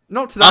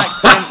 not to that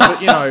extent,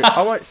 but you know,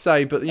 I won't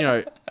say, but you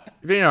know,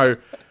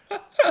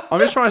 I'm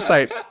just trying to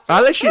say,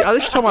 I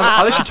told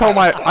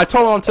my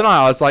mom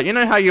tonight. I was like, you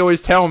know how you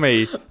always tell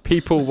me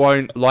people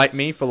won't like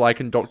me for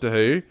liking Doctor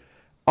Who?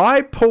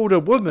 I pulled a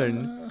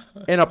woman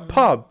in a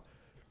pub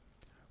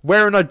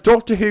wearing a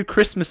Doctor Who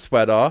Christmas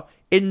sweater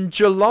in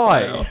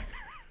July. Wow.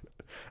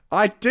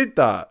 I did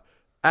that.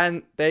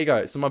 And there you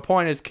go. So my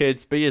point is,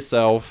 kids, be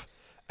yourself,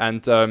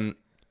 and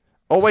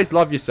always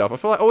love yourself. I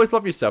feel like always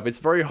love yourself. It's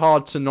very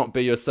hard to not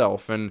be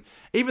yourself. And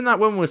even that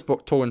woman was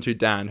talking to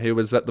Dan, who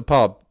was at the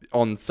pub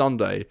on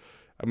Sunday,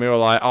 and we were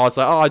like, I was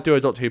like, oh, I do a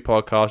Doctor Who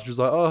podcast. She was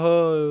like,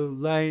 oh,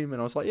 lame.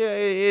 And I was like, yeah,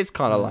 it's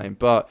kind of lame.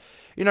 But,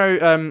 you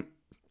know,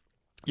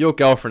 your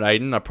girlfriend,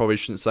 Aiden, I probably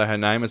shouldn't say her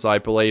name, as I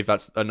believe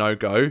that's a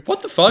no-go.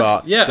 What the fuck?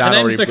 But Yeah, Dan her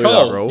name's already blew that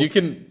Nicole. rule. You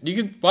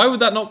can. Why would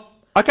that not?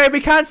 Okay, we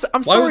can't.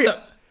 I'm Why sorry. would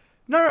that?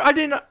 No, I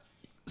didn't.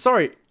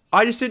 Sorry,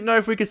 I just didn't know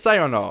if we could say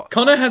or not.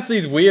 Connor has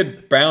these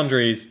weird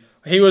boundaries.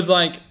 He was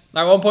like,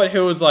 at one point, he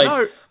was like,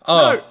 No, "Oh,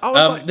 no, I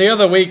was like- the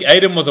other week,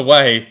 Aiden was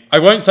away. I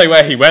won't say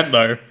where he went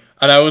though."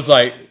 And I was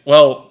like,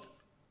 "Well,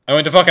 I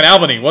went to fucking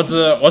Albany. What's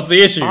the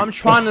issue?" I'm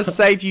trying to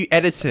save you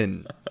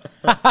editing.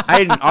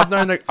 Aiden,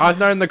 I've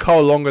known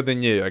Nicole longer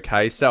than you.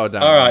 Okay, settle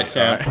down. All right, mate,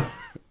 champ. alright?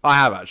 I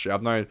have actually.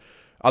 I've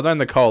known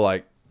Nicole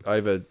like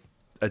over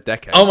a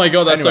decade. Oh my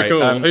god, that's Anyway, so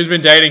cool. Who's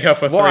been dating her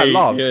for what I 3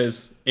 love-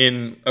 years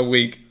in a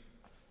week?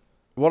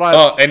 What I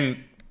Oh,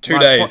 in 2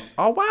 days.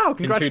 Oh wow! In 2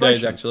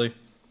 Congratulations. days, actually.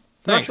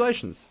 Thanks.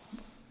 Congratulations.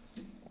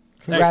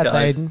 Congrats,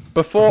 guys. Aiden.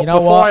 Before You know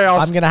before what? I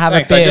ask I'm gonna have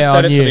Thanks, a I beer just said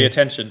on it for the you.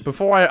 attention.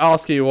 before I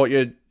ask you what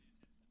you're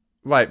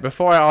Wait,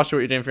 before I ask you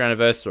what you're doing for your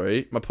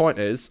anniversary, my point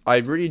is I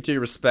really do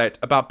respect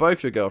about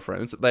both your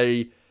girlfriends that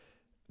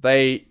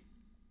they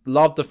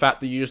love the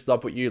fact that you just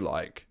love what you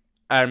like.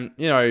 And,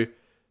 you know,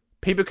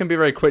 people can be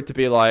very quick to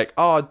be like,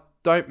 oh,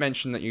 don't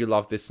mention that you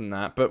love this and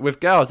that. But with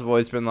girls, I've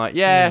always been like,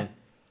 yeah,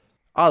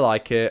 I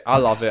like it. I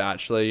love it,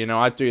 actually. You know,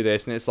 I do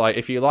this. And it's like,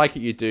 if you like it,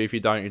 you do. If you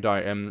don't, you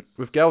don't. And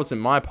with girls in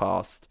my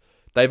past,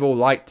 they've all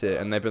liked it.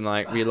 And they've been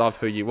like, we love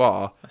who you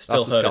are. still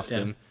That's heard it,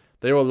 disgusting. yeah.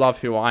 They all love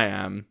who I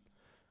am.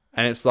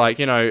 And it's like,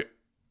 you know,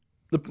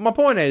 my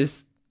point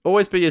is,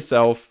 always be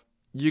yourself.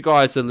 You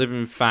guys are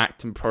living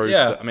fact and proof.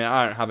 Yeah. That, I mean,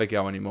 I don't have a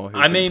girl anymore who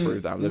I can mean,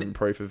 prove that. I'm living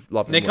proof of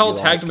loving Nicole what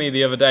you tagged like. me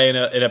the other day in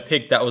a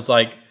pic that was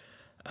like,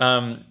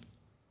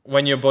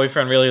 when your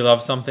boyfriend really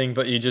loves something,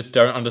 but you just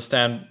don't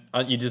understand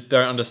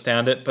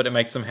it, but it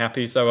makes them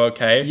happy, so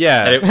okay.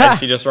 Yeah. And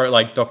she just wrote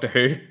like Doctor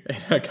Who in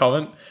her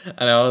comment,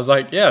 and I was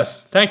like,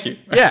 yes, thank you.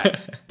 Yeah,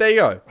 there you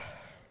go.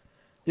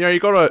 You know, you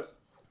gotta.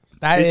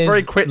 That It's is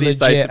very quick these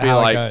days legit to be how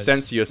it like goes.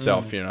 censor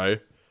yourself. You know.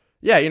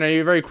 Yeah, you know,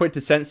 you're very quick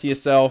to censor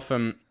yourself,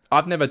 and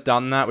I've never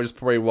done that, which is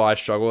probably why I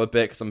struggle a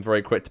bit because I'm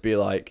very quick to be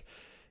like,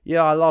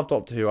 yeah, I love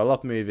Doctor Who, I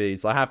love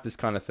movies, I have this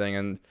kind of thing,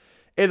 and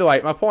either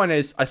way, my point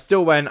is, I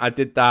still went, I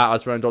did that, I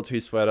was wearing a Doctor Who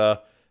sweater,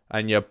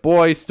 and your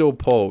boy still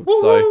pulled.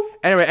 So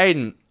anyway,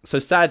 Aiden, so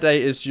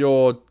Saturday is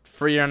your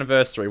 3-year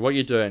anniversary. What are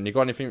you doing? You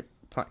got anything?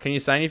 Can you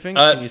say anything?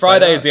 Can you say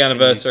Friday that? is the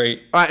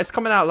anniversary. All right, it's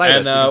coming out later.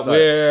 And so you can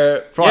say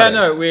it.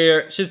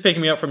 Friday. she's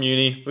picking me up from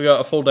uni. We got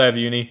a full day of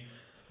uni.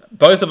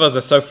 Both of us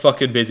are so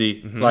fucking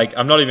busy. Mm-hmm. Like,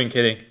 I'm not even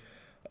kidding.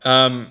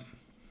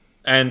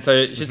 And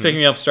so she's picking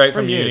me up straight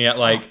from 3 uni years, at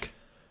like,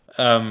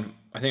 I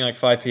think like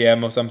 5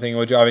 p.m. or something.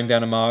 We're driving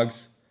down to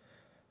Margs.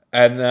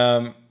 And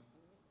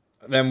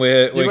then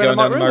we're went going to down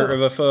to Moat Moat River?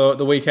 River for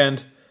the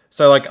weekend.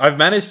 So like, I've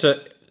managed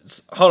to,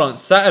 hold on,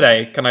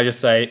 Saturday, can I just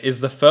say, is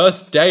the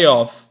first day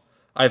off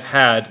I've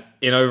had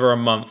in over a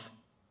month.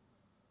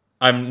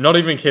 I'm not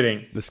even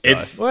kidding. This guy.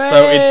 It's so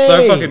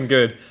Way! fucking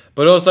good.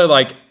 But also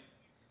like,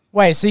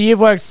 Wait, so you've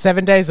worked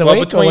 7 days a well,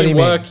 week, or what do you between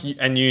work mean?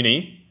 and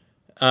uni,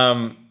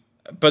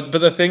 but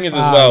the thing is as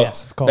Ah, well,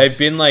 yes, of course. they've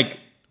been like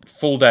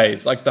full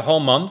days. Like the whole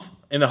month.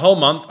 In the whole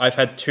month, I've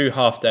had 2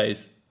 half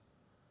days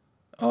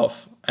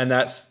off, and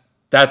that's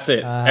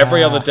it.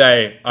 Every other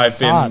day, I've that's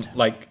been hard.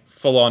 like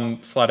full on,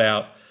 flat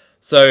out.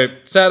 So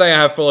Saturday I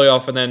have fully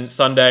off, and then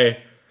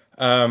Sunday,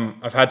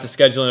 I've had to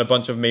schedule in a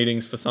bunch of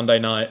meetings for Sunday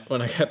night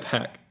when I get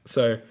back.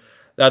 So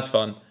that's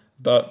fun.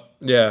 But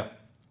yeah,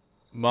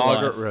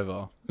 Margaret life.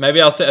 River. maybe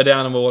I'll sit her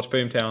down and we'll watch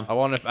Boomtown. I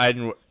wonder if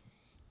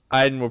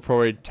Aiden will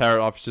probably tear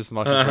it up just as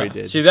much as we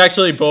did. She's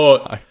actually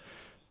bought.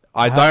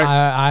 I don't.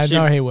 I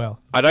know he will.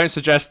 I don't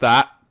suggest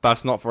that.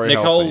 That's not very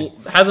Nicole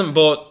healthy. hasn't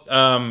bought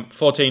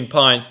 14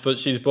 pints, but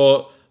she's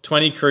bought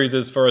 20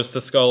 cruises for us to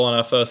skull on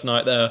our first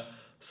night there.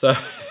 So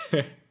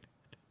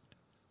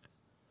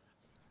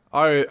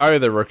Oh,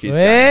 the rookies. game.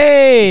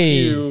 Hey,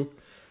 you,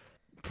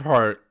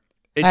 Bro,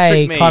 it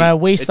hey, took me, Connor,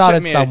 we it took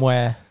started me a-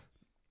 somewhere.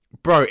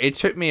 Bro, it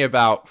took me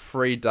about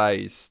 3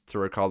 days to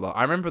recover.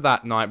 I remember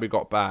that night we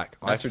got back.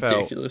 that's I felt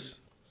ridiculous.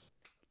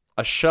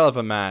 a shell of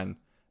a man.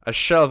 A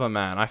shell of a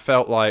man. I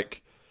felt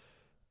like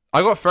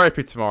I got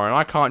therapy tomorrow, and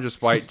I can't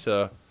just wait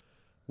to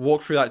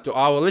walk through that door.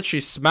 I will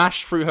literally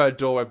smash through her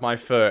door with my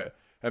foot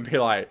and be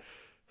like,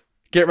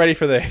 "Get ready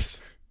for this."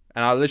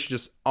 And I literally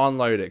just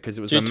unload it because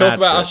it was Do a you mad talk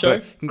about our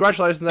trip. show But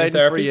congratulations, Aiden,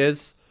 therapy? 3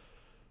 years.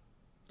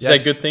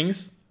 Say good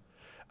things.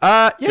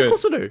 Yeah, Good. of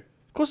course I do.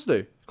 Of course I do.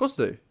 Of course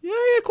I do.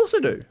 Yeah, of course I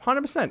do.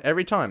 100%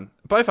 every time.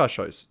 Both our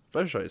shows.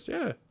 Both shows.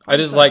 Yeah. I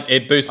just 100%. like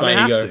it boosts I mean, my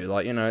I have ego. to.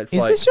 Like, you know, it's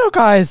Is like this your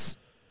guys?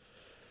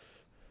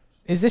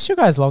 Is this your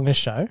guys' longest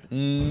show?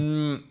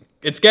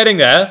 It's getting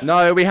there.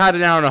 no, we had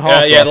an hour and a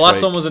half. Yeah, the last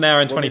week. one was an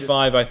hour and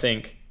 25, I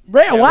think.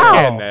 Getting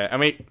Wow. there.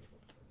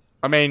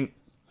 I mean,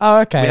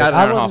 Oh, okay. We had an hour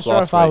I and a wasn't half sure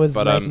last if I week, was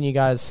but, making you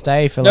guys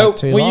stay for No, like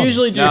too we long.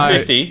 usually do no,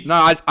 50.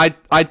 No,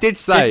 I did 50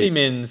 say.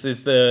 mins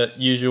is the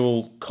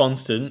usual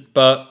constant,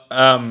 but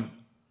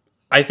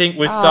I think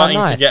we're starting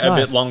to nice, get a bit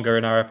nice. longer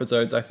in our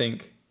episodes, I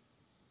think.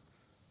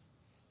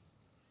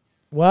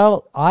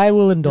 Well, I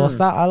will endorse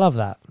that. I love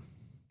that.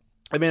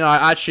 I mean,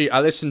 I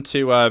listened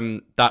to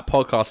that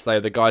podcast today,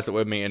 the guys that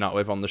we're meeting up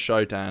with on the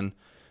show, Dan.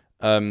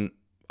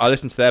 I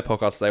listened to their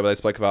podcast today where they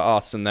spoke about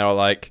us, and they were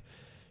like,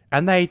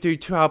 and they do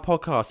 2-hour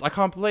podcasts. I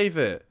can't believe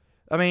it.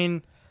 I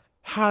mean,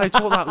 how they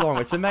talk that long?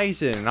 It's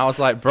amazing. And I was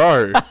like,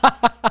 bro,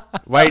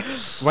 wait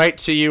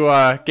till you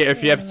get a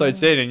few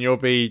episodes in, and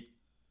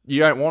you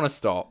don't want to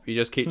stop. You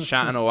just keep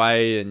chatting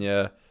away, and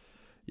you're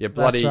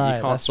bloody, right,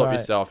 you can't that's stop right.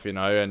 yourself, you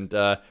know. And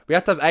we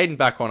have to have Aiden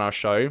back on our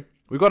show.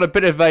 We've got a little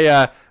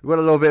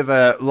bit of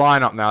a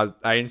lineup now,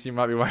 Aiden, so you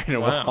might be waiting a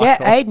Wow. while. Yeah,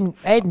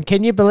 Aiden,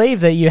 can you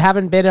believe that you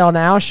haven't been on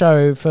our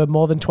show for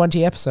more than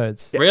 20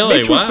 episodes? Really?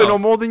 Mitchell's Wow. been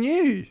on more than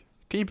you.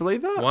 Can you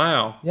believe that?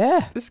 Wow.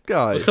 Yeah. This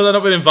guy. It's because I've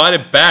not been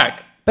invited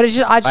back. But it's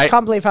just, I just I-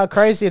 can't believe how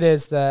crazy it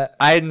is that,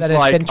 Aiden's that it's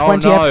like, been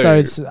 20 oh no,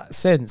 episodes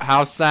since.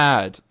 how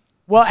sad.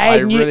 Well,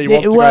 Aiden, really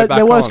want to go back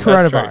there was on.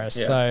 That's true, coronavirus,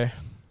 yeah. so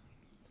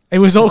It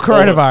was all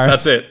coronavirus.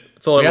 That's it.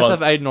 That's all We it have to was.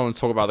 have Aiden on and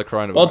talk about the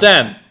coronavirus. Well,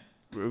 Dan,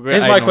 Here's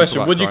here's my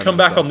question: would you come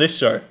back on this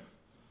show?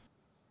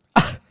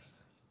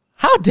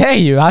 How dare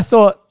you? I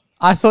thought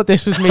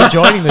this was me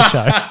joining the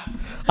show.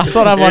 I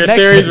thought I'm on You're a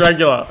next series week.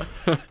 regular.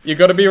 You've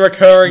got to be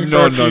recurring for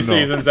No, a few no, no.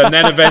 seasons, and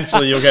then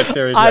eventually you'll get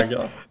series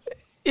regular.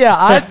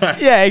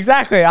 Yeah,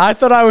 exactly. I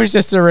thought I was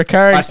just a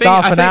recurring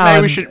star for now. maybe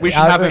and we should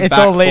have him it's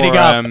back all leading for,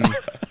 up.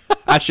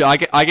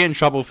 Actually, I get in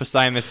trouble for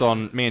saying this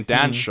on me and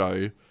Dan's Mm.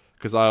 show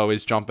because I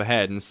always jump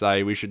ahead and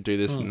say we should do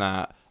this and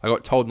that. I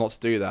got told not to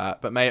do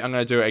that, but mate, I'm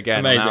going to do it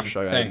again on our Amazing.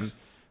 show. Thanks. Aiden.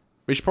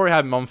 We should probably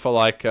have him on for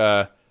like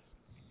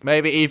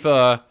maybe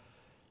either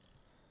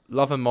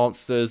Love and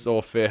Monsters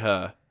or Fear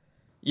Her.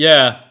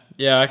 Yeah,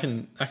 I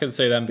can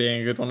see them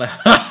being a good one.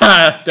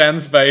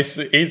 Dan's face,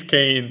 he's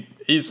keen.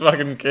 He's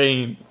fucking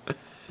keen.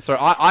 So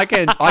I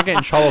get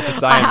in trouble for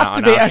saying I have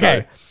that to on be our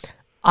okay. show.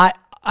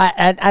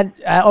 And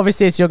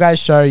obviously it's your guys'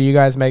 show. You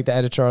guys make the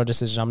editorial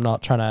decision. I'm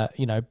not trying to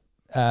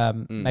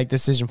make the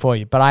decision for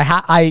you. But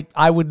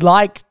I would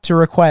like to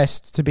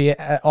request to be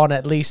on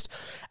at least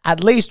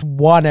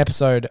one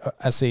episode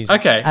a season.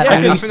 Okay. At Yeah, I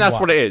least think that's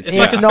one. what it is. It's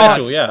Yeah. like a If not-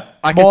 special, yeah.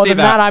 I can More see than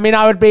that, I mean,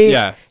 I would be.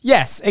 Yeah.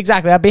 Yes,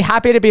 exactly. I'd be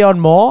happy to be on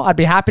more. I'd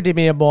be happy to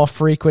be a more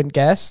frequent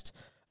guest.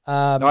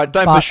 Don't But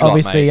push your luck,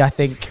 obviously, mate. I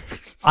think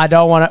I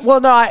don't want to.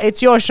 Well, no,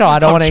 it's your show. I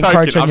don't want to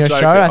encroach on your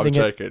show. I think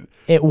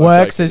it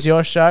works as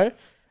your show.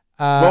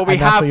 Well, we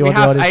and that's have what your we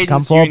have audience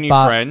come Aiden's for, uni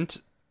but- friend.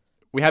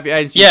 We have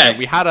Aiden's Yeah. uni friend.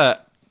 We had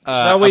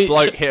a we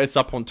bloke sh- hit us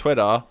up on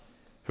Twitter,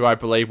 who I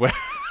believe were.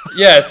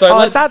 Yeah, so Oh,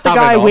 let's... is that the have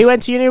guy it we on.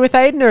 went to uni with,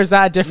 Aiden, or is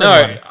that a different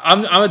No, one?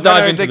 I'm gonna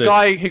dive into the this.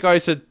 guy who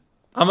goes to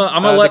I'm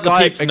gonna let the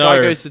guy- peeps the know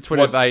guy goes to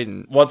Twitter with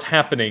Aiden. what's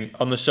happening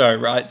on the show,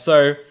 right?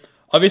 So,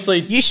 obviously,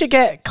 You should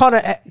get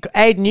Connor,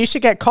 Aiden. You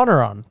should get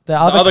Connor on the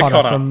other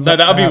Connor from. No,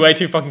 that would be way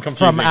too fucking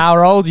confusing. from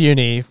our old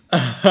uni.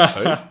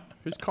 who?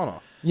 Who's Connor?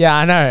 Yeah,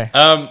 I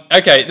know.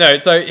 Okay, no,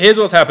 so here's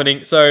what's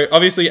happening. So,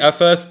 obviously, our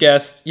first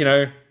guest,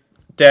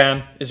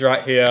 Dan is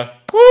right here.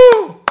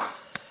 Woo!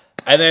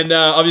 And then,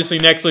 obviously,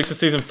 next week's the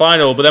season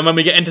final. But then when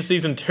we get into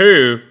season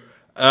 2,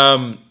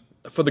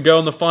 for the Girl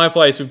in the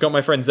Fireplace, we've got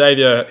my friend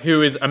Xavier,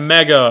 who is a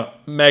mega,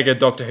 mega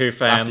Doctor Who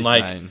fan. That's his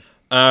like, name.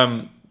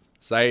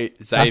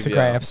 That's a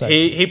great episode.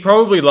 he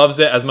probably loves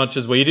it as much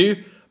as we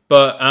do,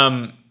 but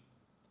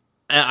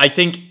I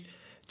think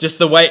just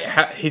the way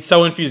he's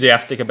so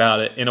enthusiastic about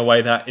it in a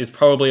way that is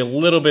probably a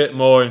little bit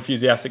more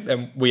enthusiastic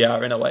than we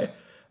are in a way.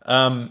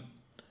 Yeah.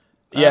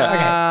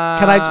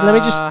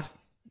 Okay.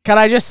 Can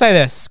I just say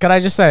this?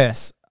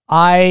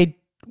 I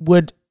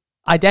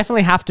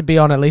definitely have to be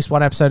on at least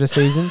one episode a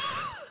season,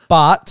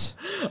 but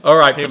All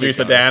right, we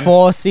producer go. Dan.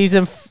 for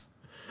season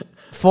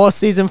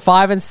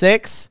 5 and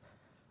 6,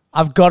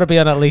 I've got to be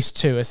on at least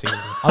 2 a season.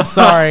 I'm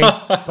sorry,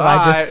 but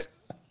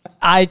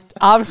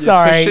I'm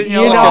sorry. pushing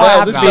You your know luck. I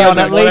have This to be guy's on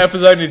like at one least.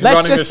 episode and he's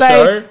Let's running just the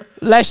say. show.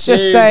 Let's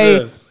just say.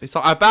 Jesus. It's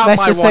like about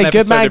Let's my just one say,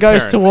 Good Man episode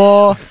Goes to appearance.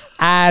 War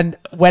and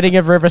Wedding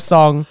of River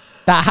Song.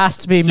 That has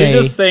to be Do you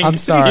me. just think, I'm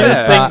sorry. Do you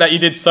just but- think that you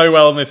did so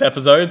well in this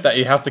episode that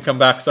you have to come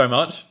back so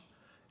much?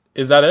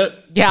 Is that it?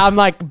 Yeah, I'm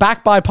like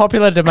back by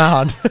popular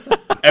demand.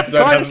 Episode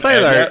Can I hasn't just say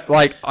aired though, yet.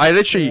 like I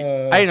literally,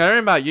 I don't know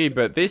about you,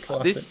 but this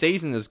Classic.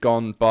 season has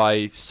gone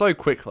by so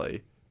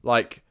quickly.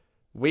 Like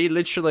we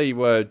literally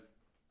were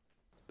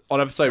on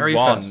episode Very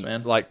 1, fast,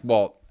 man. like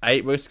what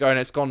 8 weeks ago, and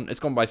it's gone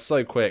by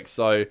so quick.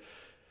 So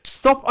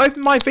stop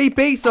opening my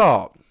VBs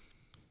up.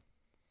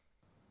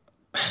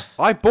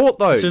 I bought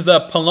those. This is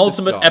the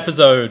penultimate This guy.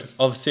 episode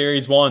of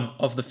series 1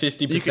 of the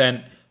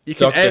 50% You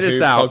can Doctor edit Who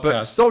this out, but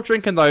podcast. stop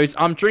drinking those.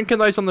 I'm drinking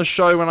those on the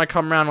show when I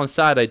come round on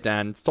Saturday,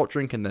 Dan. Stop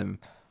drinking them.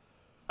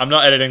 I'm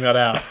not editing that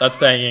out. That's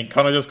staying in.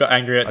 Connor just got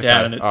angry at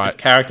Dan, and it's alright.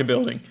 character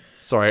building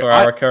Sorry, for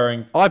our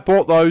recurring I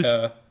bought those.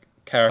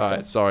 character.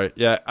 Alright, sorry.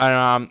 Yeah,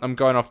 and, I'm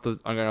going off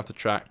the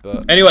track.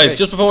 But Anyways, Okay,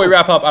 just before we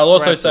wrap up, I'll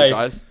also Wrap it, say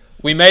guys.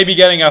 we may be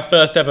getting our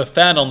first ever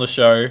fan on the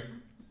show, which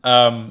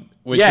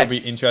will be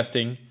Yes.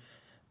 interesting.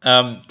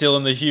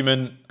 Dylan the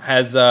Human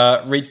has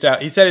reached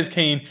out. He said he's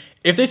keen.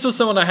 If this was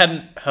someone I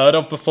hadn't heard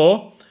of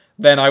before,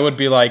 then I would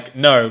be like,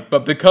 no.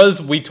 But because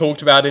we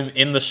talked about him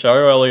in the show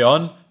early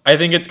on, I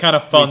think it's kind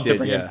of fun We to did,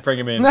 bring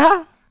yeah. him in.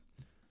 yeah,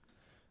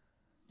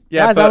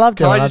 Guys, but I love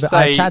can Dylan. I just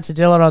I say, chat to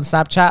Dylan on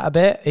Snapchat a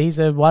bit. He's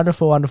a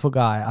wonderful, wonderful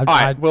guy. all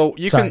right, well,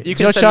 you sorry. can It's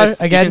your send show this,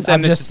 again. You can send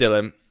I'm this just to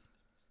Dylan.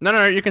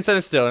 No, you can send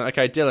this to Dylan.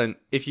 Okay, Dylan,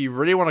 if you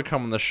really want to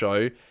come on the show,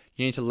 you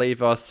need to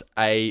leave us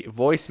a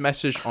voice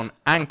message on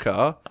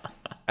Anchor,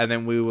 and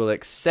then we will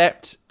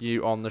accept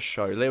you on the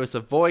show. Leave us a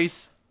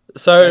voice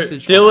So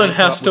message on Dylan Anchor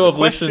has with to a have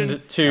question, listened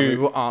and we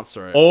to will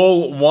answer it.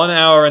 all 1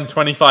 hour and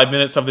 25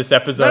 minutes of this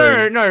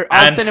episode. No.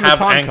 I'll and send him a have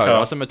time Anchor. code.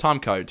 I'll send him a time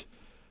code.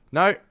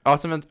 No, I'll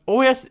send him.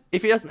 All he has,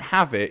 if he doesn't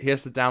have it, he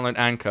has to download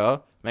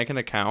Anchor, make an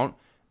account,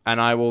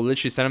 and I will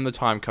literally send him the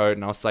time code,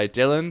 and I'll say,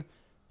 Dylan,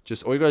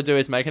 just all you gotta do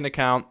is make an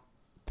account,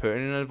 put it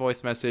in a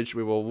voice message.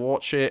 We will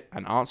watch it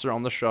and answer it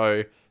on the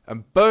show,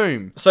 and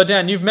boom. So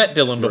Dan, you've met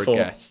Dylan You're a before,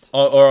 guest.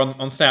 or on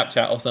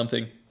Snapchat or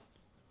something.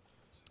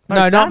 no,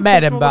 Dan not met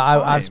talks him, all but the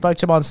I time. spoke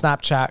to him on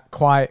Snapchat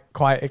quite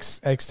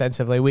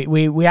extensively.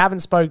 We haven't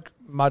spoke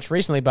much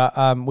recently,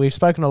 but we've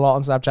spoken a lot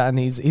on Snapchat, and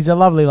he's a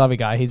lovely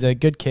guy. He's a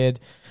good kid.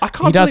 I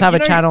can't. He does believe-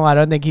 have a channel. I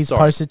don't think he's Sorry.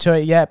 posted to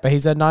it yet, but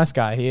he's a nice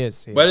guy. He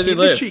is. Where does he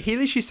live? He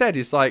literally said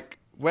he's like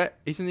where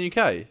he's in the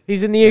UK.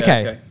 He's in the UK. Yeah,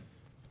 okay.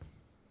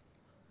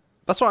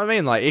 That's what I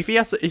mean. Like if he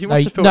has to, if he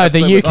wants to film no, an the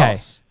episode with UK.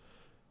 us-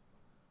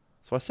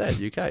 that's what I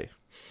said. UK.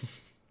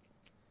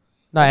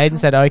 No, Aiden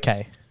said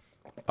okay.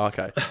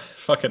 Okay.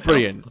 Fucking hell.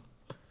 Brilliant.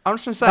 I'm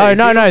just gonna say. Oh, if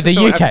no, he no, wants to the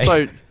film an UK.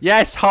 Episode,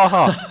 yes,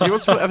 haha. He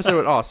wants to film an episode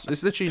with us.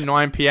 It's literally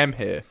 9 p.m.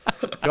 here.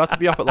 You have to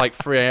be up at like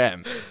 3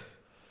 a.m.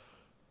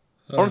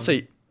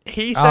 Honestly,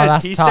 he said. Oh,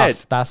 that's he tough.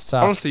 said. That's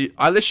tough.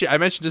 Honestly, I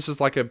mentioned this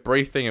as like a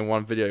brief thing in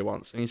one video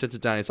once, and he said to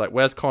Dan, he's like,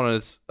 "Where's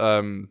Connor's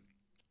room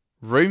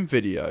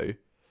video?"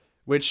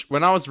 Which,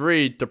 when I was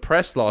really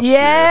depressed last year,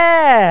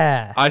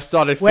 yeah. I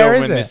started Where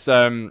is filming it? this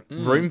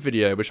room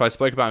video, which I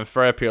spoke about in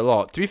therapy a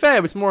lot. To be fair,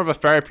 it was more of a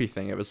therapy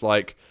thing. It was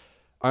like,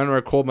 I'm gonna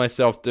record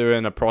myself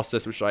doing a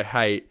process which I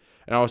hate,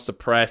 and I was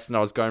depressed, and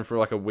I was going through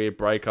like a weird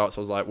breakup. So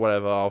I was like,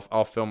 whatever,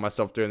 I'll film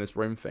myself doing this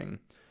room thing,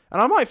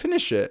 and I might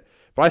finish it.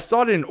 But I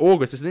started in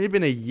August. It's nearly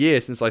been a year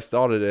since I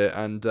started it,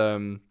 and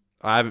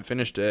I haven't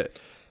finished it.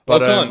 Well,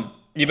 But Con,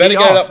 you better he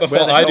get it up asked before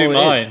where the I do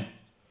hell it is. mine,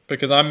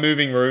 because I'm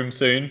moving room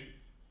soon,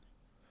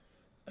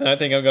 and I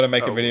think I'm gonna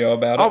make a video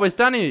about it. Oh, is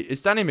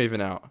Danny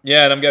moving out?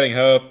 Yeah, and I'm getting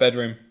her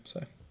bedroom.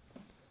 So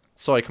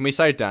Sorry, can we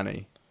say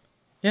Danny?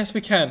 yes, we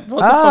can.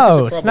 What the fuck is your Oh,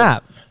 problem?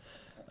 snap.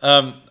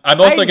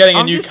 I'm also Hey, getting a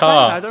I'm new just saying,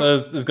 car, I don't- so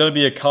there's going to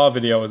be a car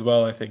video as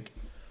well, I think.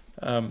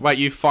 Wait,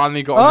 you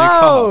finally got a new car?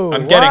 Oh,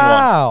 I'm getting one.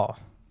 wow.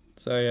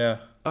 So yeah.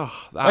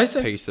 Oh, I that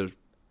say- piece of...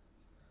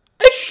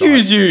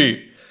 Excuse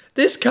you.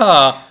 This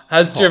car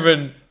has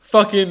driven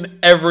fucking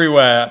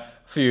everywhere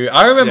for you.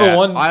 I remember Yeah,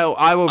 one.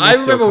 I will miss I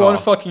your remember one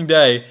car. fucking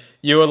day.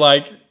 You were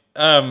like,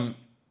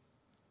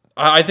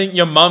 I think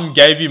your mum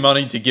gave you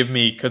money to give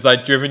me because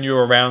I'd driven you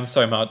around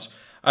so much.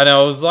 And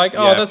I was like,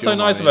 oh, Yeah, that's so fuel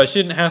nice of money. her.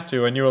 She didn't have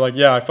to. And you were like,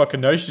 yeah, I fucking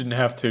know she didn't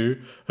have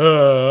to.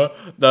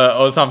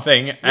 Or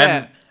something.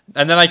 Yeah.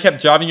 And then I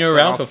kept driving you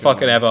around for ask for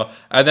fucking money. ever.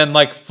 And then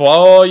like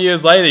 4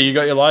 years later, you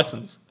got your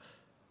license.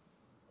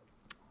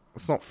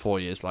 It's not 4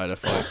 years later,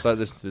 folks. Don't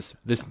listen to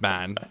this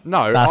man.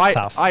 No, That's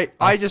tough. I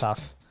That's just...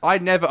 tough. I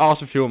never asked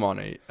for fuel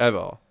money.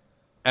 Ever.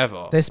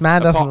 This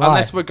man doesn't lie.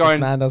 Unless we're going... This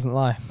man doesn't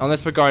lie.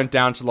 Unless we're going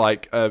down to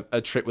like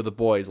a trip with the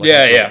boys. Like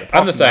Yeah, a date. yeah. Apart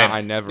I'm the from that, same.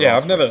 I never Yeah,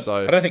 asked I've never... for it,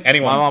 so I don't think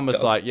anyone my mum was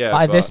does. like, yeah,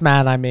 By but this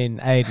man, I mean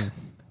Aiden.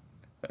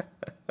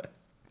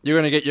 you're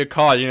going to get your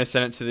car, you're going to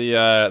send it to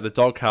the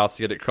doghouse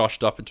to get it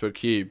crushed up into a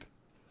cube.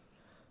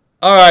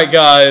 All right,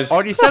 guys. Oh,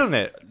 are you selling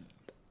it?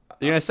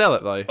 You're going to sell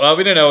it, though? Well,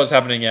 we don't know what's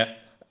happening yet.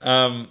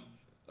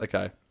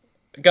 Okay.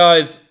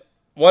 Guys,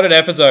 what an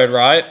episode,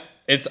 right?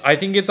 I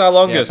think it's our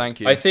longest. thank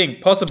you. I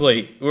think,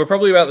 possibly. We're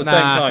probably about the same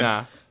time.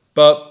 Nah.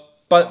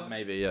 But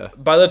Maybe, yeah.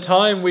 by the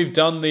time we've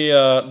done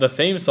the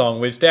theme song,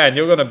 which, Dan,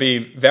 you're going to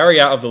be very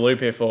out of the loop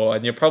here for,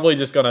 and you're probably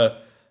just going to...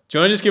 Do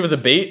you want to just give us a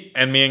beat,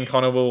 and me and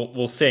Connor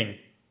will sing?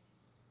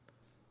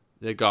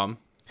 You're gone.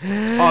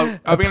 Oh,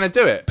 are we going to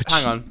do it?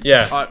 Hang on.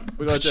 Yeah. All right,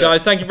 we got to do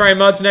Guys, thank you very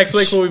much. Next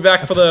week we'll be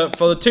back for the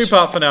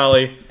 2-part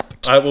finale.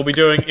 We'll be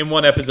doing in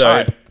one episode. All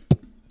right.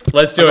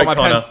 Let's do I it, got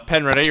my Connor.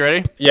 pen ready. You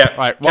ready? Yeah. All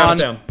right, count 1,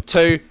 us down.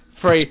 2,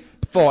 3,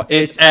 4.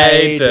 It's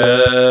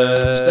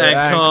Aidan's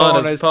and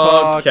Connor's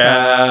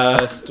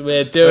podcast.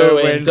 We're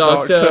doing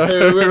Doctor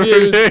Who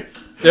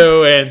reviews.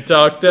 Doing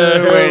Doctor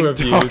Who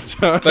reviews.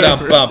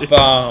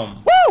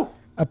 Ba-dum-bum-bum. Woo!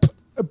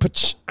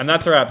 And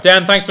that's a wrap.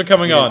 Dan, thanks for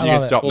coming on. you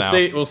can stop now.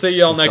 We'll see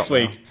y'all next stop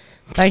now. week.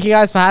 Thank you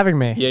guys for having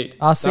me. Yeet.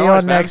 I'll see No you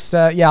worries, on man. next.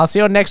 I'll see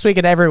you on next week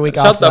and every week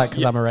after that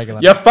because I'm a regular.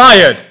 You're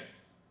fired.